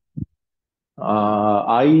point.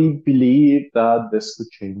 I believe that this could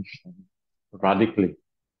change radically,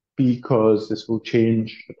 because this will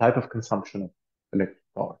change the type of consumption of electric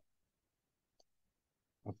power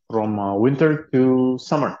from winter to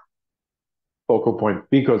summer. Focal point,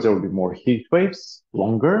 because there will be more heat waves,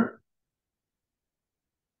 longer,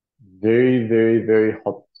 very, very, very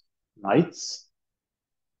hot nights,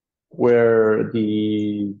 where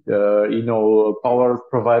the power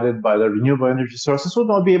provided by the renewable energy sources will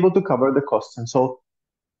not be able to cover the costs. And so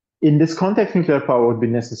in this context, nuclear power would be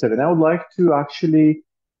necessary. And I would like to actually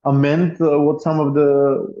amend some of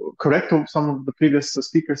the previous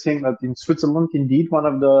speakers, saying that in Switzerland, indeed, one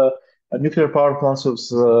of the nuclear power plants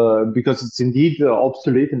was, because it's indeed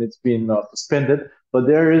obsolete and it's been suspended, but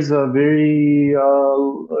there is a very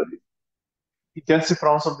intensive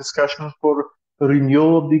rounds of discussion for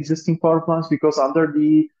renewal of the existing power plants, because under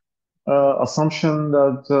the assumption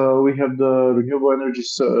that we have the renewable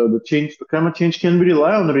energies, the climate change, can we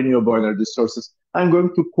rely on the renewable energy sources? I'm going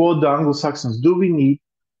to quote the Anglo-Saxons: do we need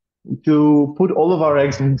to put all of our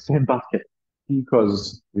eggs in the same basket?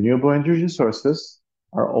 Because renewable energy sources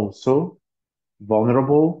are also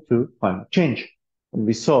vulnerable to climate change. And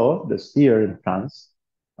we saw this year in France,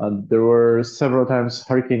 there were several times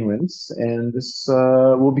hurricane winds, and this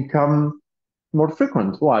will become more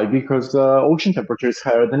frequent. Why? Because ocean temperature is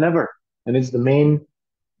higher than ever, and it's the main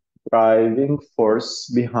driving force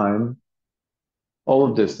behind all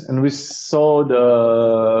of this. And we saw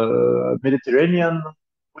the Mediterranean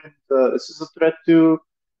wind. This is a threat to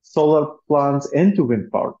solar plants and to wind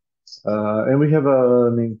power. And we have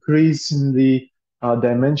an increase in the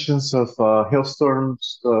dimensions of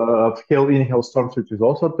hailstorms, of hail in hailstorms, which is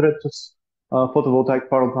also a threat to photovoltaic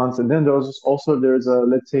power plants. And then there's a,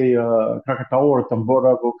 let's say, Krakatoa or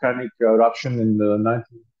Tambora volcanic eruption in the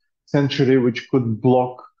 19th century, which could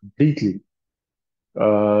block completely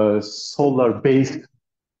solar-based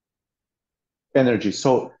energy.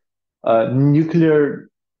 So nuclear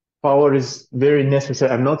power is very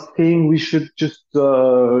necessary. I'm not saying we should just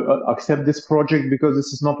accept this project because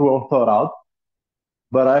this is not well thought out,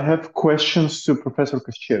 but I have questions to Professor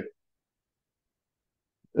Kaschiev.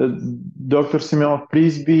 Dr. Semyonov,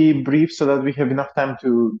 please be brief so that we have enough time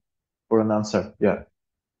for an answer. Yeah.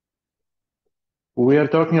 We are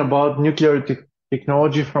talking about nuclear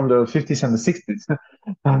technology from the 50s and the 60s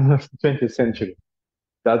of the 20th century.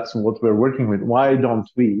 That's what we're working with. Why don't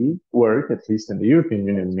we work, at least in the European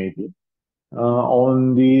Union maybe,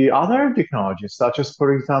 on the other technologies, such as,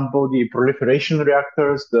 for example, the proliferation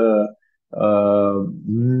reactors, the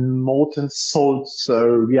molten salts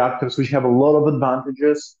reactors, which have a lot of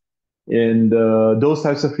advantages. And those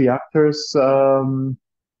types of reactors are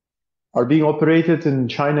being operated in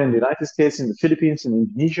China, in the United States, in the Philippines, in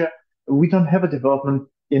Indonesia. We don't have a development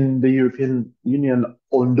in the European Union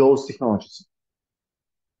on those technologies.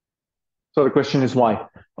 So the question is why?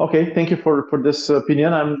 Okay, thank you for this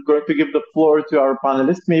opinion. I'm going to give the floor to our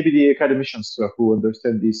panelists, maybe the academicians who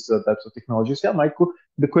understand these types of technologies. Yeah, Michael,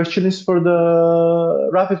 the question is for the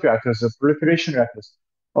rapid reactors, the proliferation reactors.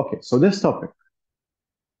 Okay, so this topic,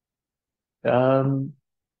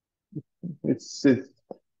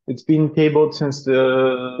 it's been tabled since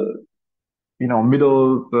the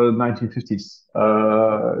middle of the 1950s.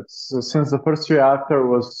 Since the first reactor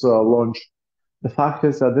was launched, the fact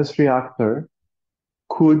is that this reactor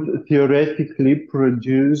could theoretically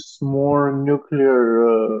produce more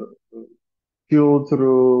nuclear fuel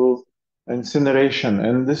through incineration.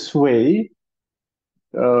 And this way,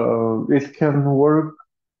 it can work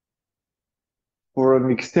for an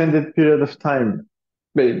extended period of time,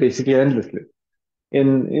 basically endlessly.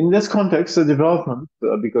 In this context, the development,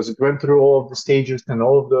 because it went through all of the stages and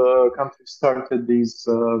all of the countries started these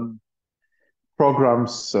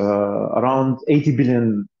programs, around 80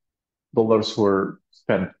 billion dollars were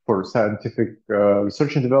spent for scientific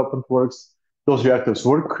research and development works. Those reactors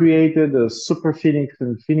were created, Super Phoenix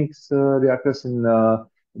and Phoenix reactors in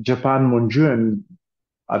Japan, Monju, and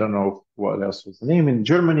I don't know what else was the name, in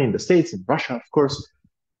Germany, in the States, in Russia, of course.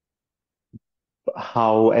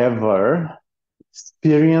 However,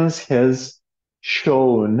 experience has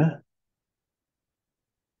shown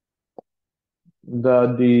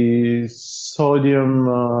that the sodium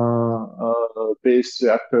based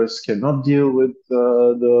reactors cannot deal with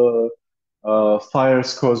the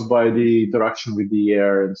fires caused by the interaction with the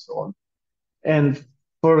air and so on. And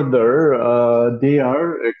further, they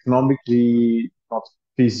are economically not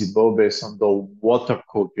feasible based on the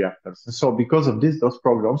water-cooled reactors. And so because of this, those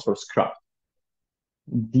programs were scrapped.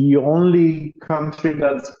 The only country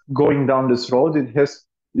that's going down this road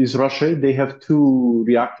is Russia. They have two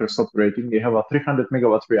reactors operating. They have a 300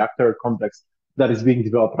 megawatt reactor complex that is being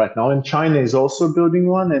developed right now, and China is also building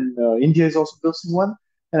one, and India is also building one.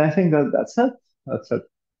 And I think that's it. That's it.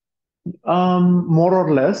 More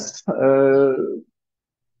or less.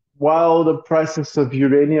 While the prices of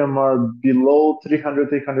uranium are below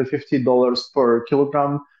 $300-$350 per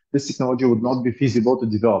kilogram, this technology would not be feasible to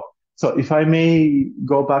develop. So if I may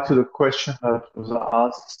go back to the question that was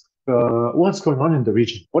asked, what's going on in the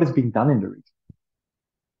region? What is being done in the region?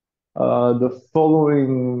 The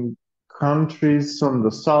following countries on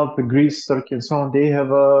the south, Greece, Turkey, and so on, they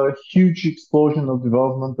have a huge explosion of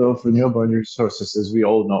development of renewable energy sources, as we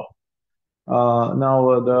all know.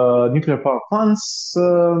 Now, the nuclear power plants,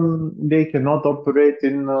 they cannot operate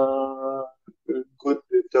in good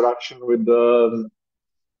interaction with the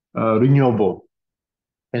renewable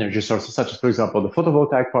energy sources, such as, for example, the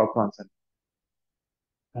photovoltaic power plants and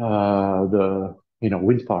the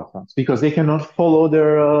wind power plants, because they cannot follow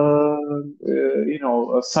their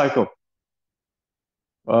cycle.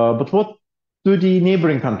 But what do the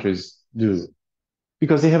neighboring countries do?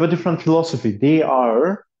 Because they have a different philosophy. They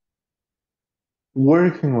are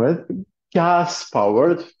working with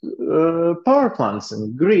gas-powered power plants.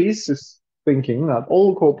 And Greece is thinking that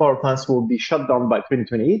all coal power plants will be shut down by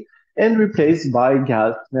 2028 and replaced by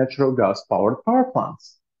natural gas-powered power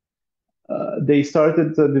plants. They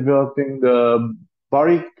started developing the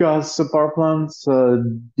baric gas power plants.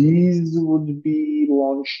 These would be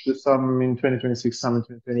launched, some in 2026, some in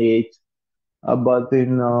 2028. But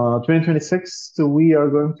in 2026, we are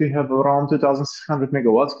going to have around 2,600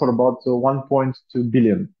 megawatts for about 1.2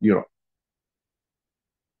 billion euro.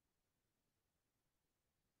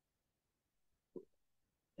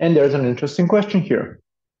 And there's an interesting question here.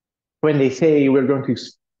 When they say we're going to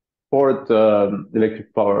export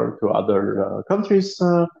electric power to other countries,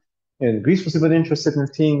 and Greece was even interested in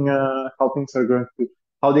seeing how things are going to,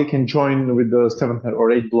 how they can join with the 7th or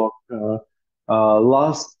 8th block.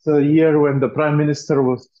 Last year, when the prime minister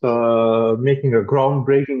was making a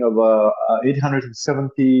groundbreaking of a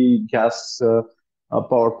 870 gas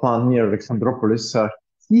power plant near Alexandropolis,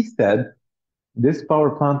 he said this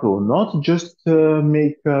power plant will not just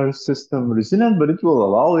make our system resilient, but it will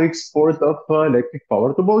allow export of electric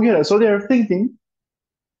power to Bulgaria. So they are thinking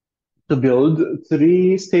to build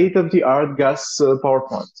 3 state-of-the-art gas power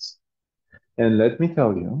plants. And let me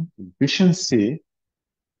tell you, efficiency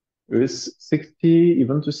is 60,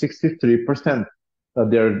 even to 63% that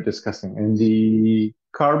they're discussing. And the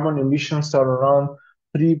carbon emissions are around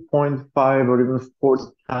 3.5 or even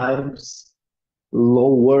 4 times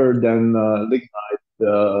lower than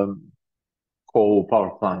lignite coal power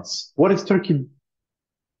plants. What is Turkey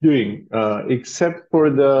doing? Except for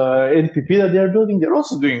the NPP that they're building, they're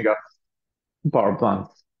also doing gas power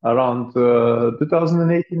plants around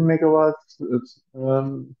 2018 megawatts.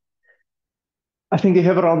 I think they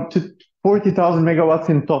have around 40,000 megawatts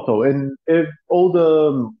in total, and if all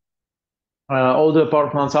the power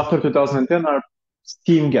plants after 2010 are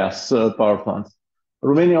steam gas power plants.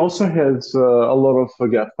 Romania also has a lot of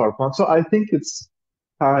gas power plants, so I think it's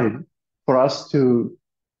time for us to,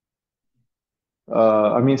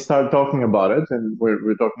 start talking about it, and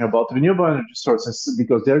we're talking about renewable energy sources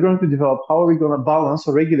because they're going to develop how are we going to balance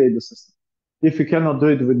or regulate the system if we cannot do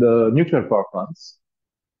it with the nuclear power plants.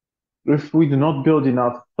 If we do not build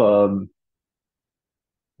enough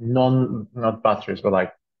not batteries,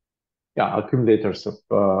 but accumulators of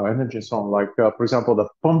energy, so on, for example, the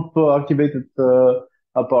pump activated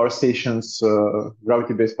power stations,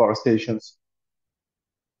 gravity-based power stations.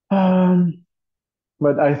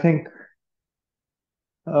 But I think,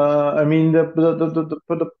 the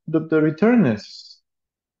return is,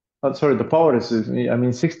 the power is,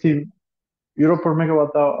 60 euro per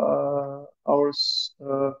megawatt hours.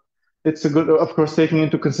 It's a good, of course, taking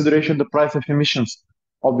into consideration the price of emissions.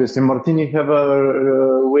 Obviously, Martin, you have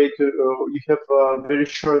a way to, you have a very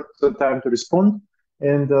short time to respond,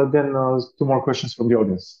 and then 2 more questions from the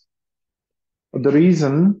audience. The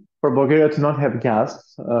reason for Bulgaria to not have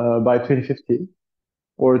gas by 2050,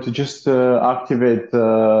 or to just activate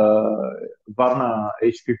Varna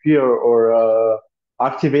HPP, or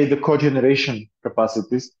activate the cogeneration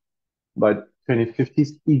capacities by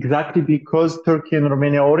 2050, exactly because Turkey and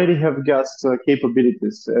Romania already have gas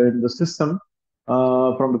capabilities. And the system,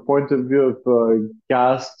 from the point of view of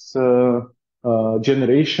gas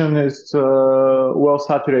generation, is well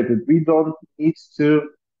saturated. We don't need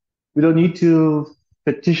to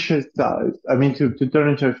fetishize, I mean, to turn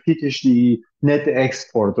into a fetish the net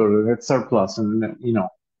export or the net surplus, and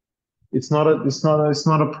it's not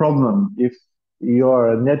a problem if you are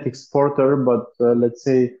a net exporter, but let's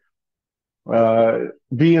say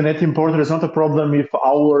being a net importer is not a problem if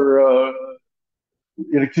our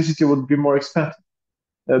electricity would be more expensive.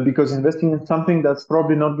 Because investing in something that's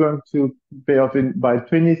probably not going to pay off by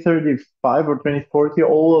 2035 or 2040,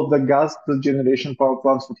 all of the gas generation power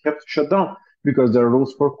plants would have to shut down because there are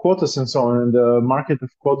rules for quotas and so on. And the market of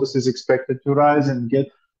quotas is expected to rise and get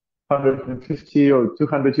 150 or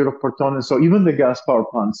 200 euro per ton. And so even the gas power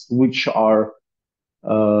plants, which are,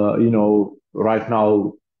 right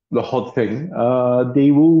now the hot thing,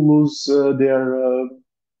 they will lose their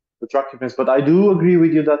attractiveness. But I do agree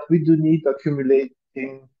with you that we do need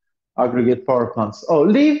accumulating aggregate power plants. Oh,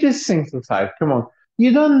 leave these things aside. Come on.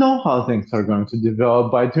 You don't know how things are going to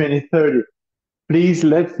develop by 2030. Please,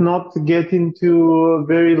 let's not get into a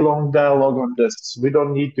very long dialogue on this. We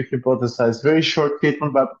don't need to hypothesize. Very short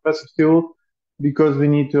statement by Professor Steele, because we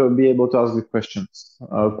need to be able to ask the questions,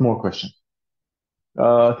 more questions.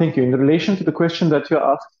 Thank you. In relation to the question that you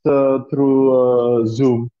asked through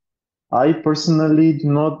Zoom, I personally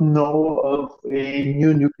do not know of a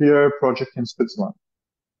new nuclear project in Switzerland.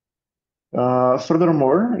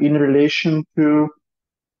 Furthermore, in relation to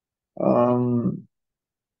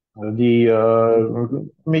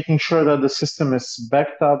making sure that the system is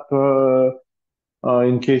backed up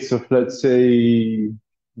in case of, let's say,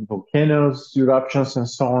 volcanoes, eruptions, and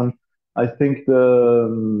so on, I think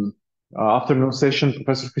the afternoon session,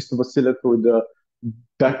 Professor Christo Vasilev with the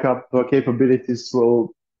backup capabilities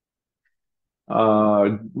will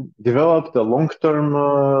develop. The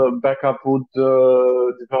long-term backup would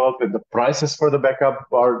develop, and the prices for the backup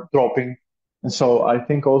are dropping. And so I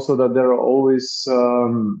think also that there are always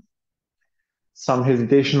some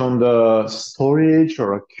hesitation on the storage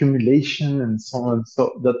or accumulation and so on.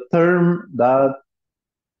 So the term that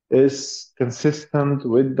is consistent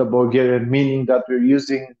with the Bulgarian meaning that we're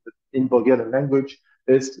using in Bulgarian language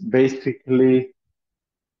is basically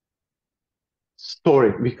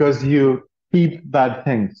storage, because you keep bad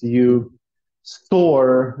things. You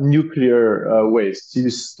store nuclear waste. You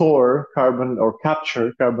store carbon, or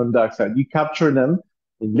capture carbon dioxide. You capture them,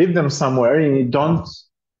 you leave them somewhere, and you don't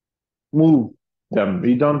move them.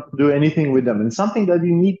 You don't do anything with them. And something that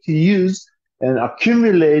you need to use and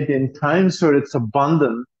accumulate in times where it's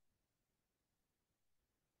abundant.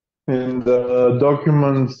 In the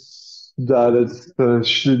documents that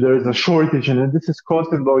there's a shortage, and this is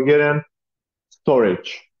called in Bulgarian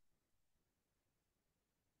storage.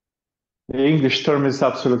 The English term is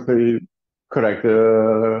absolutely correct.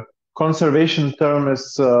 Conservation term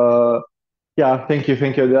is, yeah, thank you.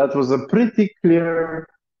 That was a pretty clear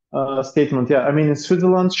statement. Yeah, I mean, in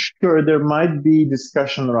Switzerland, sure, there might be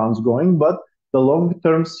discussion rounds going, but the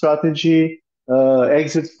long-term strategy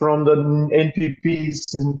exits from the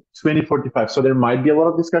NPPs in 2045. So there might be a lot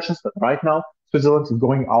of discussions, but right now, Switzerland is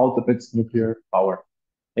going out of its nuclear power.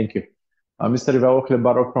 Thank you. Mr. Ivalo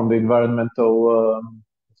Hlebarov from the Environmental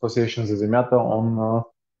Association Zazimata on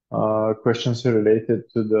questions related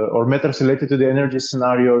to or matters related to the energy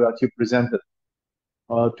scenario that you presented.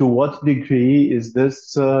 To what degree is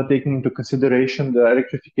this taking into consideration the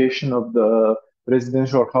electrification of the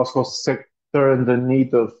residential or household sector and the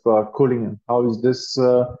need of cooling? And how is this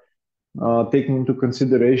taking into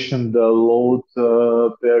consideration the load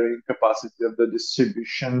bearing capacity of the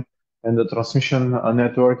distribution and the transmission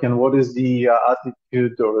network? And what is the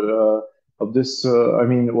attitude or of this? I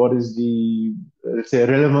mean, what is the, let's say,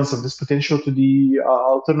 relevance of this potential to the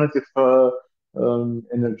alternative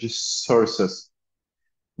energy sources?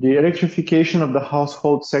 The electrification of the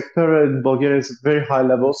household sector in Bulgaria is at very high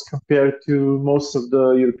levels compared to most of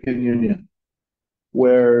the European Union,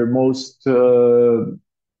 where most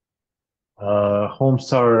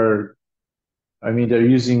homes are, I mean, they're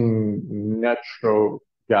using natural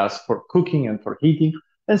gas for cooking and for heating.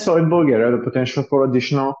 And so in Bulgaria, the potential for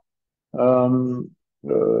additional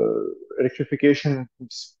electrification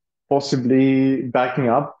is possibly backing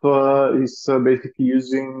up is basically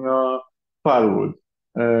using firewood.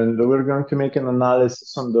 And we're going to make an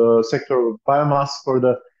analysis on the sector of biomass for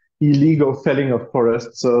the illegal felling of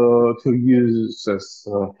forests to use as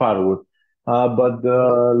firewood. But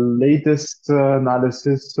the latest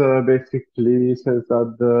analysis basically says that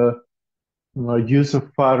the use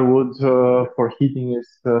of firewood for heating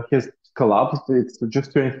has collapsed. It's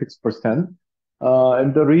just 26%.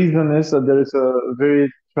 And the reason is that there is a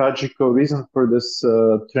very tragic reason for this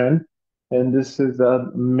trend. And this is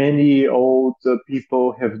that many old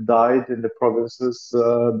people have died in the provinces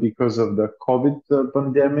because of the COVID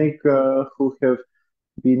pandemic, who have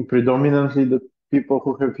been predominantly the people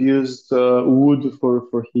who have used wood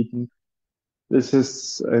for heating. This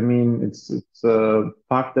is, I mean, it's a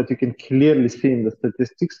fact that you can clearly see in the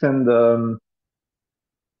statistics, and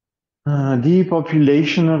the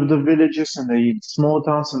population of the villages and the small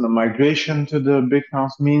towns and the migration to the big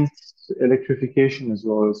towns means electrification, as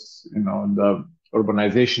well as, you know, the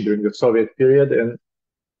urbanization during the Soviet period, and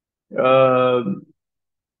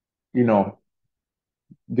you know,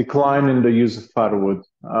 decline in the use of firewood.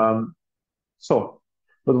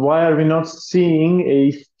 But why are we not seeing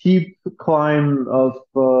a steep climb of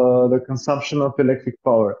the consumption of electric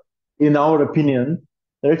power? In our opinion,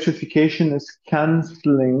 electrification is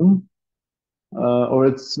canceling or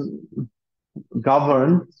it's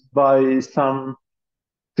governed by some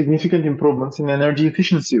significant improvements in energy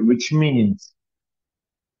efficiency, which means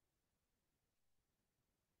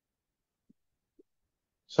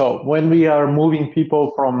so when we are moving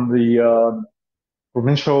people from the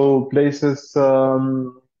provincial places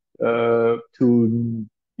to,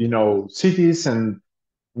 you know, cities and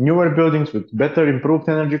newer buildings with better improved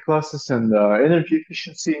energy classes and energy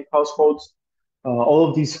efficiency in households, all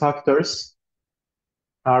of these factors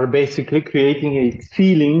are basically creating a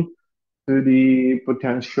ceiling to the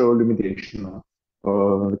potential limitation of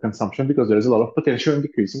the consumption, because there is a lot of potential in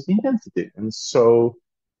decreasing the intensity. And so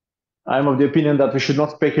I'm of the opinion that we should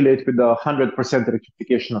not speculate with the 100%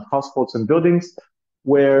 electrification of households and buildings,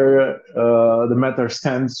 where the matter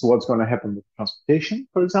stands what's going to happen with transportation,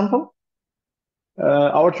 for example.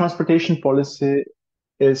 Our transportation policy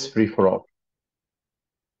is free for all,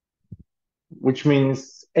 which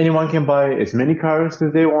means anyone can buy as many cars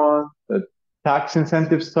as they want. The tax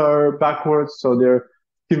incentives are backwards, so they're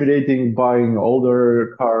stimulating buying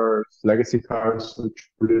older cars, legacy cars, which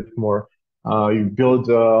pollute more. You build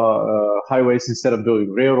highways instead of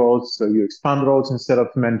building railroads, so you expand roads instead of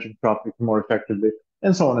managing traffic more effectively,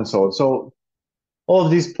 and so on and so on. So all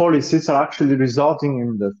of these policies are actually resulting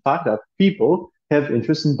in the fact that people have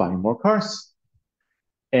interest in buying more cars.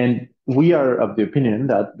 And we are of the opinion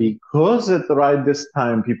that because at the right this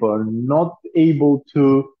time people are not able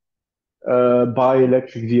to buy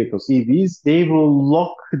electric vehicles, EVs, they will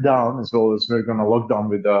lock down, as well as we're going to lock down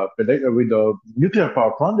with the nuclear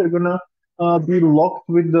power plant. They're going to be locked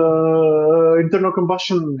with the internal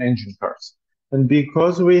combustion engine cars. And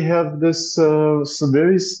because we have this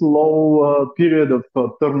very slow period of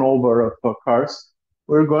turnover of cars,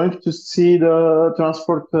 we're going to see the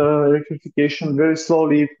transport electrification very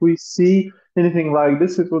slowly. If we see anything like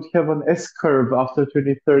this, it would have an S-curve after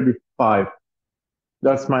 2035.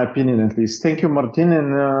 That's my opinion, at least. Thank you, Martin.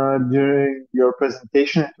 And during your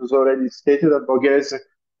presentation, it was already stated that Bulgaria is a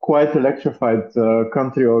quite electrified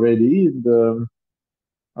country already. The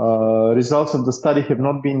results of the study have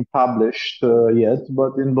not been published yet,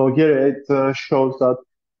 but in Bulgaria, it shows that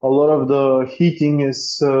a lot of the heating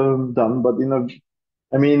is done, but in a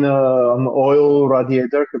an oil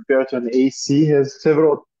radiator compared to an AC has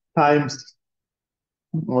several times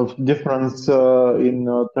of difference in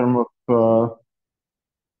terms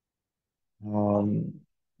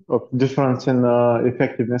of difference in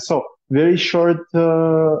effectiveness. So very short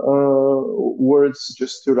words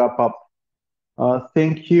just to wrap up.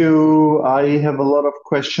 Thank you. I have a lot of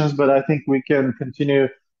questions, but I think we can continue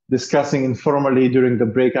discussing informally during the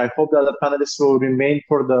break. I hope that the panelists will remain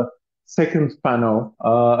for the second panel,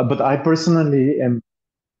 but I personally am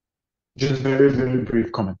just very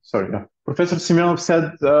brief comment. Sorry, Professor Semyonov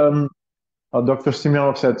said, Dr.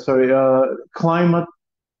 Semyonov said, sorry, climate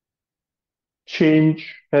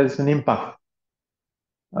change has an impact,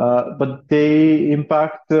 but they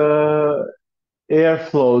impact air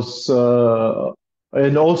flows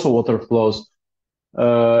and also water flows.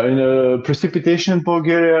 Precipitation in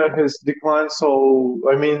Bulgaria has declined, so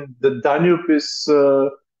the Danube is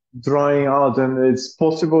drying out, and it's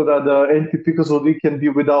possible that the NPP Kozloduy can be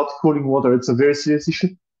without cooling water. It's a very serious issue.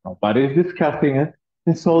 Nobody is discussing it.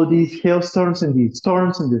 And so these hailstorms and these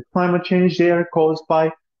storms and this climate change, they are caused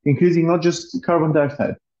by increasing not just carbon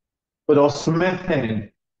dioxide, but also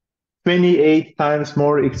methane. 28 times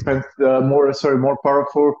more expensive, more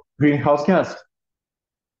powerful greenhouse gas,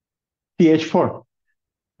 CH4.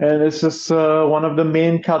 And this is one of the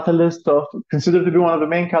main catalysts considered to be one of the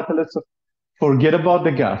main catalysts of forget about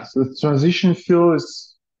the gas. The transition fuel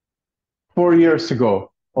is 4 years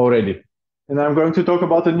ago already. And I'm going to talk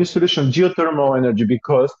about a new solution, geothermal energy,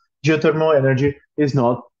 because geothermal energy is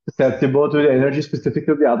not susceptible to the energy specific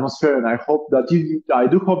to the atmosphere. And I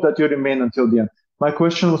do hope that you remain until the end. My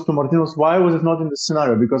question was to Martinos, why was it not in the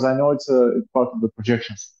scenario? Because I know it's part of the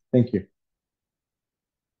projections. Thank you.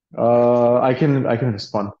 I can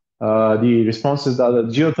respond. The response is that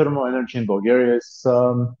geothermal energy in Bulgaria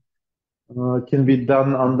can be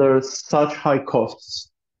done under such high costs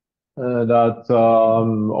that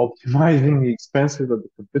optimizing the expenses of the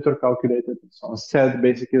computer calculated and so on said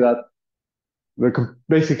basically that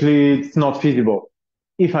basically it's not feasible.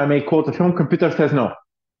 If I may quote a film, computer says no.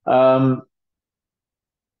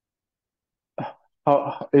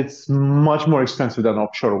 It's much more expensive than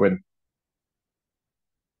offshore wind.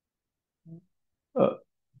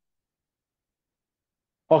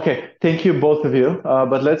 Okay, thank you both of you.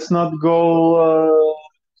 But let's not go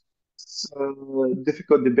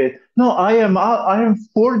difficult debate. No, I am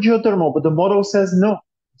for geothermal, but the model says no.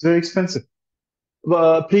 It's very expensive.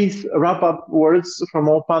 Please wrap up words from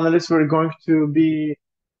all panelists. We're going to be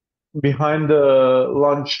behind the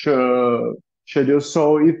lunch schedule.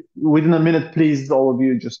 So if within a minute, please, all of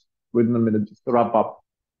you, just within a minute, just wrap up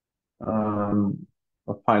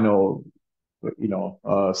a final,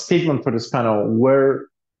 statement for this panel. Where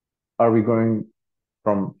are we going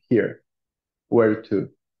from here? Where to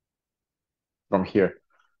from here?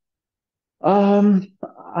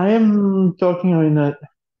 I am talking in a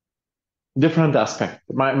different aspect.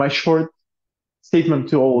 My short statement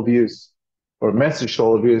to all of you or message to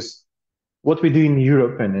all of you is what we do in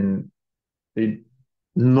Europe and in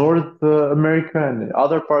North America and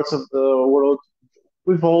other parts of the world.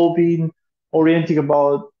 We've all been orienting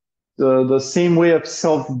about the same way of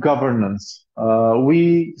self-governance.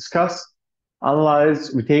 We discuss,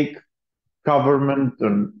 analyze, we take government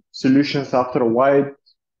and solutions after a wide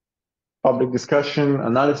public discussion,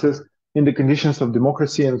 analysis in the conditions of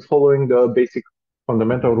democracy and following the basic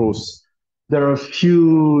fundamental rules. There are a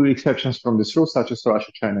few exceptions from this rule, such as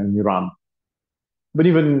Russia, China, and Iran. But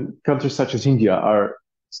even countries such as India are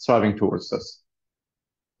striving towards this.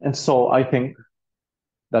 And so I think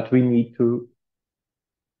that we need to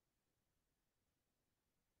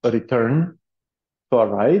return to a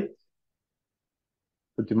right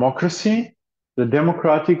to democracy, the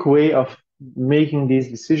democratic way of making these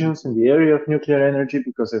decisions in the area of nuclear energy,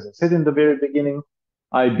 because as I said in the very beginning,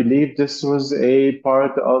 I believe this was a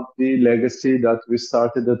part of the legacy that we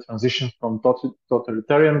started the transition from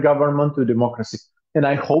totalitarian government to democracy. And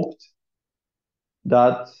I hoped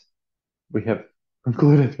that we have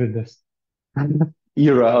concluded with this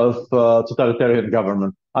era of totalitarian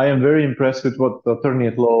government. I am very impressed with what the attorney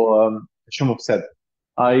at law Kashamov said.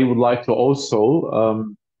 I would like to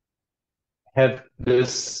also have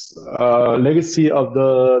this legacy of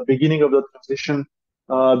the beginning of the transition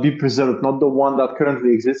be preserved, not the one that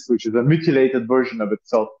currently exists, which is a mutilated version of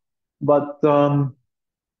itself. But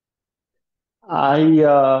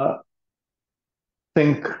I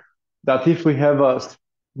think that if we have a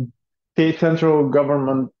state central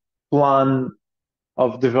government plan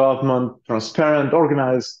of development, transparent,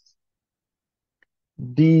 organized,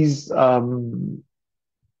 these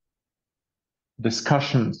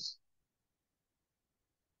discussions,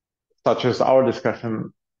 such as our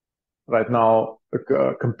discussion right now,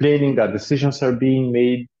 complaining that decisions are being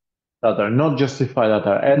made that are not justified, that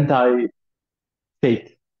are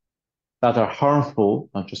anti-state, that are harmful,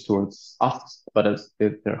 not just towards us, but as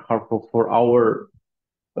they're harmful for our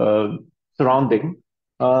surrounding,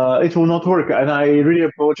 it will not work. And I really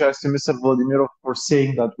apologize to Mr. Vladimirov for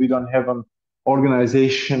saying that we don't have an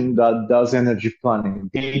organization that does energy planning.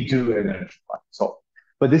 They do energy planning. So,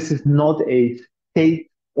 but this is not a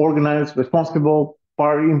state organized, responsible,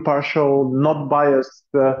 impartial, not biased,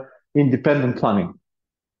 independent planning.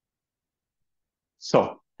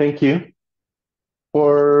 So, thank you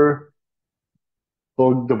for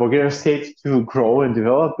the Bulgarian state to grow and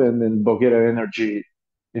develop, and in Bulgarian energy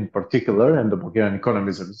in particular, and the Bulgarian economy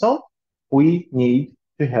as a result. We need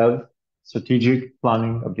to have strategic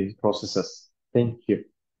planning of these processes. Thank you.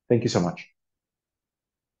 Thank you so much.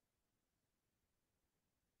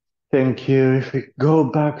 Thank you. If we go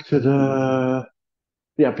back to the,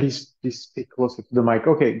 yeah, please speak closer to the mic.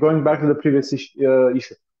 Okay, going back to the previous issue.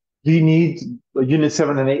 Do you need unit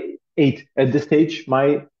 7 and 8 at this stage?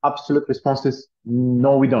 My absolute response is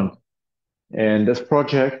no, we don't. And this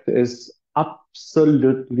project is up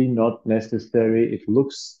absolutely not necessary. It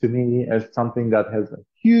looks to me as something that has a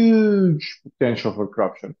huge potential for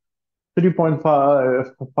corruption.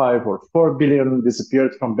 3.5 or 4 billion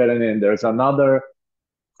disappeared from Berlin, and there's another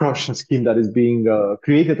corruption scheme that is being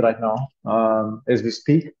created right now as we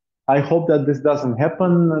speak. I hope that this doesn't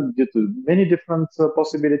happen due to many different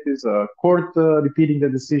possibilities. Court repeating the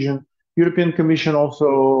decision, European Commission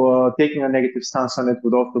also taking a negative stance on it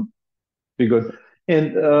would also be good.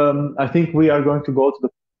 And I think we are going to go to the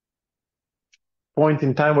point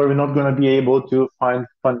in time where we're not going to be able to find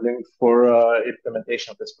funding for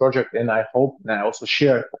implementation of this project. And I hope, and I also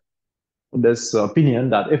share this opinion,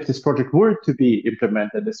 that if this project were to be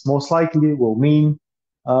implemented, this most likely will mean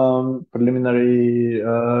preliminary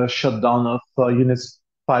shutdown of units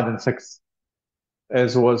 5 and 6,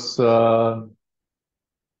 as was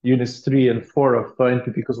units 3 and 4 of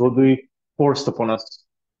NPP Kozloduy forced upon us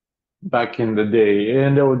back in the day.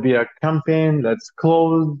 And there would be a campaign that's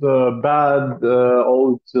close bad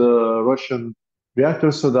old Russian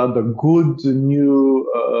reactors so that the good new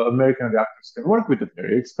American reactors can work with the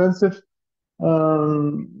very expensive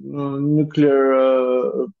nuclear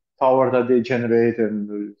power that they generate, and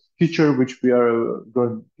the future, which we are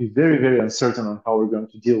going to be very, very uncertain on how we're going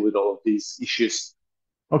to deal with all of these issues.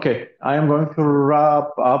 Okay, I am going to wrap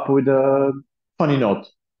up with a funny note.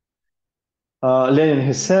 Lenin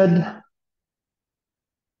has said,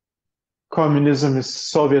 communism is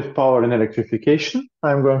Soviet power and electrification.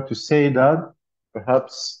 I'm going to say that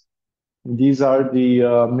perhaps these are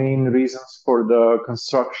the main reasons for the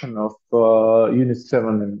construction of Units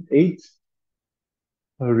 7 and 8,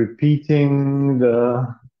 repeating the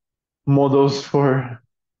models for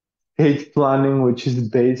state planning, which is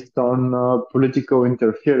based on political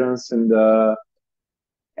interference and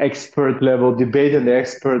expert level debate and the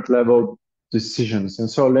expert level decisions. And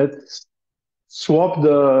so let's swap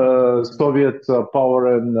the Soviet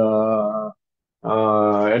power and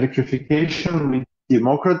electrification with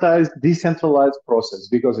democratized, decentralized process,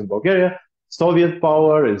 because in Bulgaria, Soviet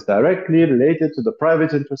power is directly related to the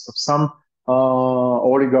private interests of some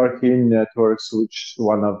oligarchy networks, which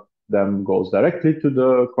one of them goes directly to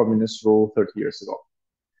the communist rule 30 years ago.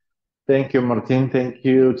 Thank you, Martin. Thank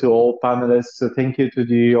you to all panelists. Thank you to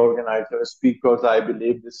the organizers, because I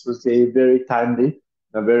believe this was a very timely,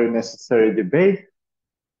 a very necessary debate.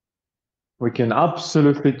 We can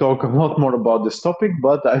absolutely talk a lot more about this topic,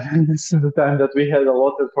 but I think this is the time that we had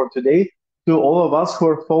allotted for today. To all of us who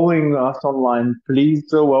are following us online,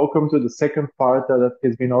 please welcome to the second part that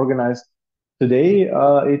has been organized today.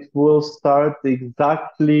 It will start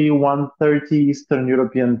exactly 1:30 Eastern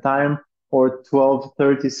European time or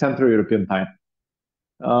 12:30 Central European time.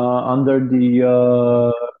 Under the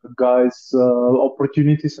guys,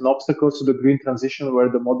 opportunities and obstacles to the green transition, where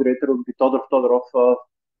the moderator will be Todorov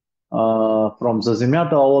from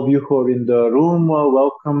Zazimyata. All of you who are in the room,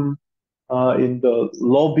 welcome in the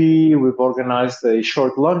lobby. We've organized a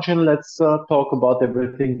short luncheon. Let's talk about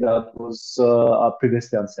everything that was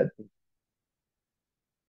previously unsaid.